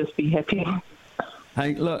general, just be happy.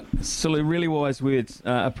 Hey, look, Sulu, really wise words.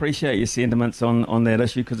 Appreciate your sentiments on that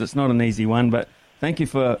issue, because it's not an easy one, but thank you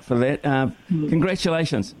for that.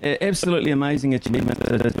 Congratulations. Absolutely amazing achievement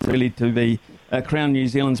to be crowned New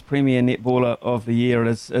Zealand's Premier Netballer of the Year.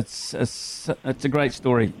 It's a great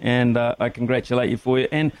story, and I congratulate you for it.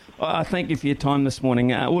 And I thank you for your time this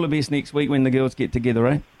morning. All the best next week when the girls get together,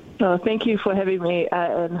 eh? Oh, thank you for having me,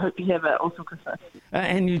 and hope you have an awesome Christmas.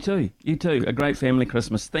 And you too. A great family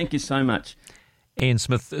Christmas. Thank you so much. Ian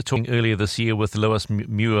Smith talking earlier this year with Lewis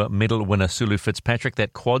Muir medal winner Sulu Fitzpatrick.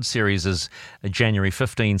 That quad series is January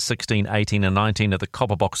 15, 16, 18 and 19 at the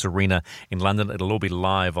Copper Box Arena in London. It'll all be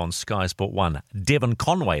live on Sky Sport 1. Devon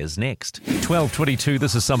Conway is next. 12:22,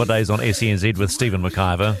 this is Summer Days on SENZ with Stephen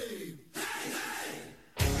McIver.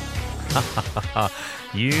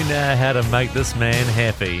 You know how to make this man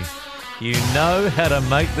happy. You know how to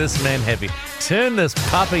make this man happy. Turn this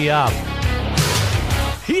puppy up.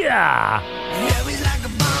 Yeah! Yeah, he's like a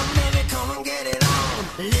bomb, baby, come and get it on.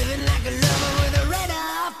 Living like a lover with a red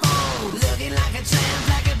iPhone. Looking like a tramp,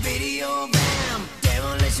 like a video bam.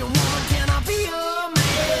 Demolition woman, can I be your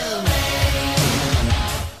man?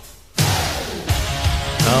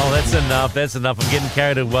 Oh, that's enough. That's enough. I'm getting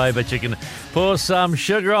carried away, but you can pour some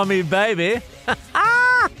sugar on me, baby.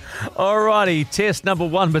 Alrighty, test number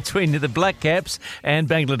 1 between the Black Caps and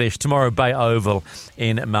Bangladesh tomorrow, Bay Oval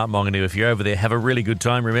in Mount Maunganui. If you're over there, have a really good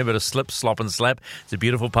time. Remember to slip, slop and slap. It's a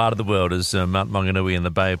beautiful part of the world, is Mount Maunganui in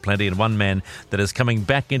the Bay of Plenty. And one man that is coming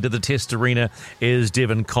back into the test arena is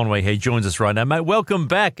Devon Conway. He joins us right now. Mate, welcome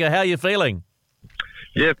back. How are you feeling?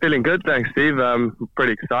 Yeah, feeling good, thanks, Steve. I'm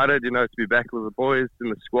pretty excited, to be back with the boys in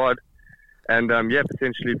the squad. And,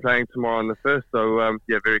 potentially playing tomorrow on the 1st. So,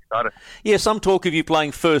 very excited. Yeah, some talk of you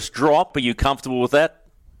playing first drop. Are you comfortable with that?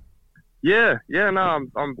 Yeah, no,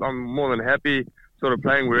 I'm more than happy sort of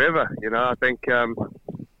playing wherever. I think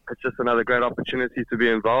it's just another great opportunity to be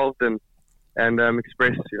involved and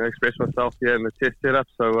express myself here in the test setup.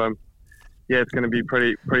 So, it's going to be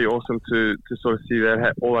pretty awesome to sort of see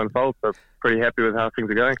that all unfold. So pretty happy with how things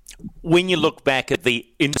are going. When you look back at the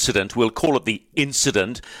incident, we'll call it the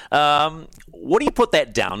incident, what do you put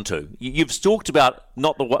that down to? You've talked about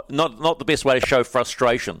not the best way to show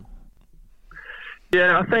frustration.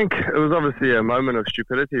 Yeah, I think it was obviously a moment of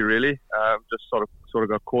stupidity, really. Just sort of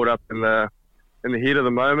got caught up in the heat of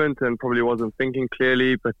the moment and probably wasn't thinking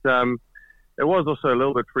clearly. But it was also a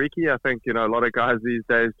little bit freaky. I think a lot of guys these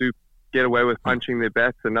days do get away with punching their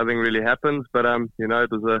bats and nothing really happens. But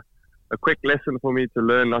it was a quick lesson for me to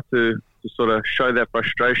learn not to sort of show that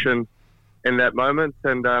frustration in that moment.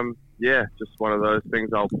 And just one of those things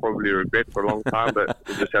I'll probably regret for a long time. But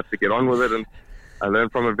we just have to get on with it, and I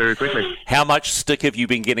learned from it very quickly. How much stick have you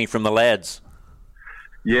been getting from the lads?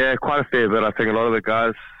 Yeah, quite a fair bit. I think a lot of the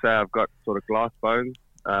guys say I've got sort of glass bones.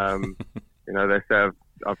 They say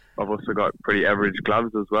I've also got pretty average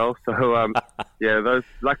gloves as well. So,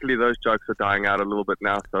 luckily those jokes are dying out a little bit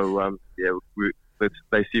now. So,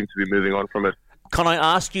 they seem to be moving on from it. Can I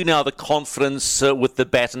ask you now the confidence with the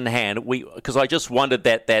bat in hand? Because I just wondered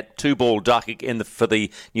that 2-ball duck for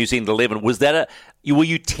the New Zealand 11, was that were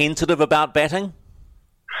you tentative about batting?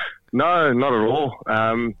 No, not at all.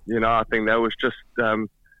 I think that was just a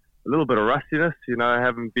little bit of rustiness. I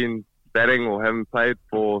haven't been batting or haven't played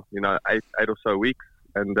for, 8 or so weeks.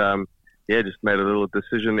 And, just made a little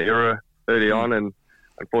decision error early on and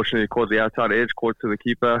unfortunately caught the outside edge, caught to the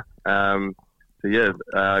keeper.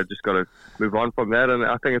 Just got to move on from that. And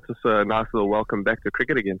I think it's just a nice little welcome back to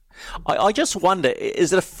cricket again. I just wonder,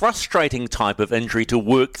 is it a frustrating type of injury to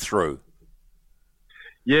work through?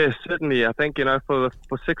 Yeah, certainly. I think, for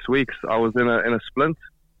 6 weeks I was in a splint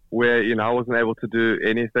where, I wasn't able to do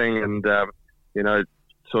anything and,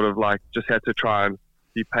 sort of like just had to try and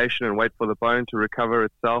be patient and wait for the bone to recover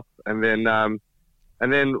itself. And then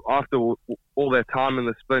after all that time in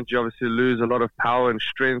the splint, you obviously lose a lot of power and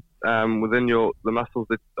strength within the muscles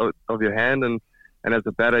of your hand. And as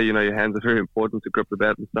a batter, your hands are very important to grip the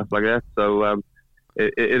bat and stuff like that. So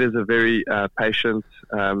it is a very patient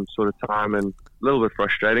sort of time and a little bit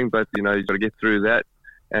frustrating, but, you've got to get through that.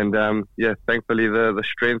 And, thankfully the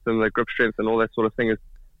strength and the grip strength and all that sort of thing has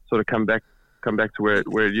sort of come back to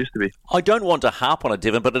where it used to be. I don't want to harp on it,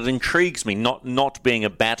 Devon, but it intrigues me, not being a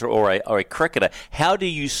batter or a cricketer. How do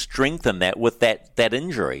you strengthen that with that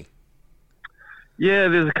injury? Yeah,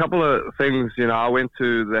 there's a couple of things. I went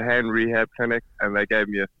to the hand rehab clinic and they gave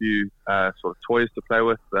me a few sort of toys to play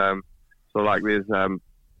with. So like there's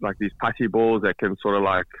like these putty balls that can sort of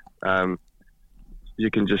like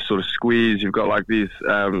you can just sort of squeeze. You've got like these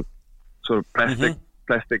sort of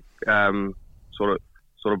plastic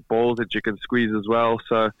sort of balls that you can squeeze as well.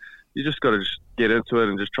 So you just got to just get into it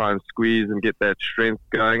and just try and squeeze and get that strength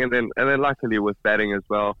going. And then luckily with batting as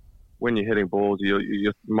well, when you're hitting balls,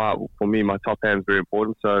 for me, my top hand is very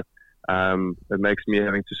important. So it makes me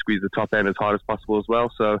having to squeeze the top hand as hard as possible as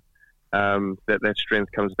well. So that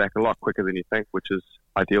strength comes back a lot quicker than you think, which is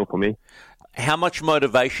ideal for me. How much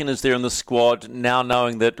motivation is there in the squad now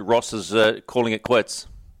knowing that Ross is calling it quits?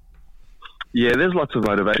 Yeah, there's lots of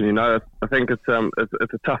motivation. I think it's a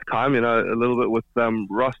tough time. A little bit with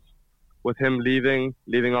Ross with him leaving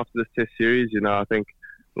after this Test series, I think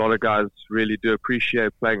a lot of guys really do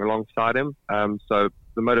appreciate playing alongside him. So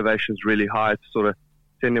the motivation is really high to sort of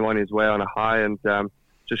send him on his way on a high, and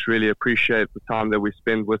just really appreciate the time that we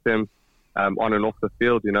spend with him on and off the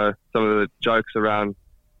field. Some of the jokes around,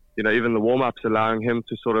 even the warm-ups, allowing him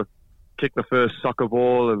to sort of kick the first soccer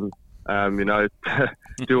ball and,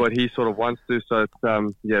 do what he sort of wants to. So, it's,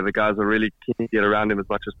 the guys are really keen to get around him as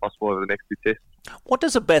much as possible over the next 2 tests. What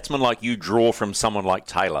does a batsman like you draw from someone like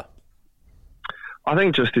Taylor? I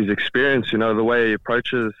think just his experience, the way he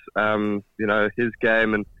approaches, his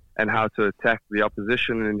game and how to attack the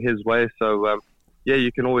opposition in his way. So,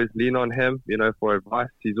 you can always lean on him, for advice.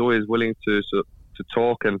 He's always willing to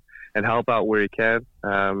talk and help out where he can.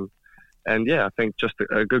 I think just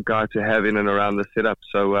a good guy to have in and around the setup.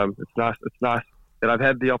 So it's nice that I've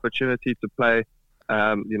had the opportunity to play,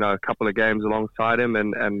 a couple of games alongside him,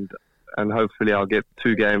 and hopefully I'll get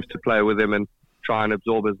 2 games to play with him and try and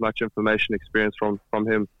absorb as much information, experience from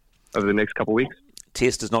him over the next couple of weeks.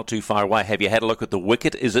 Test is not too far away. Have you had a look at the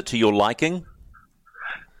wicket? Is it to your liking?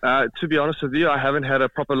 To be honest with you, I haven't had a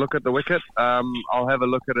proper look at the wicket. I'll have a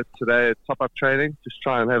look at it today at top-up training, just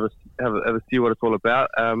try and have a see what it's all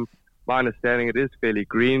about. My understanding, it is fairly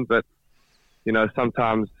green, but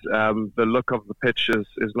sometimes the look of the pitch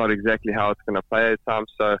is not exactly how it's going to play at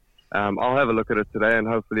times. So I'll have a look at it today, and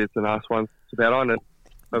hopefully it's a nice one to bat on, and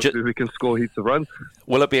hopefully we can score heaps of runs.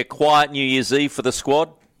 Will it be a quiet New Year's Eve for the squad?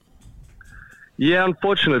 Yeah,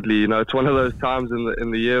 unfortunately, it's one of those times in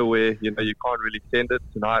the year where you can't really send it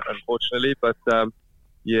tonight, unfortunately. But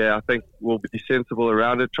I think we'll be sensible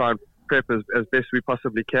around it, try and prep as best we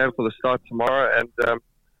possibly can for the start tomorrow. And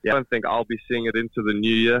I don't think I'll be seeing it into the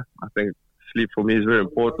new year. I think sleep for me is very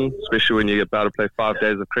important, especially when you're about to play 5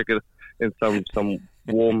 days of cricket in some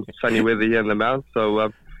warm, sunny weather here in the Mount. So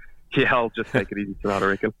I'll just take it easy tonight, I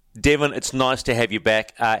reckon. Devon, it's nice to have you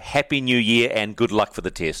back. Happy New Year and good luck for the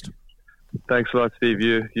Test. Thanks a lot, Steve.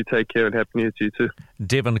 You take care, and Happy New Year to you too.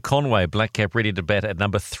 Devon Conway, Black Cap, ready to bat at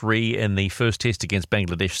number 3 in the first Test against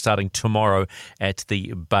Bangladesh, starting tomorrow at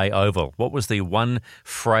the Bay Oval. What was the one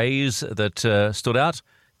phrase that stood out?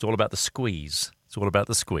 It's all about the squeeze. It's all about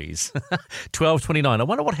the squeeze. 12:29. I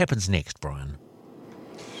wonder what happens next, Brian.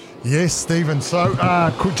 Yes, Stephen. So,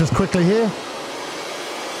 just quickly here.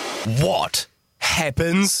 What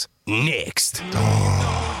happens next?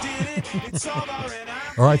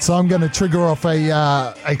 All right, so I'm going to trigger off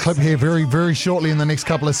a clip here very, very shortly in the next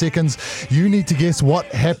couple of seconds. You need to guess what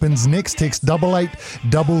happens next. Text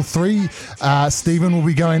 8833. Stephen will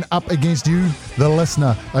be going up against you, the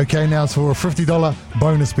listener. Okay, now it's for a $50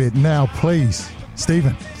 bonus bet. Now, please,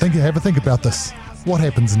 Stephen, have a think about this. What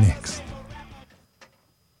happens next?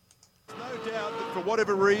 For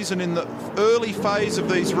whatever reason, in the early phase of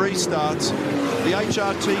these restarts, the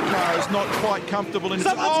HRT car is not quite comfortable in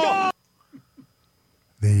its...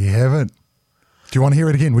 There you have it. Do you want to hear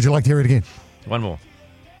it again? Would you like to hear it again? One more.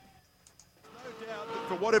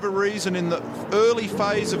 For whatever reason, in the early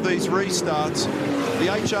phase of these restarts, the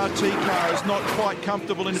HRT car is not quite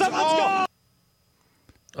comfortable in its...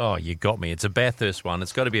 Oh, you got me. It's a Bathurst one.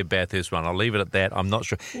 It's got to be a Bathurst one. I'll leave it at that. I'm not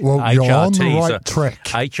sure. Well, you're on the right track.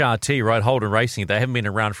 HRT, right, Holden Racing. They haven't been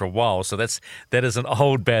around for a while, so that is an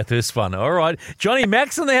old Bathurst one. All right. Johnny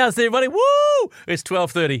Max in the house there, everybody. Woo! It's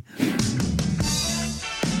 12:30.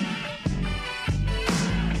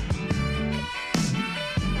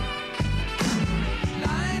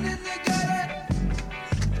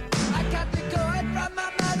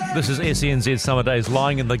 This is SENZ Summer Days,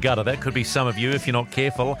 lying in the gutter. That could be some of you if you're not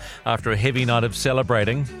careful after a heavy night of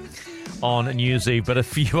celebrating on New Year's Eve. But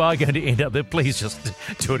if you are going to end up there, please just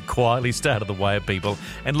do it quietly, stay out of the way of people,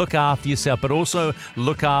 and look after yourself, but also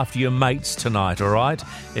look after your mates tonight, all right?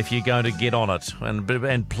 If you're going to get on it.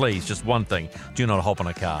 And please, just one thing, do not hop on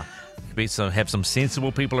a car. Have some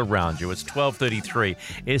sensible people around you. It's 12:33,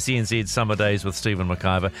 SENZ Summer Days with Stephen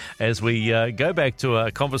McIver, as we go back to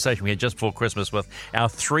a conversation we had just before Christmas with our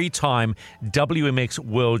 3-time WMX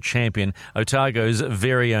World Champion, Otago's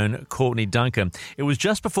very own Courtney Duncan. It was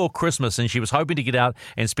just before Christmas, and she was hoping to get out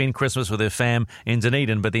and spend Christmas with her fam in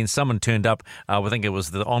Dunedin, but then someone turned up, I think it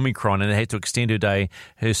was the Omicron, and they had to extend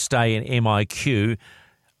her stay in MIQ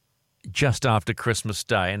just after Christmas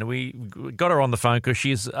Day. And we got her on the phone because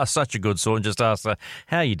she's such a good sort, and just asked her,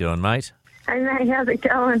 how you doing, mate? Hey, mate, how's it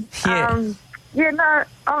going? Yeah.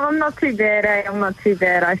 I'm not too bad, I'm not too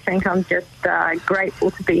bad. I think I'm just grateful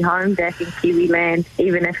to be home back in Kiwi land,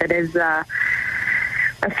 even if it is a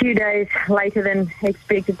few days later than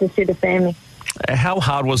expected to see the family. How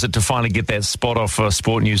hard was it to finally get that spot off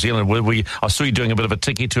Sport New Zealand? I saw you doing a bit of a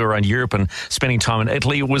tiki tour around Europe and spending time in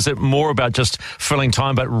Italy. Was it more about just filling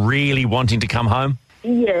time but really wanting to come home?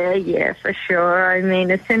 Yeah, for sure. I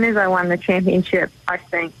mean, as soon as I won the championship, I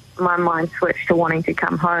think my mind switched to wanting to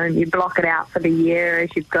come home. You block it out for the year as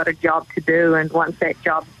you've got a job to do, and once that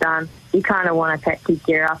job's done, you kind of want to pack your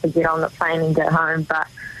gear up and get on the plane and get home. But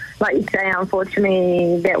like you say,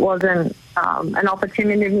 unfortunately, that wasn't an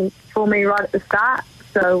opportunity for me right at the start.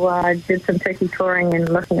 So I did some tiki touring and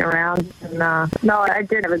looking around. And, no, I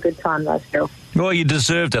did have a good time though still. Well, you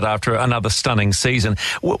deserved it after another stunning season.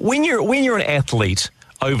 When you're an athlete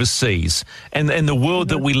overseas and the world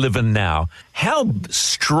that we live in now, how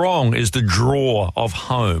strong is the draw of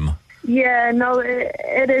home? Yeah, no,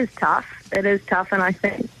 it is tough. It is tough, and I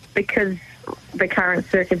think because the current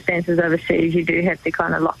circumstances overseas, you do have to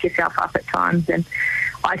kind of lock yourself up at times and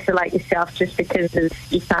isolate yourself just because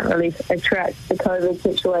you can't really attract the COVID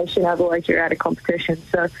situation, otherwise you're out of competition.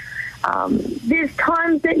 So there's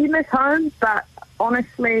times that you miss home, but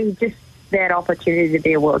honestly, just that opportunity to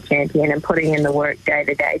be a world champion and putting in the work day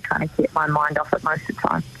to day kind of kept my mind off it most of the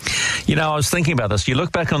time. You know, I was thinking about this. You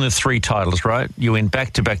look back on the 3 titles, right? You went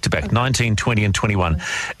back to back to back, 19, 20 and 21.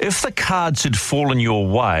 If the cards had fallen your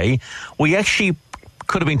way, we actually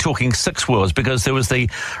could have been talking 6 worlds, because there was the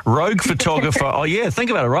rogue photographer. Oh, yeah,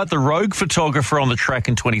 think about it, right? The rogue photographer on the track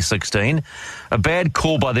in 2016, a bad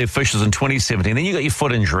call by the officials in 2017. Then you got your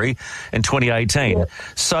foot injury in 2018. Yeah.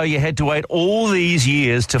 So you had to wait all these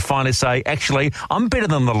years to finally say, actually, I'm better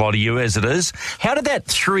than a lot of you as it is. How did that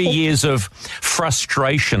 3 years of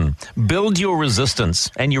frustration build your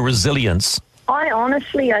resistance and your resilience?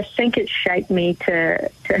 I think it shaped me to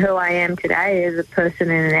who I am today as a person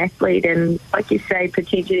and an athlete. And like you say,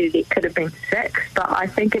 potentially it could have been 6, but I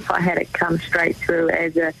think if I had it come straight through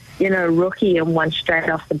as a, rookie and won straight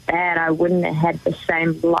off the bat, I wouldn't have had the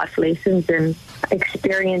same life lessons and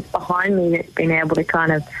experience behind me that's been able to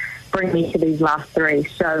kind of bring me to these last 3.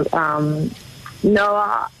 So, I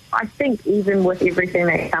think even with everything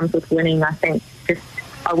that comes with winning, I think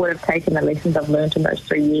I would have taken the lessons I've learned in those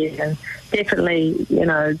 3 years and definitely,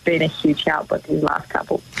 been a huge help with these last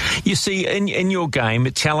couple. You see, in your game,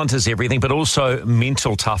 talent is everything, but also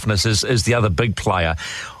mental toughness is the other big player.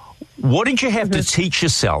 What did you have to teach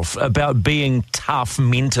yourself about being tough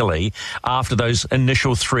mentally after those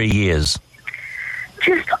initial 3 years?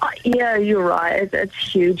 You're right.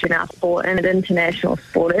 It's huge in our sport, and in international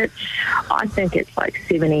sport, I think it's like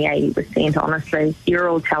 70-80%, honestly. You're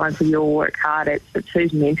all talented, you all work hard. It's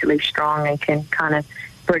who's mentally strong and can kind of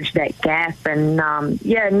bridge that gap. And,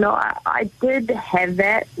 I did have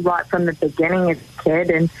that right from the beginning as a kid,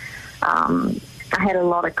 and I had a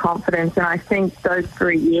lot of confidence. And I think those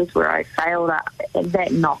 3 years where I failed,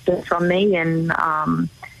 that knocked it from me. And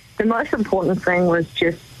the most important thing was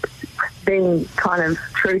just being kind of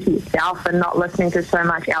true to yourself and not listening to so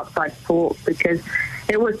much outside talk, because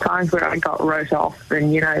there was times where I got wrote off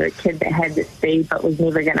and, a kid that had the speed but was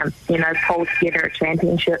never going to, pull together a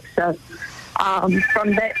championship. So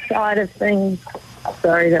from that side of things,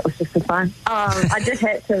 sorry, that was just for fun. I just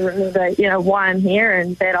had to remember, why I'm here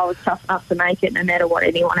and that I was tough enough to make it no matter what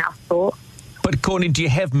anyone else thought. But, Courtney, do you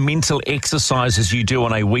have mental exercises you do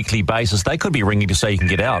on a weekly basis? They could be ringing to say you can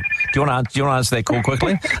get out. Do you want to answer that call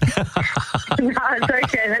quickly? No, it's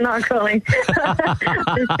okay. They're not calling. Just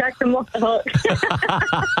check them off the hook.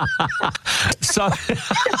 So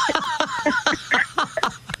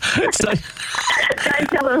don't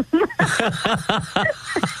tell them.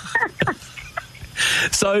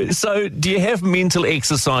 So do you have mental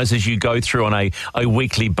exercises you go through on a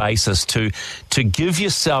weekly basis to give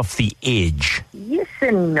yourself the edge? Yes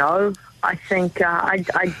and no. I think I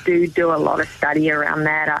do a lot of study around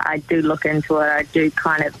that. I do look into it. I do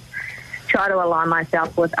kind of try to align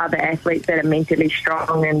myself with other athletes that are mentally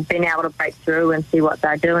strong and being able to break through and see what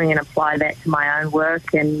they're doing and apply that to my own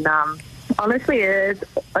work. And honestly,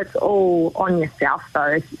 it's all on yourself,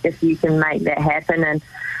 though, if you can make that happen. And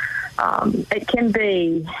it can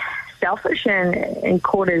be selfish and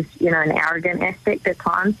caught as, an arrogant aspect at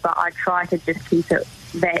times, but I try to just keep that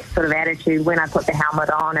sort of attitude when I put the helmet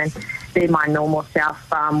on and be my normal self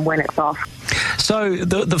when it's off. So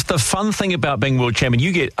the fun thing about being world champion,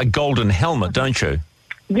 you get a golden helmet, don't you?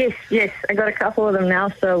 Yes. I got a couple of them now,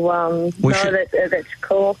 so that's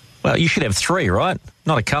cool. Well, you should have 3, right?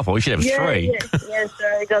 Not a couple. You should have 3. Yeah, so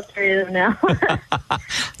I got 3 of them now.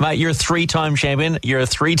 Mate, you're a 3-time champion. You're a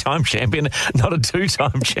 3-time champion, not a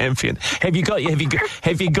 2-time champion. Have you got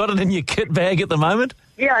it in your kit bag at the moment?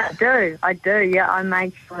 Yeah, I do. Yeah, I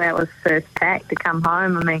made sure that was first pack to come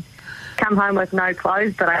home. I mean, come home with no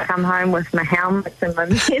clothes, but I come home with my helmets and my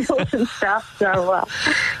medals and stuff. So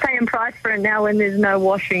paying price for it now when there's no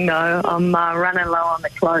washing, though. I'm running low on the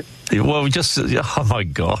clothes. Well, oh my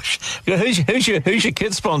gosh. Who's your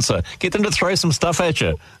kid sponsor? Get them to throw some stuff at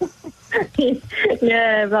you.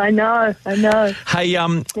 Yeah, I know. Hey,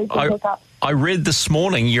 I read this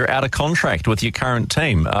morning you're out of contract with your current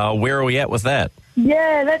team. Where are we at with that?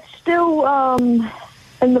 Yeah, that's still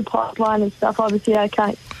in the pipeline and stuff. Obviously, I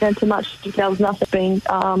can't go into much details. Nothing's been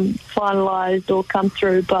finalised or come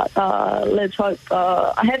through, but let's hope.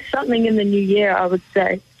 I have something in the new year, I would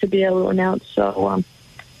say, to be able to announce. So,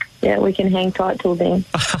 yeah, we can hang tight till then.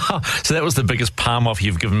 So that was the biggest palm off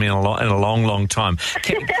you've given me in a long time.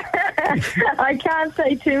 I can't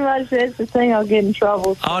say too much. That's the thing. I'll get in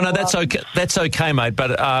trouble. Oh, no, that's okay. That's okay, mate.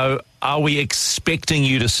 But are we expecting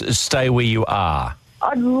you to stay where you are?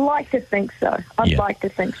 I'd like to think so.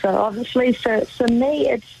 Obviously, for me,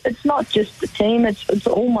 it's not just the team. It's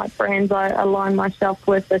all my friends I align myself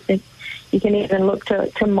with. I think you can even look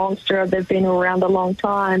to Monster. They've been around a long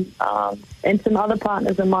time. And some other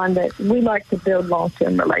partners of mine that we like to build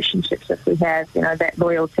long-term relationships if we have, that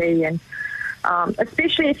loyalty. And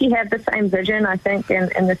especially if you have the same vision, I think, and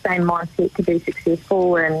the same mindset to be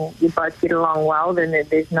successful and you both get along well, then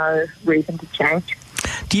there's no reason to change.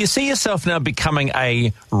 Do you see yourself now becoming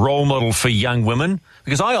a role model for young women?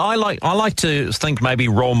 Because I like to think maybe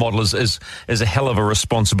role model is a hell of a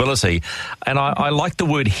responsibility. And I like the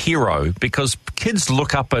word hero because kids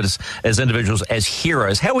look up as individuals as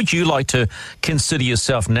heroes. How would you like to consider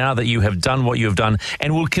yourself now that you have done what you have done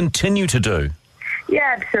and will continue to do?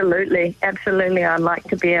 Yeah, absolutely. I'd like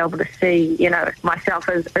to be able to see, myself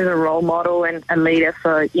as a role model and a leader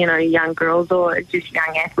for, young girls or just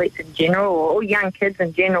young athletes in general or young kids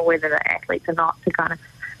in general, whether they're athletes or not, to kind of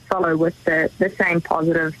follow with the same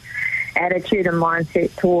positive attitude and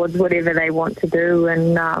mindset towards whatever they want to do.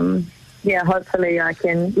 And, hopefully I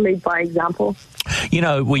can lead by example.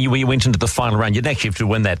 When you went into the final round, you didn't actually have to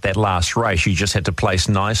win that last race. You just had to place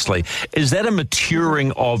nicely. Is that a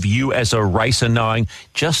maturing of you as a racer, knowing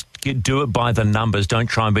just do it by the numbers? Don't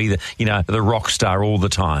try and be the rock star all the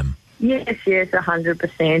time. Yes,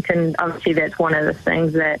 100%. And obviously that's one of the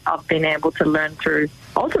things that I've been able to learn through.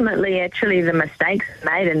 Ultimately, actually, the mistakes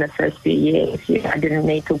made in the first few years. I didn't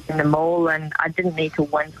need to win them all, and I didn't need to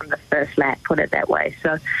win from the first lap, put it that way.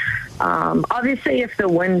 So, obviously, if the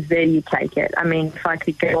win's there, you take it. I mean, if I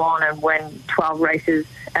could go on and win 12 races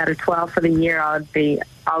out of 12 for the year,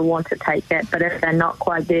 I want to take that. But if they're not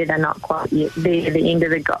quite there, they're not quite yet there. At the end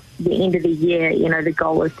of the year, the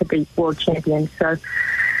goal is to be world champion. So,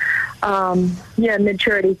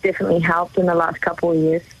 maturity's definitely helped in the last couple of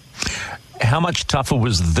years. How much tougher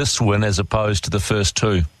was this win as opposed to the first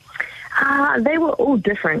two? They were all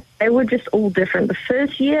different. They were just all different. The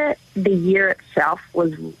first year, the year itself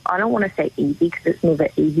was, I don't want to say easy because it's never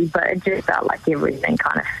easy, but it just felt like everything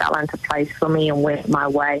kind of fell into place for me and went my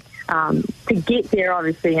way. To get there,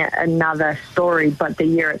 obviously, another story, but the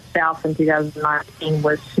year itself in 2019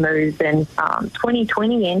 was smooth. And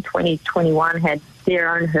 2020 and 2021 had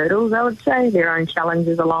their own hurdles, I would say, their own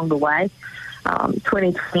challenges along the way.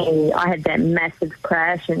 2020, I had that massive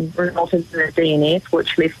crash and resulted in a DNF,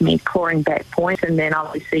 which left me clawing back points. And then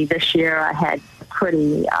obviously this year I had a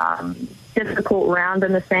pretty difficult round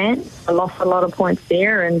in the sand. I lost a lot of points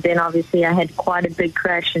there. And then obviously I had quite a big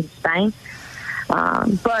crash in Spain.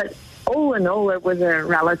 But all in all, it was a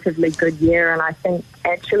relatively good year. And I think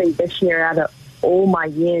actually this year, out of all my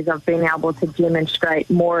years, I've been able to demonstrate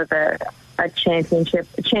more of a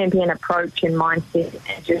champion approach and mindset,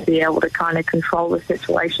 and just be able to kind of control the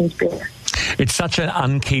situations better. It's such an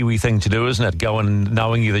un-Kiwi thing to do, isn't it? Go and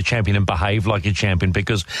knowing you're the champion and behave like a champion,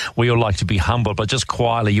 because we all like to be humble, but just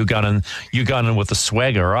quietly you're going in with the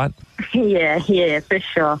swagger, right? Yeah, for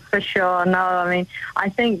sure. No, I mean, I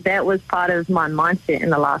think that was part of my mindset in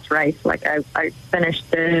the last race. Like I finished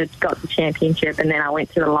third, got the championship, and then I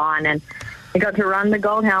went to the line and I got to run the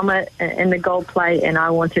gold helmet and the gold plate, and I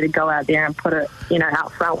wanted to go out there and put it,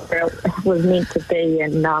 out front where it was meant to be.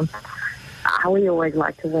 And we always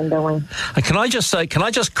like to win, don't we? Can I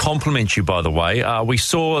just compliment you, by the way? We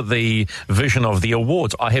saw the vision of the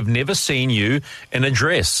awards. I have never seen you in a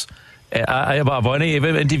dress. I've only ever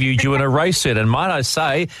interviewed you in a race suit, and might I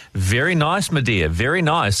say, very nice, my dear, very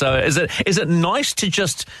nice. So is it nice to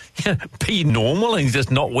just be normal and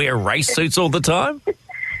just not wear race suits all the time?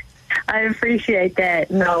 I appreciate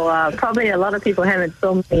that. No, probably a lot of people haven't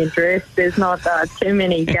saw me in dress. There's not too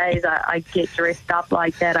many days I get dressed up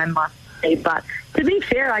like that, I must say. But to be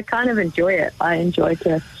fair, I kind of enjoy it. I enjoy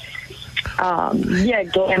to,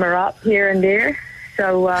 glamour up here and there.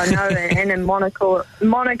 So, no, and in Monaco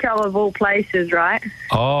of all places, right?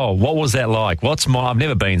 Oh, what was that like? I've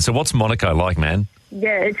never been, so what's Monaco like, man?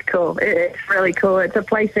 Yeah, it's cool. It's really cool. It's a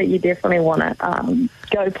place that you definitely want to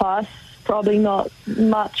go past. Probably not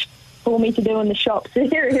much for me to do in the shops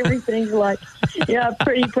here. Everything's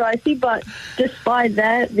pretty pricey. But despite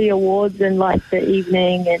that, the awards and the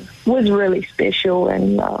evening was really special.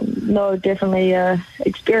 And definitely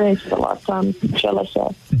experienced a lifetime, shall I say.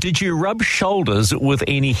 Did you rub shoulders with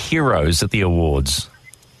any heroes at the awards?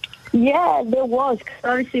 Yeah, there was. 'Cause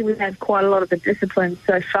obviously, we had quite a lot of the disciplines.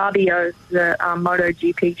 So Fabio, the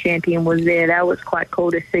MotoGP champion, was there. That was quite cool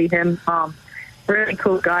to see him. Really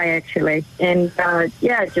cool guy, actually. And,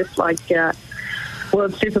 just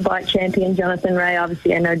World Superbike champion Jonathan Ray.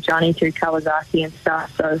 Obviously, I know Johnny through Kawasaki and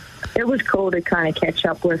stuff. So it was cool to kind of catch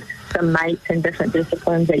up with some mates in different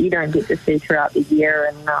disciplines that you don't get to see throughout the year.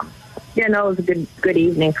 And, it was a good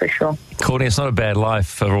evening for sure. Courtney, it's not a bad life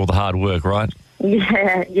for all the hard work, right?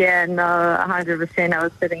 Yeah, no, 100%. I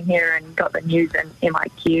was sitting here and got the news in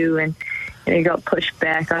MIQ and it got pushed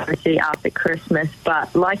back, obviously, after Christmas.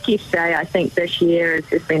 But like you say, I think this year has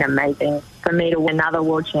just been amazing for me to win another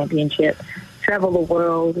world championship, travel the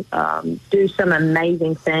world, do some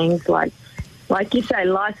amazing things. Like you say,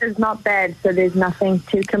 life is not bad, so there's nothing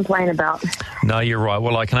to complain about. No, you're right.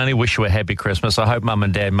 Well, I can only wish you a happy Christmas. I hope Mum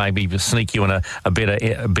and Dad maybe sneak you in a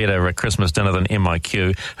better Christmas dinner than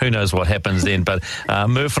MIQ. Who knows what happens then? But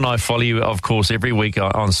Murph and I follow you, of course, every week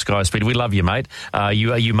on Sky Speed. We love you, mate.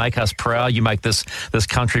 You make us proud. You make this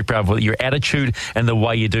country proud with your attitude and the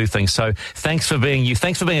way you do things. So thanks for being you.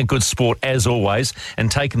 Thanks for being a good sport, as always, and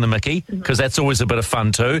taking the mickey, because that's always a bit of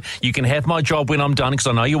fun too. You can have my job when I'm done, because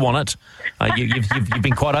I know you want it. You've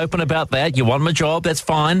been quite open about that. You want my job, that's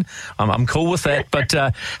fine. I'm cool with that. But,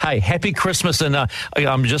 hey, happy Christmas, and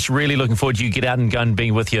I'm just really looking forward to you get out and go and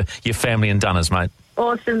be with your family in Dunners, mate.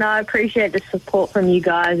 Awesome. No, I appreciate the support from you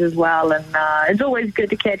guys as well, and it's always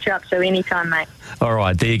good to catch up, so anytime, mate. All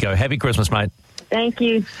right, there you go. Happy Christmas, mate. Thank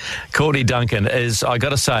you. Courtney Duncan is, I got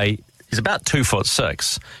to say, is about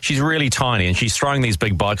 2'6". She's really tiny, and she's throwing these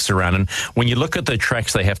big bikes around. And when you look at the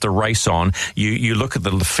tracks they have to race on, you look at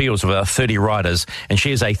the fields of about 30 riders, and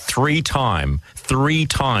she is a three-time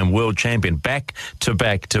world champion, back to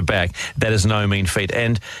back to back. That is no mean feat.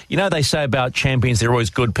 And they say about champions, they're always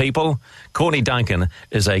good people. Courtney Duncan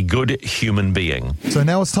is a good human being. So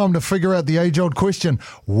now it's time to figure out the age-old question: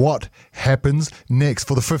 what happens next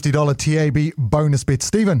for the $50 TAB bonus bet?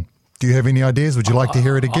 Stephen, do you have any ideas? Would you like to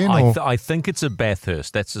hear it again? I think it's a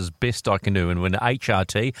Bathurst. That's as best I can do. And when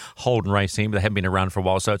HRT, Holden Racing, they haven't been around for a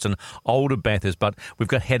while, so it's an older Bathurst. But we've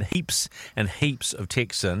had heaps and heaps of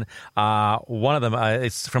texts in. One of them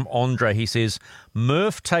is from Andre. He says,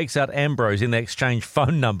 Murph takes out Ambrose and they exchange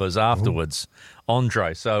phone numbers afterwards. Ooh.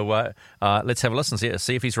 Andre. So let's have a listen,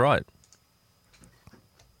 see if he's right.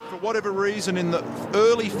 For whatever reason, in the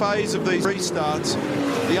early phase of these restarts,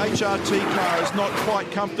 the HRT car is not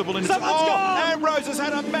quite comfortable in its... Ambrose has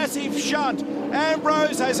had a massive shunt.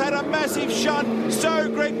 So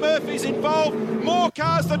Greg Murphy's involved. More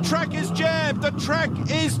cars. The track is jammed.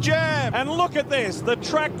 And look at this. The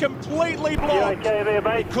track completely blocked.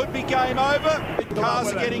 It could be game over.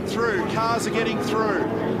 Cars are getting through.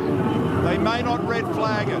 They may not red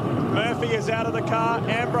flag it. Murphy is out of the car.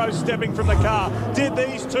 Ambrose stepping from the car. Did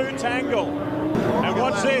these two tangle? And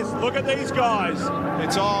watch this. Look at these guys.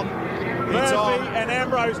 It's on. Murphy and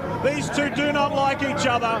Ambrose. These two do not like each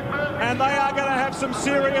other, and they are going to have some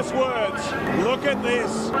serious words. Look at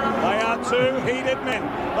this. They are two heated men.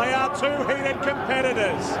 They are two heated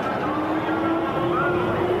competitors.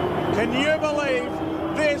 Can you believe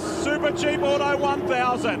this Super Cheap Auto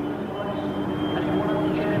 1000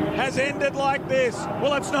 has ended like this?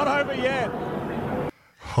 Well, it's not over yet.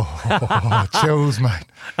 Chills, mate.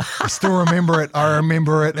 I still remember it. I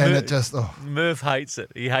remember it, and it just... Oh. Murph hates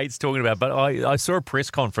it. He hates talking about it. But I saw a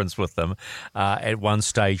press conference with them at one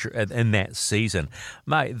stage in that season.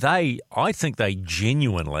 Mate, I think they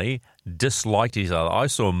genuinely disliked each other. I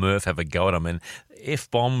saw Murph have a go at him, and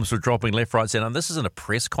F-bombs were dropping left, right, centre. And this isn't a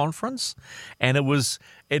press conference. And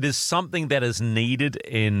it is something that is needed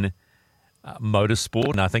in... motorsport,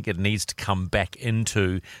 and I think it needs to come back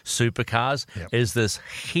into supercars, is this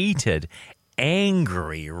heated,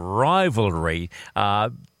 angry rivalry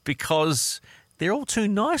because they're all too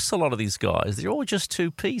nice, a lot of these guys. They're all just too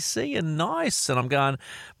PC and nice. And I'm going,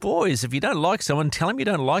 boys, if you don't like someone, tell them you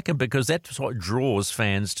don't like them, because that's what draws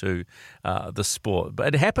fans to the sport.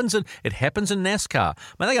 But it happens in NASCAR. I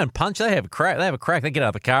mean, they go and punch, they have a crack, they get out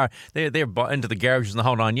of the car, they're into the garages and the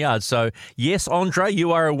whole 9 yards. So, yes, Andre,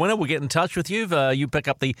 you are a winner. We'll get in touch with you. You pick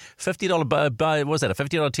up the $50, what was that, a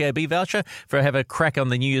 $50 TAB voucher for have a crack on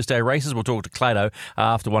the New Year's Day races. We'll talk to Clado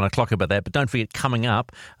after 1 o'clock about that. But don't forget, coming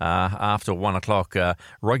up after 1 o'clock,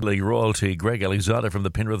 rugby league royalty Greg Alexander from the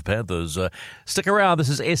Penrith Panthers. Stick around. This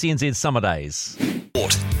is SENZ Summer Days.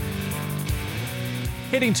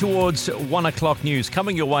 Heading towards 1 o'clock news.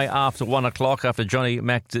 Coming your way after 1 o'clock, after Johnny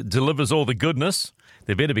Mack delivers all the goodness.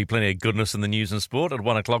 There better be plenty of goodness in the news and sport at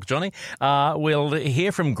 1 o'clock, Johnny. We'll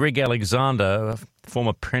hear from Greg Alexander,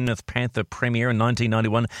 former Penrith Panther Premier in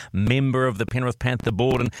 1991, member of the Penrith Panther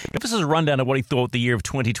board, and give us a rundown of what he thought the year of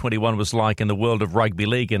 2021 was like in the world of rugby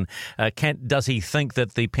league, and does he think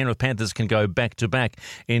that the Penrith Panthers can go back-to-back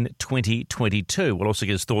in 2022? We'll also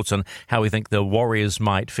get his thoughts on how we think the Warriors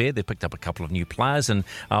might fare. They've picked up a couple of new players and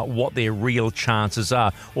what their real chances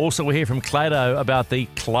are. Also, we'll hear from Clado about the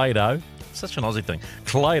Clado. Such an Aussie thing.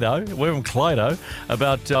 Clado, we're from Clado,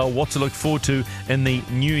 about what to look forward to in the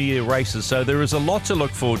New Year races. So there is a lot to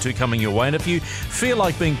look forward to coming your way. And if you feel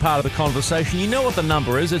like being part of the conversation, you know what the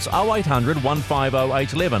number is. It's 0800 150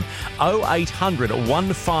 811. 0800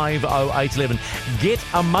 150 811. Get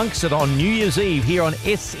amongst it on New Year's Eve here on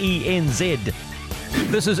SENZ.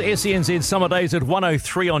 This is SENZ Summer Days at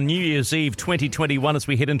 1:03 on New Year's Eve 2021 as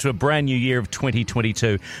we head into a brand new year of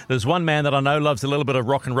 2022. There's one man that I know loves a little bit of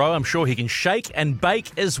rock and roll. I'm sure he can shake and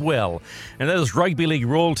bake as well. And that is rugby league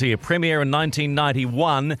royalty, a premier in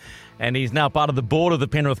 1991. And he's now part of the board of the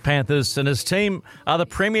Penrith Panthers. And his team are the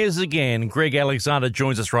premiers again. Greg Alexander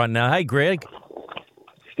joins us right now. Hey, Greg.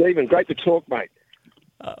 Stephen, great to talk, mate.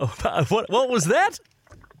 What was that?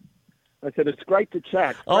 I said it's great to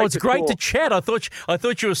chat. It's great to chat. I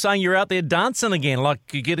thought you were saying you're out there dancing again, like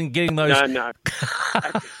you're getting those. No.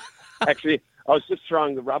 Actually, I was just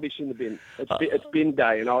throwing the rubbish in the bin. It's bin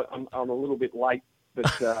day, and I'm a little bit late, but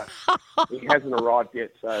he hasn't arrived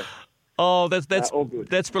yet. So. That's all good.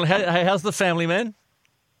 That's brilliant. Hey, how's the family, man?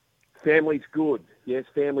 Family's good. Yes,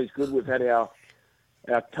 family's good. We've had our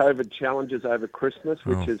COVID challenges over Christmas,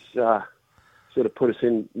 which has sort of put us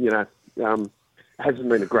in, hasn't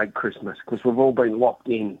been a great Christmas because we've all been locked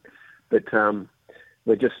in, but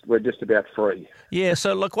we're just about free. Yeah.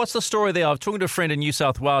 So look, what's the story there? I was talking to a friend in New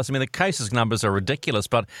South Wales. I mean, the cases numbers are ridiculous,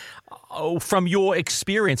 but from your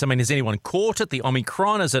experience, I mean, has anyone caught it? The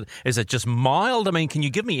Omicron, is it just mild? I mean, can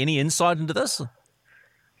you give me any insight into this?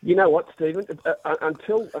 You know what, Stephen?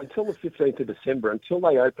 Until the 15th of December, until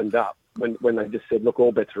they opened up, when they just said, look,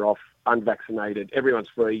 all bets are off, unvaccinated, everyone's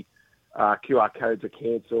free, QR codes are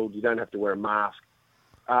cancelled, you don't have to wear a mask.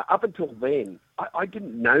 Up until then, I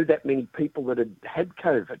didn't know that many people that had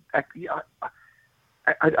COVID. Actually,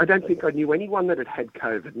 I don't think I knew anyone that had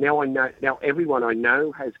COVID. Now I know. Now everyone I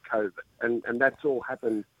know has COVID, and that's all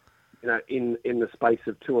happened, in the space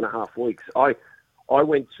of 2.5 weeks. I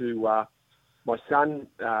went to my son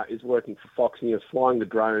is working for Fox News, flying the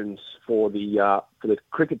drones for the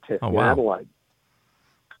cricket test in Adelaide,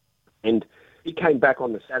 and he came back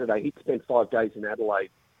on the Saturday. He'd spent 5 days in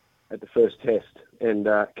Adelaide at the first test and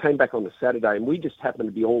came back on the Saturday, and we just happened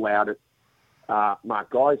to be all out at Mark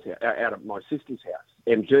Guy's house, out at my sister's house,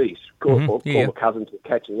 MG's. All the cousins were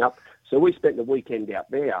catching up. So we spent the weekend out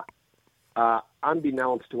there.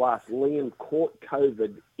 Unbeknownst to us, Liam caught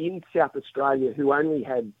COVID in South Australia, who only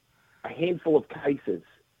had a handful of cases.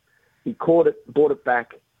 He caught it, brought it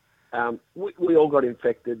back. We all got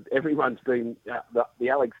infected. Everyone's been, the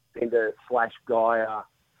Alexander / Gaia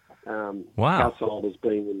household has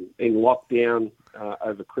been in lockdown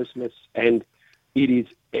over Christmas, and it is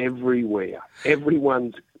everywhere.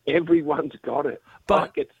 Everyone's got it.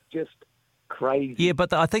 But it's just crazy. Yeah,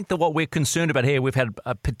 but I think that what we're concerned about here, we've had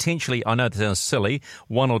potentially, I know this sounds silly,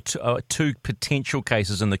 1 or 2 potential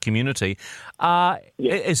cases in the community.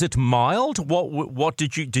 Is it mild? What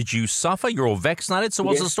did you suffer? You're all vaccinated, so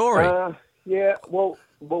what's the story?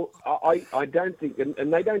 Well, I don't think,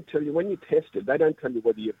 and they don't tell you, when you tested, they don't tell you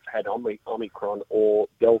whether you've had Omicron or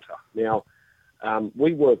Delta. Now,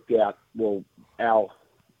 we worked out,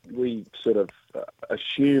 we sort of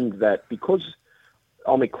assumed that because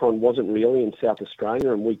Omicron wasn't really in South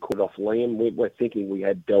Australia and we caught off Liam, we're thinking we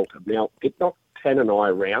had Delta. Now, it knocked Tan and I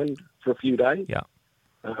around for a few days. Yeah.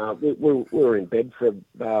 We were in bed for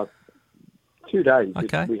 2 days.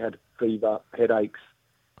 Okay. We had fever, headaches,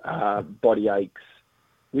 body aches.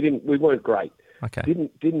 We weren't great. Okay.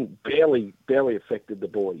 Didn't barely affected the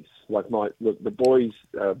boys. Like the boys,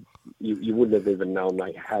 you wouldn't have even known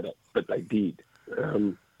they had it, but they did.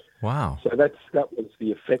 Wow. So that was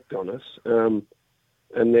the effect on us. And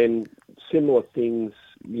then similar things,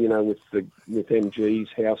 with MG's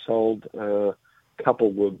household.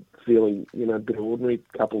 Couple were feeling, a bit ordinary.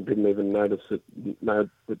 Couple didn't even know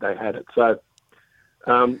that they had it. So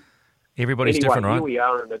everybody's anyway, different, right? Here we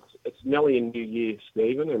are, and it's nearly a new year,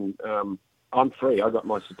 Stephen, and I'm free. I got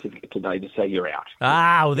my certificate today to say you're out.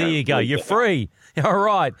 Well, there you go. You're free. All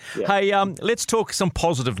right. Yeah. Hey, let's talk some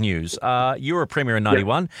positive news. You were a premier in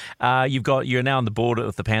 91. You're now on the board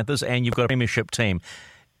of the Panthers, and you've got a premiership team.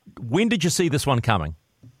 When did you see this one coming?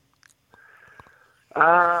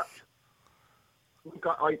 Look,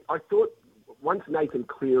 I thought once Nathan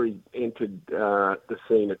Cleary entered the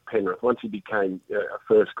scene at Penrith, once he became a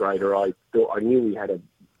first grader, I knew we had a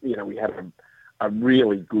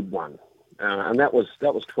really good one, and that was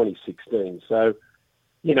 2016. So,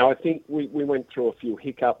 I think we went through a few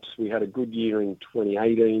hiccups. We had a good year in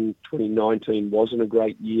 2018. 2019 wasn't a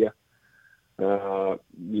great year, but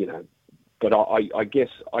I guess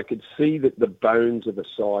I could see that the bones of the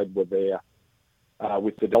side were there.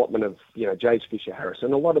 With the development of, Jace Fisher-Harris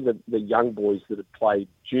and a lot of the young boys that had played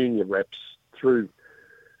junior reps through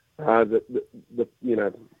the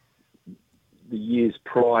years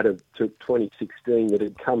prior to 2016 that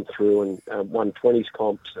had come through and won 20s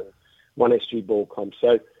comps and won SG ball comps.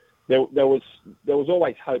 So there was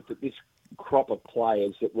always hope that this crop of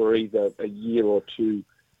players that were either a year or two,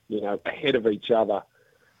 ahead of each other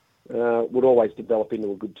would always develop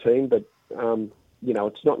into a good team. But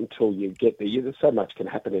it's not until you get there. There's so much can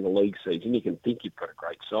happen in a league season. You can think you've got a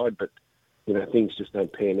great side, but, things just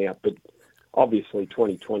don't pan out. But obviously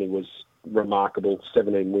 2020 was remarkable.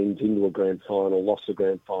 17 wins into a grand final, lost the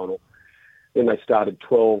grand final. Then they started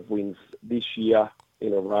 12 wins this year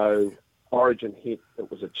in a row. Origin hit.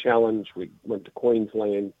 It was a challenge. We went to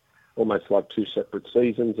Queensland almost like two separate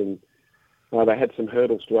seasons, and they had some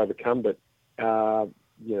hurdles to overcome, but,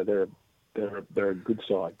 they're a good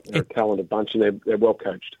side. They're a talented bunch, and they're well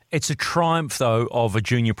coached. It's a triumph, though, of a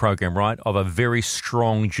junior program, right? Of a very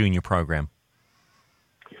strong junior program.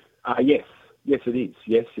 Yes, it is.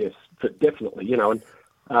 Yes, but definitely. And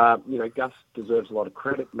Gus deserves a lot of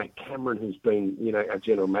credit. Matt Cameron, who's been, our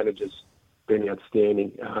general manager's been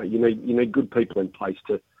outstanding. You need good people in place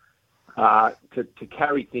to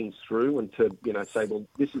carry things through and to say, well,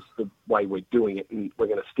 this is the way we're doing it, and we're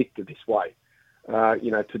going to stick to this way.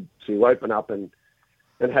 To open up and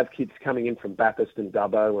have kids coming in from Bathurst and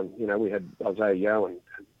Dubbo, and we had Isaiah Yeo and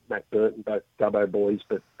Matt Burton, both Dubbo boys,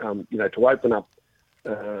 but to open up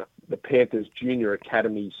the Panthers junior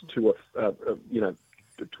academies to a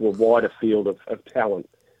wider field of talent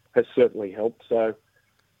has certainly helped. So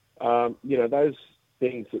those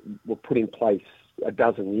things that were put in place a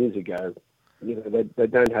dozen years ago, they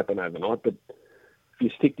don't happen overnight, but you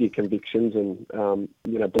stick to your convictions and,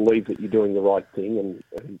 believe that you're doing the right thing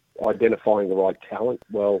and identifying the right talent,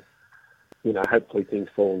 well, hopefully things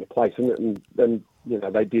fall into place. And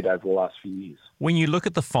they did over the last few years. When you look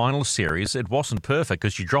at the final series, it wasn't perfect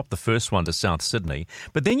because you dropped the first one to South Sydney,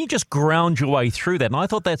 but then you just ground your way through that. And I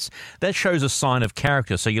thought that shows a sign of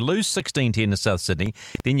character. So you lose 16-10 to South Sydney,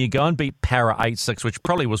 then you go and beat Para 8-6, which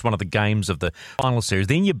probably was one of the games of the final series.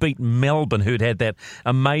 Then you beat Melbourne, who'd had that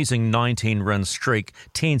amazing 19-run streak,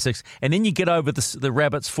 10-6, and then you get over the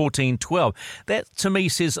Rabbits 14-12. That, to me,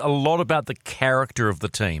 says a lot about the character of the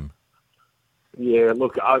team. Yeah,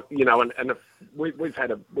 look, we've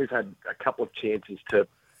had a couple of chances to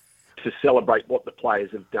celebrate what the players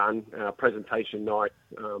have done. Presentation night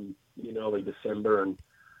in early December, and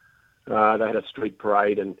they had a street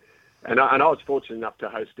parade, and I was fortunate enough to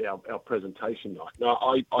host our presentation night. Now,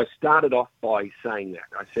 I started off by saying that.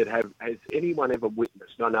 I said, has anyone ever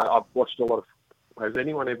witnessed? I know I've watched a lot of. Has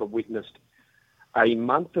anyone ever witnessed a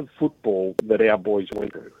month of football that our boys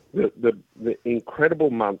went through? The incredible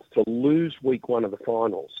month to lose week one of the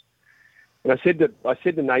finals. And I said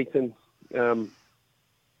to Nathan,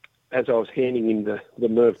 as I was handing him the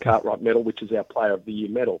Merv Cartwright medal, which is our Player of the Year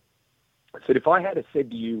medal, I said, if I had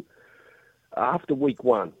said to you after week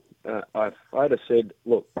one, I'd have said,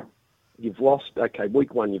 look, you've lost. Okay,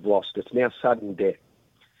 week one you've lost. It's now sudden death.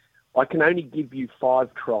 I can only give you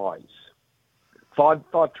 5 tries. Five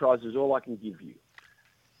tries is all I can give you.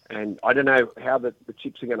 And I don't know how the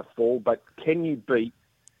chips are going to fall, but can you beat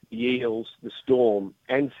the Eels, the Storm,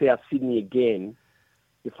 and South Sydney again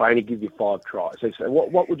if I only give you 5 tries? So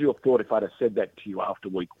what would you have thought if I'd have said that to you after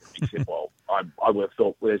week one? You said, well, I would have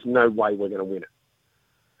thought, well, there's no way we're going to win it.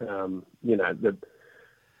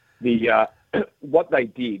 what they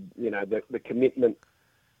did, the commitment,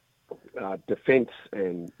 defence,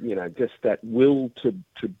 and just that will to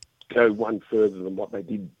go one further than what they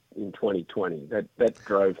did in 2020. That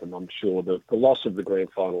drove them. I'm sure the loss of the grand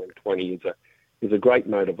final in 20 is a great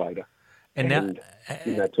motivator. And now,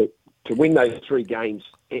 to win those 3 games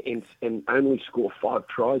and only score 5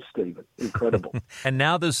 tries, Stephen, incredible. And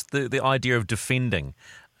now there's the idea of defending.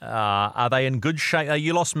 Are they in good shape?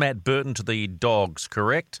 You lost Matt Burton to the Dogs,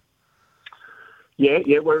 correct? Yeah.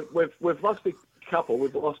 We've lost a couple.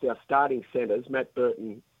 We've lost our starting centres, Matt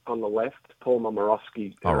Burton on the left, Paul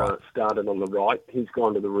Momorowski started on the right. He's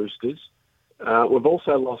gone to the Roosters. We've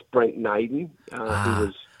also lost Brent Naden, who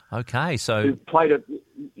was okay. Who played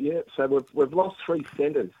So we've lost 3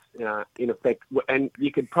 centres in effect, and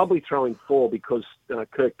you could probably throw in 4 because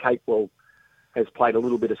Kurt Capewell has played a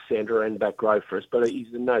little bit of centre and back row for us, but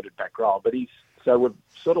he's a noted back row. So we've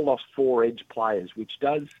sort of lost 4 edge players, which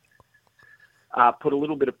does put a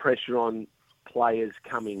little bit of pressure on players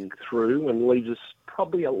coming through and leaves us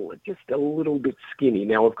probably just a little bit skinny.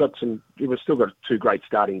 Now we've still got 2 great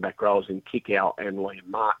starting back rows in Kickout and Liam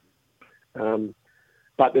Martin.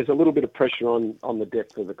 But there's a little bit of pressure on the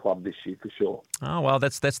depth of the club this year for sure. Oh, well,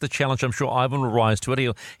 that's the challenge. I'm sure Ivan will rise to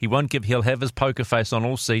it. He'll have his poker face on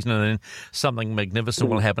all season, and then something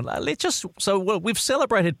magnificent will happen. We've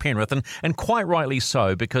celebrated Penrith, and quite rightly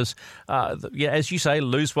so, because, as you say,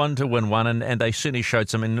 lose one to win one, and they certainly showed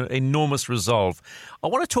some enormous resolve. I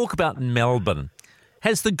want to talk about Melbourne.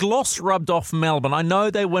 Has the gloss rubbed off Melbourne? I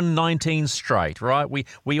know they win 19 straight, right?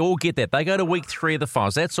 We all get that. They go to week 3 of the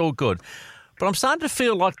finals. That's all good. But I'm starting to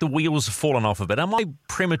feel like the wheels have fallen off a bit. Am I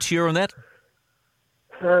premature in that?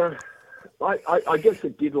 I guess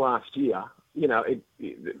it did last year.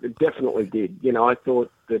 It definitely did. I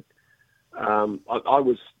thought that I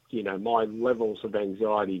was, my levels of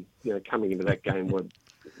anxiety, coming into that game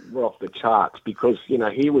were off the charts because,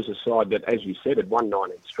 here was a side that, as you said, had won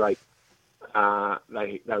 19 straight.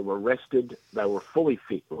 They were rested. They were fully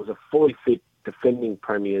fit. It was a fully fit defending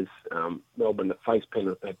premiers, Melbourne, that faced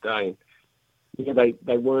Penrith that day.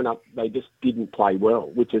 They weren't up. They just didn't play well,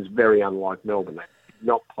 which is very unlike Melbourne. They did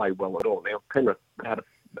not play well at all. Now Penrith had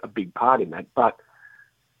a big part in that, but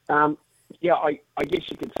I guess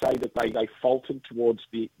you could say that they faltered towards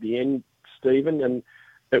the end, Stephen, and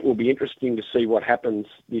it will be interesting to see what happens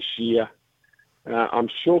this year. I'm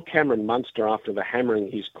sure Cameron Munster, after the hammering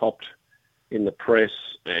he's copped in the press,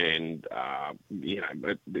 and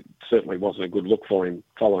it certainly wasn't a good look for him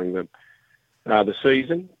following the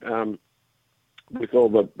season. With all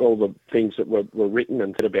the things that were written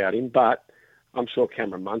and said about him, but I'm sure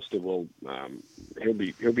Cameron Munster will he'll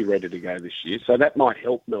be ready to go this year. So that might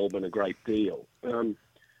help Melbourne a great deal.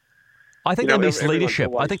 I think they miss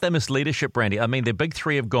leadership. I think they miss leadership, Brandy. I mean, their big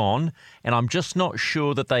 3 have gone, and I'm just not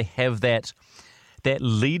sure that they have that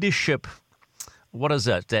leadership. What is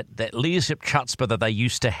it? That leadership chutzpah that they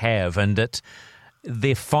used to have, and that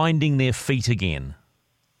they're finding their feet again.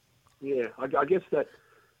 Yeah, I guess that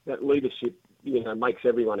leadership, makes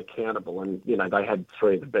everyone accountable, and they had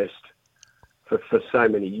 3 of the best for so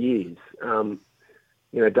many years.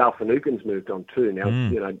 Dale Finucane's moved on too. Now,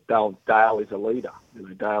 Dale is a leader.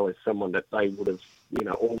 Dale is someone that they would have,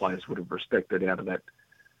 all players would have respected out of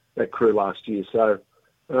that crew last year. So,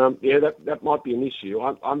 that might be an issue.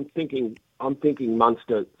 I'm thinking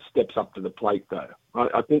Munster steps up to the plate though.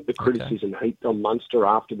 I think the criticism heaped on Munster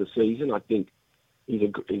after the season. I think he's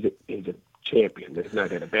a champion. There's no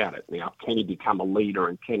doubt about it. Now, can he become a leader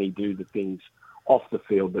and can he do the things off the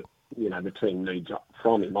field that the team needs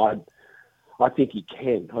from him? I think he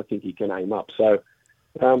can. I think he can aim up. So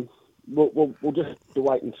we'll just have to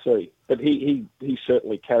wait and see. But he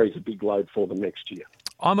certainly carries a big load for them next year.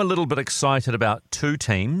 I'm a little bit excited about 2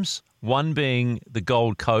 teams. One being the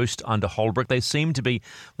Gold Coast under Holbrook. They seem to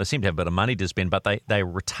have a bit of money to spend, but they're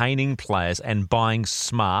retaining players and buying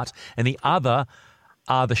smart. And the other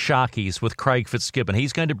are the Sharkies with Craig Fitzgibbon.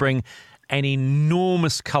 He's going to bring an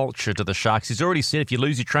enormous culture to the Sharks. He's already said if you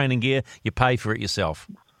lose your training gear, you pay for it yourself.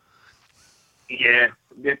 Yeah,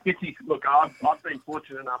 Fitzy's, look, I've been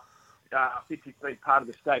fortunate enough. Fitzy's been part of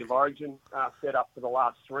the State of Origin set up for the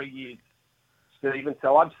last 3 years, Stephen.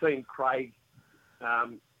 So I've seen Craig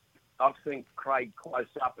close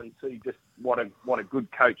up and see just what a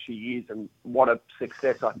good coach he is and what a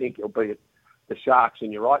success I think he'll be at the Sharks.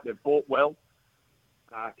 And you're right, they've bought well.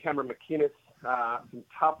 Cameron McInnes, some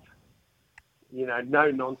tough,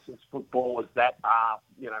 no-nonsense footballers that are,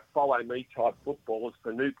 follow-me type footballers.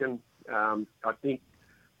 Finucane, I think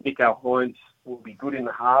Nico Hines will be good in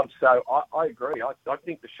the halves. So I agree. I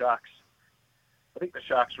think the Sharks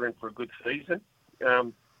are in for a good season.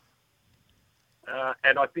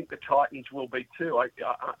 And I think the Titans will be too. I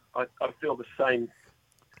feel the same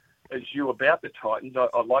as you about the Titans.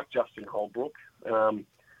 I like Justin Holbrook.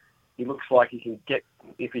 He looks like he can get,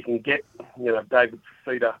 if he can get, David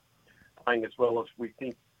Fifita playing as well as we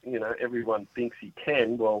think, everyone thinks he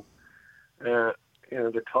can. Well, the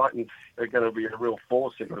Titans are going to be a real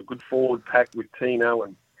force. They've got a good forward pack with Tino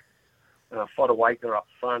and Fodawaker up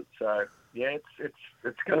front. So yeah,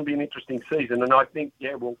 it's going to be an interesting season, and I think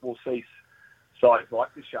we'll see sides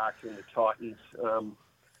like the Sharks and the Titans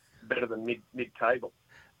better than mid-table.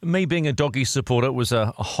 Me being a Doggy supporter, it was a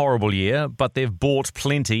horrible year, but they've bought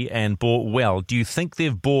plenty and bought well. Do you think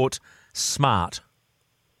they've bought smart?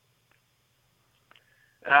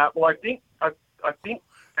 Well, I think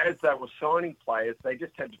as they were signing players, they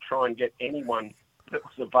just had to try and get anyone that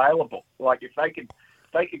was available. Like if they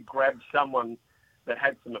could grab someone that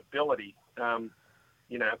had some ability,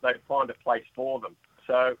 they'd find a place for them.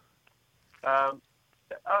 So I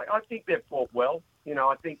think they've bought well.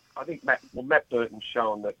 I think Matt Burton's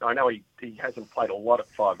shown that. I know he hasn't played a lot at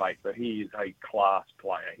 5'8", but he is a class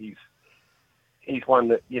player. He's one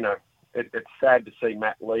that it's sad to see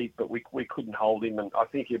Matt leave, but we couldn't hold him, and I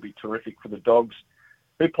think he'll be terrific for the Dogs.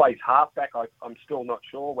 Who plays halfback? I'm still not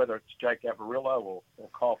sure whether it's Jake Averillo or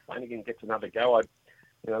Kyle Flanagan gets another go.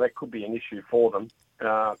 That could be an issue for them.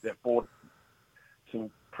 They've bought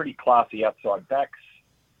some pretty classy outside backs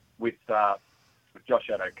with Josh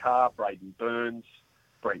Addo-Carr, Braden Burns,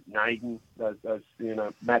 Brent Naden. Those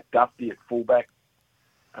Matt Duffy at fullback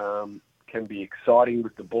can be exciting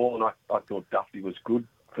with the ball, and I thought Duffy was good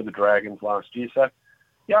for the Dragons last year. So,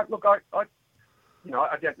 yeah, look, I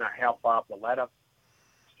don't know how far up the ladder,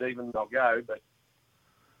 Stephen, they'll go, but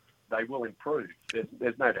they will improve.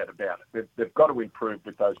 There's no doubt about it. They've got to improve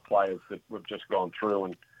with those players that we've just gone through,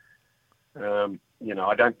 and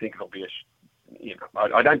I don't think it'll be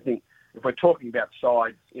I don't think. If we're talking about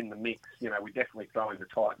sides in the mix, we're definitely throwing the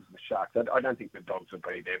Titans and the Sharks. I don't think the Dogs will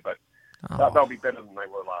be there, but they'll be better than they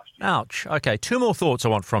were last year. Ouch. Okay, two more thoughts I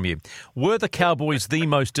want from you. Were the Cowboys the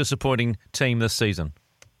most disappointing team this season?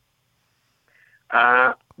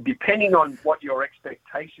 Depending on what your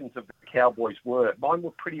expectations of the Cowboys were, mine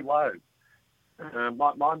were pretty low.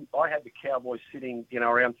 I had the Cowboys sitting,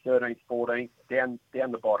 around 13th, 14th, down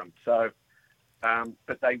the bottom. So,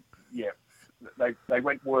 but they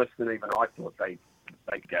went worse than even I thought they'd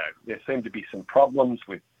go. There seemed to be some problems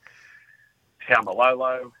with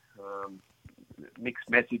Taumalolo, mixed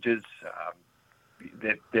messages.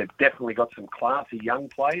 They've definitely got some classy young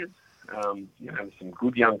players. There's some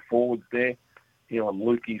good young forwards there. Elam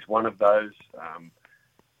Lukey's one of those.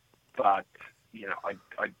 But,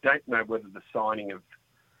 I don't know whether the signing of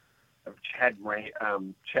Chad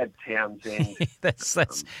Townsend... that's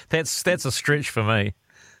a stretch for me.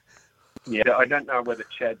 Yeah, I don't know whether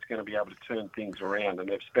Chad's going to be able to turn things around, and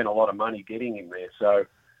they've spent a lot of money getting him there. So,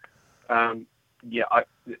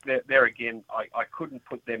 there again, I couldn't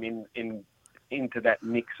put them into that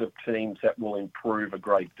mix of teams that will improve a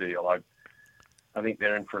great deal. I think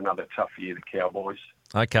they're in for another tough year, the Cowboys.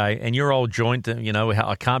 Okay, and your old joint,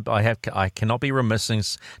 I cannot be remiss in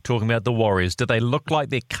talking about the Warriors. Do they look like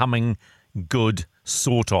they're coming good,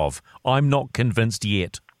 sort of? I'm not convinced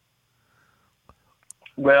yet.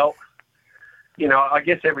 Well, I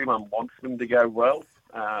guess everyone wants them to go well.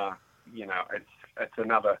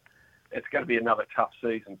 It's going to be another tough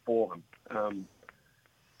season for them.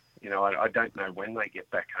 I don't know when they get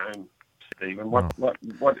back home, Stephen. What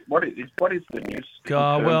is the news?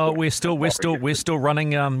 Well, we're still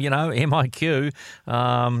running. MIQ.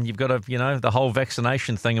 You've got the whole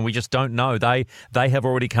vaccination thing, and we just don't know. They have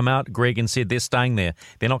already come out, Greg, and said they're staying there.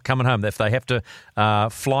 They're not coming home. If they have to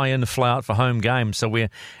fly in, fly out for home games, so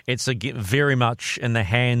it's very much in the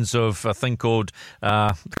hands of a thing called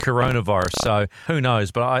coronavirus. So who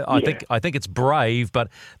knows? But I think it's brave. But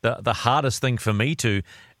the hardest thing for me to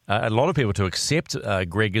a lot of people to accept,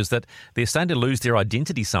 Greg, is that they're starting to lose their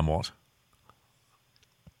identity somewhat.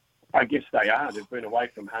 I guess they are. They've been away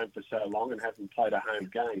from home for so long and haven't played a home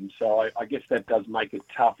game. So I guess that does make it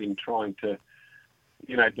tough in trying to,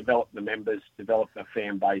 develop the members, develop the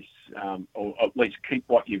fan base, or at least keep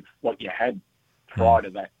what you had prior to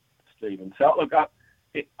that, Stephen. So look,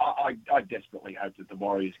 I desperately hope that the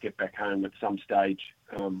Warriors get back home at some stage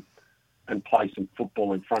and play some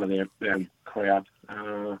football in front of their crowd.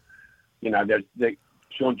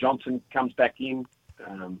 Sean Johnson comes back in.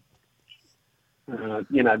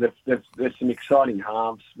 There's some exciting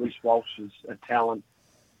halves. Reece Walsh is a talent.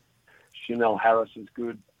 Chanel Harris is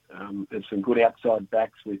good. There's some good outside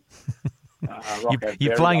backs with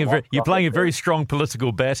You're playing a very strong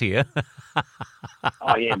political bat here.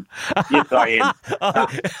 I am. Yes, I am.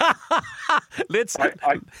 Let's.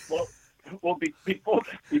 Well,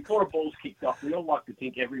 before a ball's kicked off, we all like to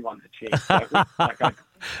think everyone's a chance. So,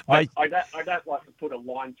 I don't like to put a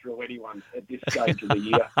line through anyone at this stage of the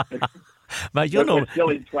year. Mate, we're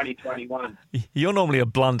still in 2021. You're normally a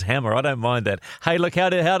blunt hammer. I don't mind that. Hey, look, how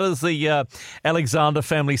does the Alexander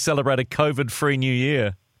family celebrate a COVID-free New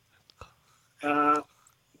Year? Yeah,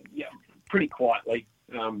 pretty quietly.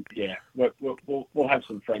 Yeah, we'll have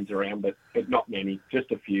some friends around, but not many,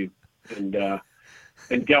 just a few,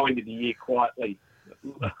 and go into the year quietly,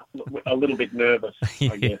 a little bit nervous,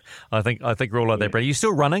 I guess. I think we're all like that, Brad. Are you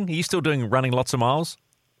still running? Are you still running lots of miles?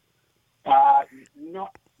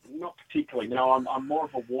 Not particularly. No, I'm more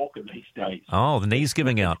of a walker these days. Oh, the knee's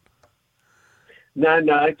giving out. No,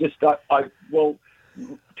 just well,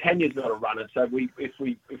 Tanya's not a runner, so if we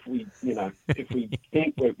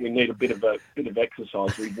think we need a bit of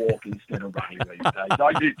exercise, we walk instead of running these days.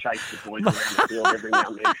 I do chase the boys around the field every now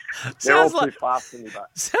and then. They're all too fast for me, but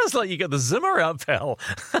sounds like you got the Zimmer out, pal.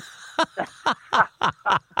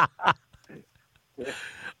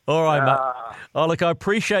 All right, mate. Oh, look, I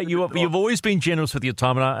appreciate you. You've always been generous with your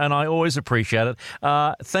time, and I always appreciate it.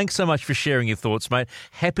 Thanks so much for sharing your thoughts, mate.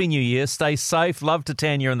 Happy New Year. Stay safe. Love to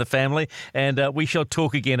Tanya and the family, and we shall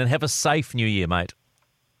talk again. And have a safe New Year, mate.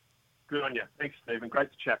 Good on you. Thanks, Stephen. Great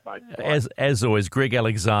to chat, mate. As always, Greg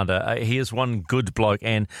Alexander. He is one good bloke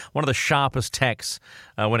and one of the sharpest tacks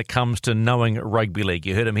when it comes to knowing rugby league.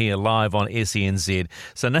 You heard him here live on SENZ.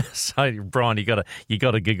 So Brian, you got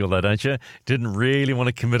to giggle though, don't you? Didn't really want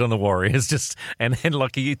to commit on the Warriors. And then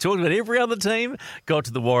like you talked about every other team, got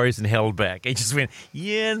to the Warriors and held back. He just went,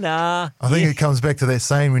 yeah, nah. I think it comes back to that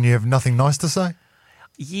saying when you have nothing nice to say.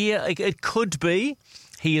 Yeah, it could be.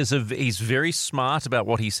 He's very smart about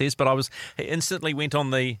what he says, but he instantly went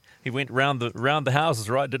round the houses,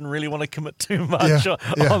 right? Didn't really want to commit too much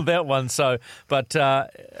on that one. So, but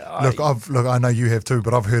look, I know you have too,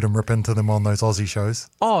 but I've heard him rip into them on those Aussie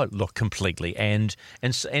shows. Oh, look, completely, and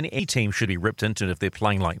any team should be ripped into it if they're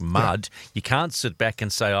playing like mud. Yeah. You can't sit back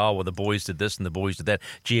and say, oh, well, the boys did this and the boys did that.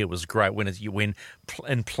 Gee, it was great. When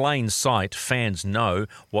in plain sight, fans know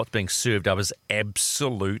what's being served up as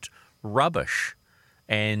absolute rubbish.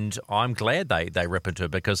 And I'm glad they rip into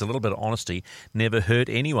it because a little bit of honesty never hurt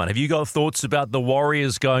anyone. Have you got thoughts about the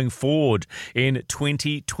Warriors going forward in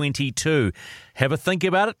 2022? Have a think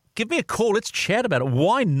about it. Give me a call. Let's chat about it.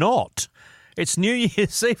 Why not? It's New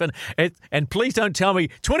Year's Eve. And please don't tell me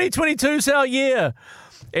 2022's our year.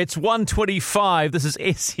 It's 1:25. This is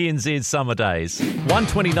SENZ Summer Days.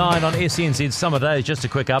 1:29 on SENZ Summer Days. Just a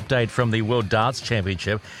quick update from the World Darts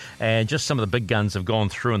Championship. And just some of the big guns have gone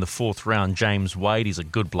through in the fourth round. James Wade, he's a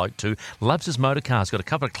good bloke too. Loves his motor cars. Got a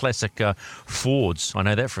couple of classic Fords. I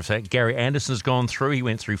know that for a fact. Gary Anderson has gone through. He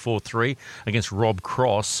went through 4-3 against Rob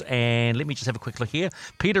Cross. And let me just have a quick look here.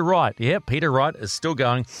 Peter Wright. Yeah, Peter Wright is still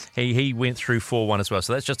going. He went through 4-1 as well.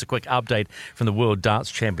 So that's just a quick update from the World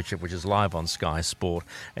Darts Championship, which is live on Sky Sport.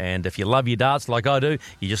 And if you love your darts like I do,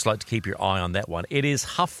 you just like to keep your eye on that one. It is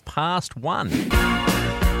 1:30.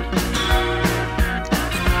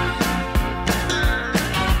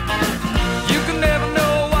 You can never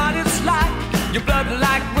know what it's like. Your blood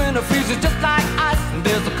like winter freezes just like ice. And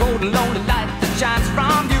there's a cold and lonely light that shines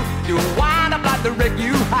from you. You wind up like the wreck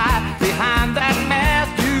you hide behind that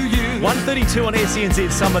mask you use. 1:32 on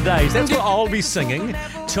SENZ Summer Days. That's what I'll be singing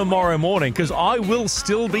tomorrow morning because I will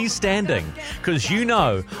still be standing. Because you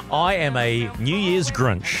know I am a New Year's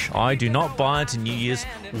Grinch. I do not buy into New Year's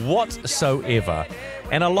whatsoever.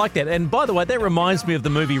 And I like that. And by the way, that reminds me of the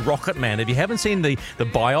movie Rocket Man. If you haven't seen the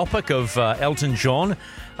biopic of Elton John,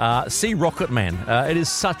 see Rocket Man. It is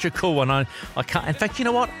such a cool one. I can't. In fact, you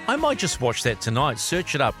know what? I might just watch that tonight.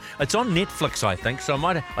 Search it up. It's on Netflix, I think. So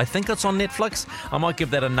I think it's on Netflix. I might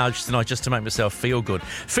give that a nudge tonight just to make myself feel good.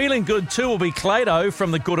 Feeling good too will be Clado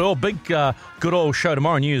from the Good Oil Good Oil show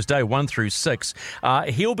tomorrow, New Year's Day, 1 through 6.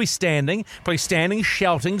 He'll be probably standing,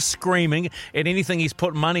 shouting, screaming at anything he's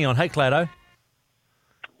put money on. Hey, Clado.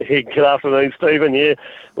 Hey, good afternoon, Stephen. Yeah,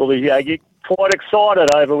 well, get quite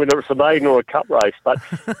excited over whether it's a maiden or a cup race. But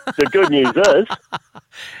the good news is,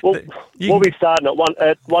 we'll be starting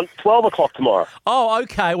at 12 o'clock tomorrow. Oh,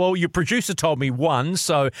 okay. Well, your producer told me 1,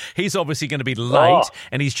 so he's obviously going to be late,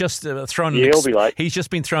 and he's just thrown. Yeah, he'll be late. He's just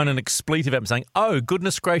been thrown an expletive at him, saying, "Oh,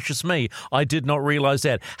 goodness gracious me, I did not realise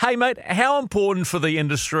that." Hey, mate, how important for the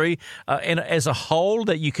industry and as a whole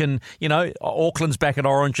that you can, Auckland's back at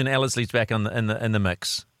Orange and Ellersly's back in the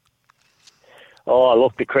mix. Oh,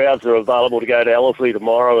 look, the crowds are available to go to Ellerslie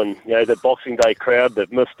tomorrow, and the Boxing Day crowd,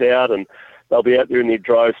 they've missed out, and they'll be out there in their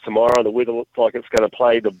droves tomorrow. The weather looks like it's going to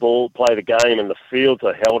play the game, and the fields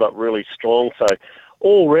are held up really strong. So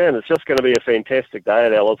all round, it's just going to be a fantastic day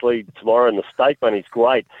at Ellerslie tomorrow, and the stake money's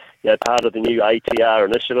great. Part of the new ATR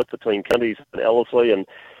initiative between counties and Ellerslie, and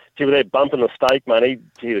with that bump in the stake money,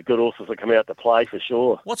 the good horses will come out to play for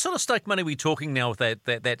sure. What sort of stake money are we talking now with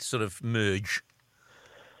that sort of merge?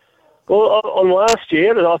 Well, on last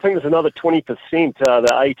year, I think there's another 20% the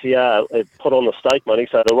ATR put on the stake money.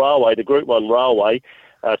 So the railway, the Group 1 railway,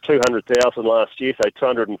 200,000 last year, so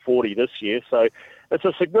 240 this year. So it's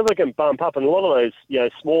a significant bump up, and a lot of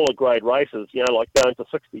those, smaller grade races, like going to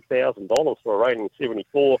 $60,000 for a rating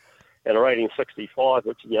 74 and a rating 65,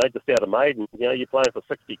 which, just out of maiden, you're playing for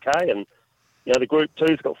 60K, and, the Group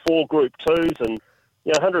 2's got 4 Group 2s, and,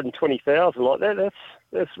 120,000 like that,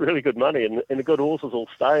 that's really good money, and the good horses will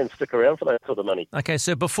stay and stick around for that sort of money. Okay,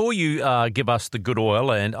 so before you give us the good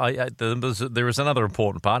oil, and there is another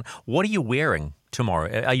important part, what are you wearing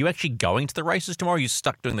tomorrow? Are you actually going to the races tomorrow, or are you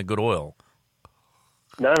stuck doing the good oil?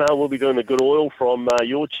 No, we'll be doing the good oil from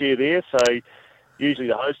your chair there, so usually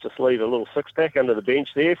the hostess leave a little six-pack under the bench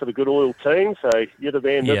there for the good oil team, so you're the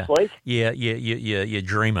man this week. You're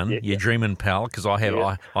dreaming. You're dreaming, pal, because I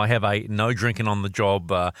have a no drinking on the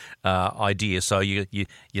job idea, so you're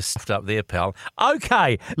stuffed up there, pal.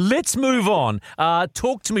 Okay, let's move on.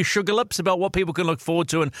 Talk to me, Sugar Lips, about what people can look forward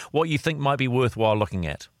to and what you think might be worthwhile looking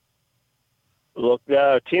at. Look,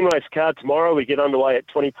 10-race card tomorrow. We get underway at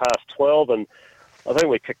 12:20, and I think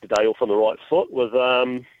we kicked the day off on the right foot with...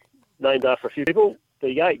 named after a few people.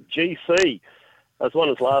 The 8 GC has won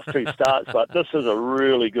his last 2 starts, but this is a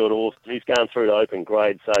really good horse. He's going through to open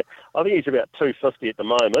grade, so I think he's about 250 at the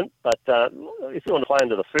moment. But if you want to play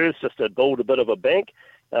into the first, just to build a bit of a bank,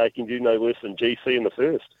 you can do no worse than GC in the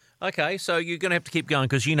first. Okay, so you're going to have to keep going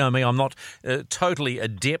because you know me, I'm not totally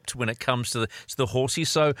adept when it comes to the horses.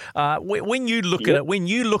 So when you look at it, when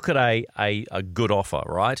you look at a good offer,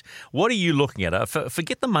 right? What are you looking at?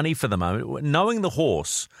 Forget the money for the moment. Knowing the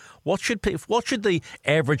horse, what should the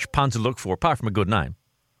average punter look for apart from a good name?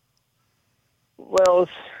 Well,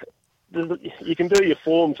 you can do your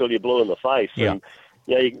form till you're blue in the face. Yeah. And,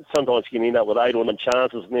 sometimes you can end up with 8 or 9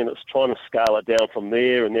 chances, and then it's trying to scale it down from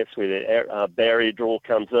there, and that's where the barrier draw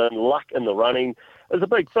comes in. Luck in the running is a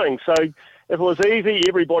big thing. So if it was easy,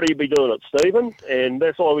 everybody would be doing it, Stephen, and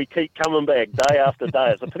that's why we keep coming back day after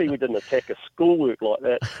day. It's a pity we didn't attack a schoolwork like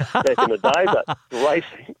that back in the day, but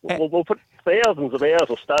racing, we'll put thousands of hours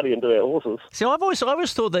of study into our horses. See, I've always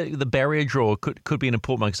thought that the barrier draw could be an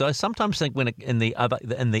important one, because I sometimes think when in the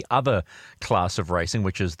other class of racing,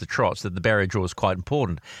 which is the trots, that the barrier draw is quite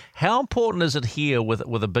important. How important is it here with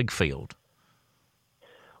a big field?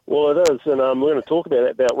 Well, it is, and we're going to talk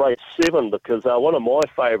about race 7, because one of my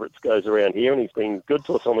favourites goes around here, and he's been good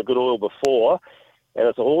to us on the good oil before, and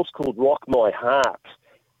it's a horse called Rock My Heart.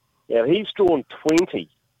 Now, he's drawn 20,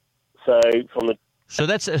 so from the... So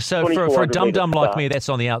that's for a dum-dum like me, that's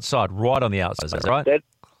on the outside, right on the outside, is that right?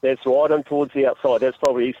 That's right on towards the outside. That's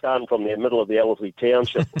probably he's starting from the middle of the Ellerslie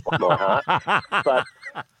Township, Rock My Heart.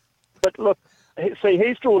 But look, see,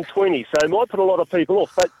 he's drawn 20, so it might put a lot of people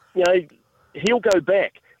off, but, he'll go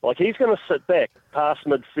back. Like, he's going to sit back past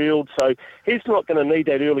midfield, so he's not going to need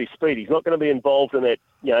that early speed. He's not going to be involved in that,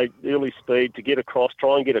 early speed to get across,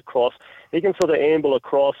 try and get across. He can sort of amble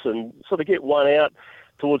across and sort of get one out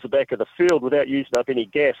towards the back of the field without using up any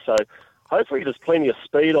gas. So hopefully there's plenty of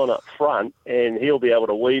speed on up front, and he'll be able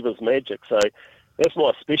to weave his magic. So that's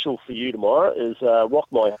my special for you tomorrow, is Rock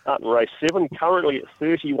My Heart in race 7, currently at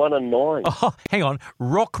 31-9. Oh, hang on.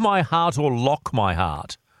 Rock My Heart or Lock My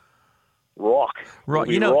Heart? Rock. Right,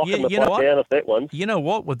 you know what? If that one. You know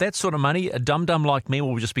what? With that sort of money, a dum-dum like me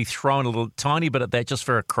will just be throwing a little tiny bit at that just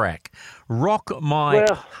for a crack. Rock My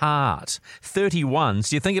Heart. 31s.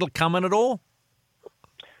 Do you think it'll come in at all?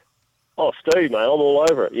 Oh, Steve, mate, I'm all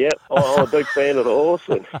over it. Yep, I'm a big fan of the horse.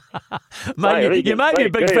 And, mate, you may be a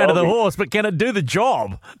big fan of the horse, but can it do the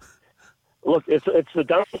job? Look, it's the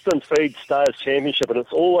Dunstan Feed Stars Championship, and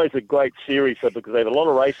it's always a great series because they have a lot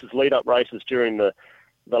of races, lead-up races during the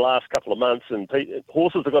last couple of months, and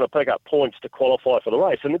horses are going to pick up points to qualify for the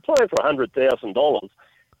race, and they're playing for $100,000.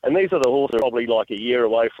 And these are the horses probably like a year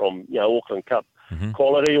away from Auckland Cup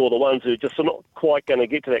quality, or the ones who just are not quite going to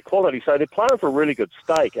get to that quality. So they're playing for a really good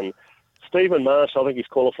stake. And Stephen Marsh, I think he's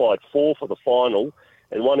qualified 4 for the final,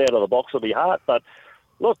 and 1 out of the box will be Hart. But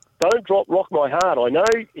look, don't drop Rock My Heart. I know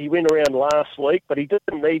he went around last week, but he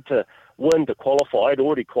didn't need to win to qualify. He'd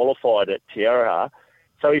already qualified at Tiaraha.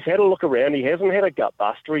 So he's had a look around. He hasn't had a gut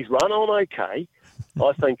buster. He's run on okay.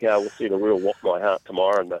 I think we'll see the real Walk My Heart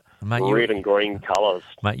tomorrow in the red and green colours.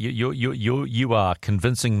 Mate, you are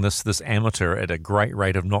convincing this amateur at a great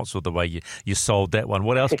rate of knots with the way you sold that one.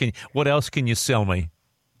 What else can you sell me?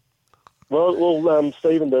 Well,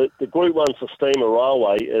 Stephen, the Group 1 for Steamer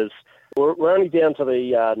Railway is we're only down to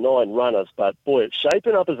the 9 runners, but boy, it's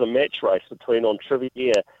shaping up as a match race between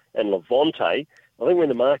Entrivier and Levante. I think when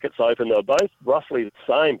the markets open, they're both roughly the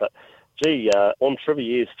same, but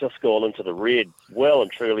Entrivier's just gone into the red, well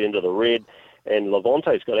and truly into the red, and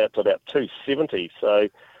Levante's got out to about 270. So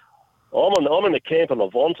I'm in the camp of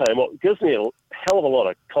Levante, and what gives me a hell of a lot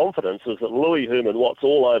of confidence is that Louis Herman Watt's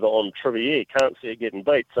all over Entrivier, can't see it getting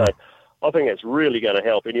beat. So I think that's really going to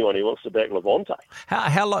help anyone who wants to back Levante.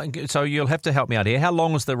 How long? So you'll have to help me out here. How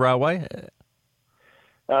long is the railway?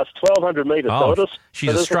 It's 1,200 metres. Oh, so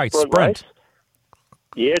she's a straight sprint.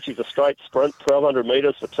 Yeah, she's a straight sprint, 1,200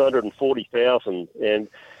 metres for 240,000. And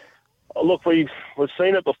look, we've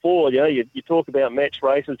seen it before. You talk about match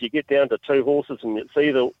races, you get down to 2 horses and it's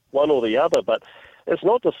either one or the other. But it's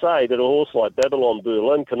not to say that a horse like Babylon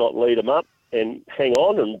Berlin cannot lead them up and hang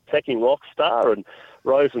on, and Packing Rockstar and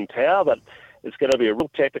Rose and Power. But it's going to be a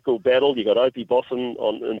real tactical battle. You've got Opie Bosson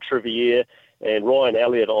on Trivier and Ryan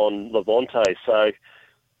Elliott on Levante. So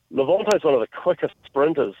Levante's one of the quickest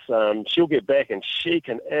sprinters. She'll get back and she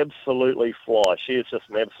can absolutely fly. She is just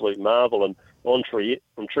an absolute marvel. And from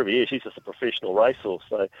Trivier, she's just a professional racehorse.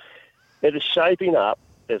 So it is shaping up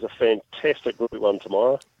as a fantastic Group 1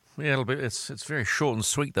 tomorrow. Yeah, it's very short and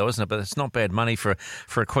sweet though, isn't it? But it's not bad money for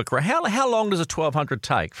a quick race. How long does a 1,200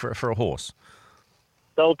 take for a horse?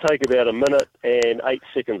 They'll take about a minute and 8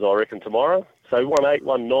 seconds, I reckon, tomorrow. So 1:8,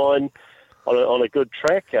 1:9 on a good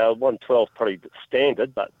track. 1:12 probably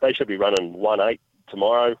standard, but they should be running 1:8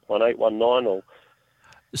 tomorrow. 1:8, 1:9, or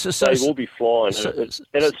they will be flying.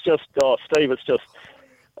 And it's just, Steve, it's just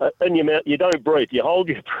in your mouth. You don't breathe. You hold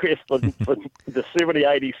your breath for the 70,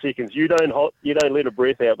 80 seconds. You don't let a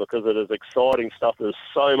breath out because it is exciting stuff. There's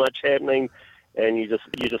so much happening, and you're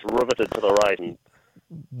just riveted to the race. And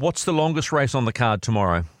what's the longest race on the card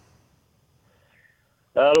tomorrow?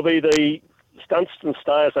 It'll be the Dunstan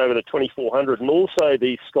Stayers over the 2,400, and also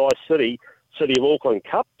the Sky City of Auckland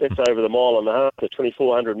Cup. That's over the 1.5 miles to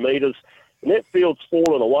 2,400 metres. And that field's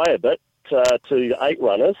fallen away a bit to the 8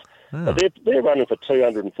 runners. But they're running for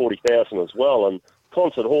 240,000 as well. And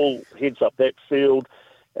Concert Hall heads up that field,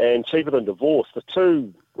 and Cheaper Than Divorce, the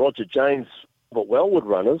 2 Roger James Wellwood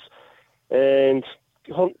runners. And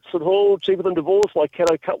Concert Hall, Cheaper Than Divorce, like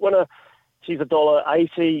Caddo Cup winner, she's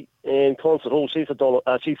 $1.80, and Concert Hall, she's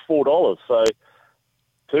 $4. So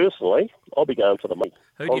personally, I'll be going for the money.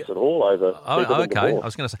 Concert Hall over. Oh, Cheaper Than okay. Divorce. I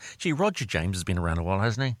was going to say, Roger James has been around a while,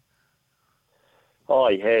 hasn't he? Oh,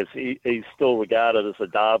 he has. He's still regarded as the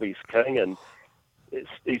Derby's king, and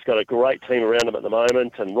he's got a great team around him at the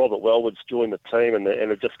moment. And Robert Wellwood's joined the team, and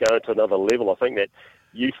are just going to another level. I think that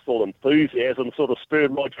youthful enthusiasm sort of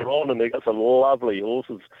spurred Roger on, and they've got some lovely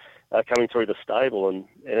horses coming through the stable, and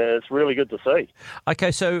it's really good to see.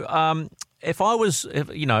 Okay, so if I was,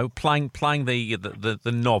 playing the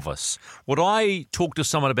novice, would I talk to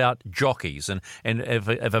someone about jockeys? And if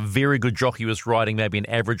a very good jockey was riding maybe an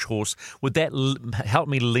average horse, would that help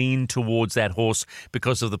me lean towards that horse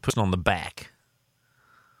because of the person on the back?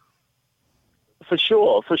 For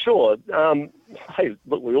sure. Hey,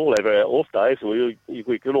 look, we all have our off days, and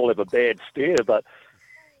we can all have a bad steer, but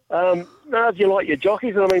if you like your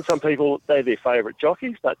jockeys, and I mean, some people, they're their favourite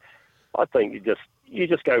jockeys, but I think you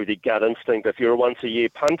just go with your gut instinct. If you're a once-a-year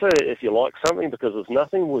punter, if you like something, because there's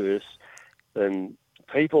nothing worse than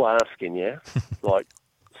people asking you, like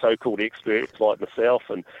so-called experts like myself,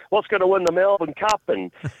 and what's going to win the Melbourne Cup?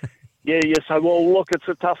 And you say, well, look, it's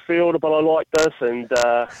a tough field, but I like this. And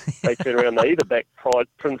they turn around, they either back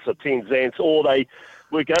Prince of Penzance, or they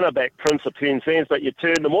were going to back Prince of Penzance, but you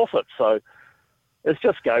turned them off it. So it's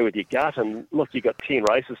just go with your gut. And look, you've got 10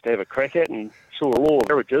 races to have a crack at, and sure, law of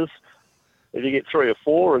averages, if you get 3 or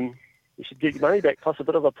 4, and you should get your money back plus a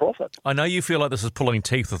bit of a profit. I know you feel like this is pulling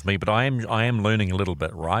teeth with me, but I am learning a little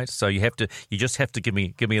bit, right? So you just have to give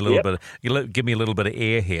me a little bit, give me a little bit of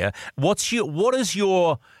air here.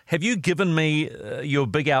 Have you given me your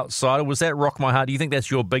big outsider? Was that Rock My Heart? Do you think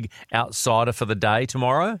that's your big outsider for the day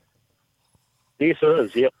tomorrow? Yes, it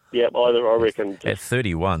is. Yep. I reckon at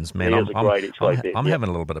 31s, man, I'm having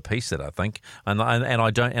a little bit of peace there, I think, and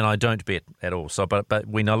I don't bet at all. So, but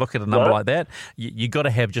when I look at a number like that, you got to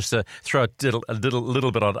have just throw a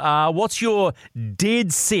little bit on. What's your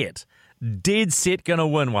dead set going to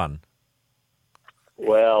win one?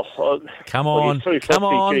 Well, come on,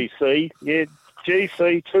 GC, yeah,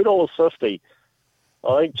 GC $2.50.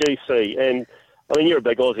 I think GC, and I mean, you're a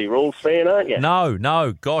big Aussie rules fan, aren't you?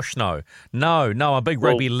 No, gosh, no. No, I'm a big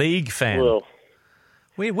rugby league fan. Well,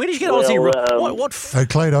 where did you get Aussie rules? Hey,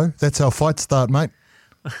 Clado, that's how fights start, mate.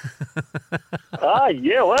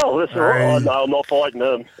 Yeah, well, that's all right. No, I'm not fighting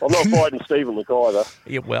him. I'm not fighting Stephen McIver.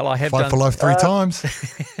 Yeah, well, I have Fight done... for life 3 times.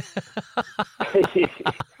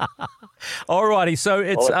 All righty, so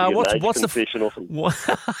it's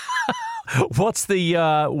what's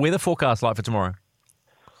the weather forecast like for tomorrow?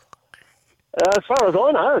 As far as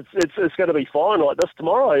I know, it's going to be fine like this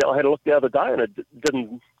tomorrow. I had a look the other day, and it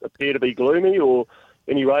didn't appear to be gloomy or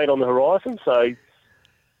any rain on the horizon. So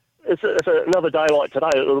it's another day like today.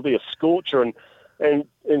 It'll be a scorcher, and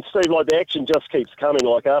Steve, like the action just keeps coming.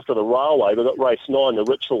 Like after the railway, we've got race 9, the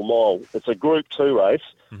Richhill Mile. It's a Group 2 race,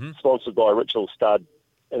 sponsored by Richhill Stud,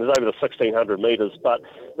 and it's over the 1,600 metres. But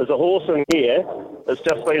there's a horse in here that's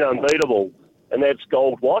just been unbeatable, and that's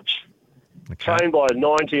Gold Watch. Trained by a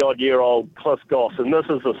 90-odd-year-old Cliff Goss, and this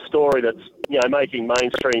is a story that's making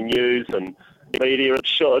mainstream news and media. It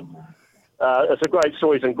should. It's a great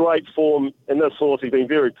story. He's in great form in this horse. He's been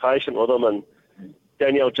very patient with him, and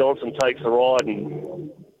Danielle Johnson takes the ride,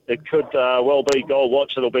 and it could well be Gold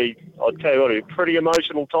Watch. It'll be, I'll tell you what, a pretty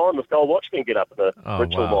emotional time if Gold Watch can get up in the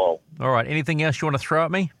Richhill Mile. All right, anything else you want to throw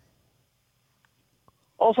at me?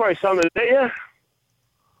 I'll throw something at you.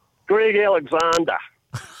 Greg Alexander.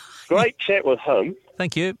 Great chat with him.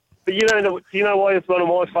 Thank you. But you know why he's one of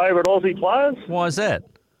my favourite Aussie players? Why is that?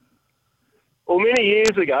 Well, many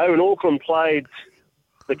years ago when Auckland played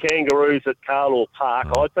the Kangaroos at Carlaw Park,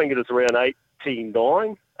 I think it was around 88,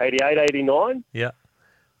 89. Yeah.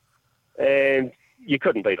 And you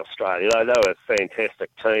couldn't beat Australia. They were a fantastic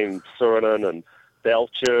team. Surinam and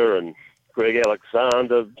Belcher and Greg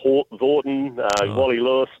Alexander, Thornton, Wally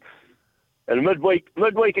Lewis. And midweek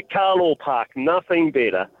at Carlaw Park, nothing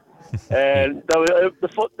better. And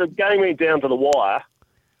the game went down to the wire,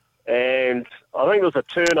 and I think there was a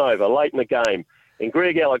turnover late in the game, and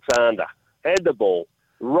Greg Alexander had the ball,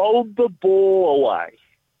 rolled the ball away.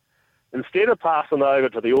 Instead of passing over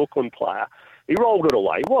to the Auckland player, he rolled it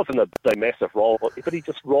away. It wasn't a massive roll, but he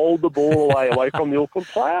just rolled the ball away from the Auckland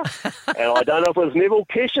player. And I don't know if it was Neville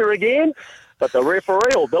Kesher again, but the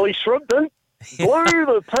referee, or Billy Shrimpton, blew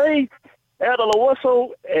the P out of the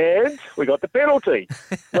whistle, and we got the penalty.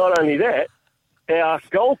 Not only that, our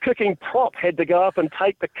goal-kicking prop had to go up and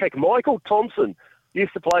take the kick. Michael Thompson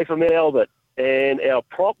used to play for Mount Albert, and our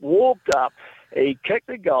prop walked up, he kicked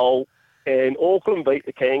the goal, and Auckland beat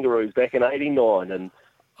the Kangaroos back in 89. And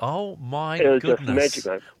oh, my it was goodness. just magic,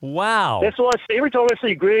 mate. Wow. That's why every time I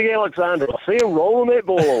see Greg Alexander, I see him rolling that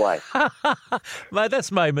ball away. Mate,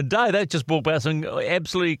 that's made my day. That just brought back some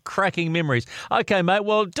absolutely cracking memories. Okay, mate,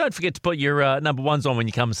 well, don't forget to put your number ones on when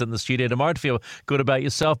you come and sit in the studio tomorrow to feel good about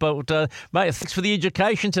yourself. But, mate, thanks for the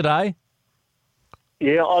education today.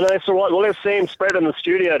 Yeah, I know, that's all right. We'll have Sam Spratt in the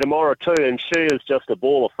studio tomorrow too, and she is just a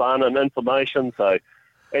ball of fun and information,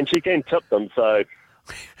 and she can tip them, so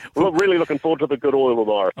we're really looking forward to the good oil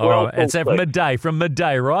tomorrow. All right, it's at from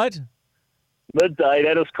midday, right? Midday,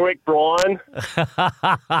 that is correct, Brian.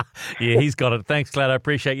 Yeah, he's got it. Thanks, Clad. I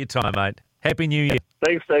appreciate your time, mate. Happy New Year.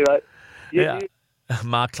 Thanks, Steve, mate. Yeah.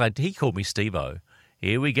 Mark Clad, he called me Steve-O.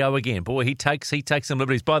 Here we go again. Boy, he takes some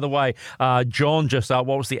liberties. By the way, John just what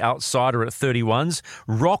was the outsider at 31s?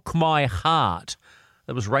 Rock My Heart.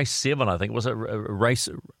 That was race 7, I think. Was it race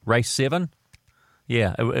 7?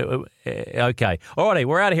 Yeah. Okay. All righty,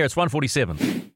 we're out of here. It's 1:47.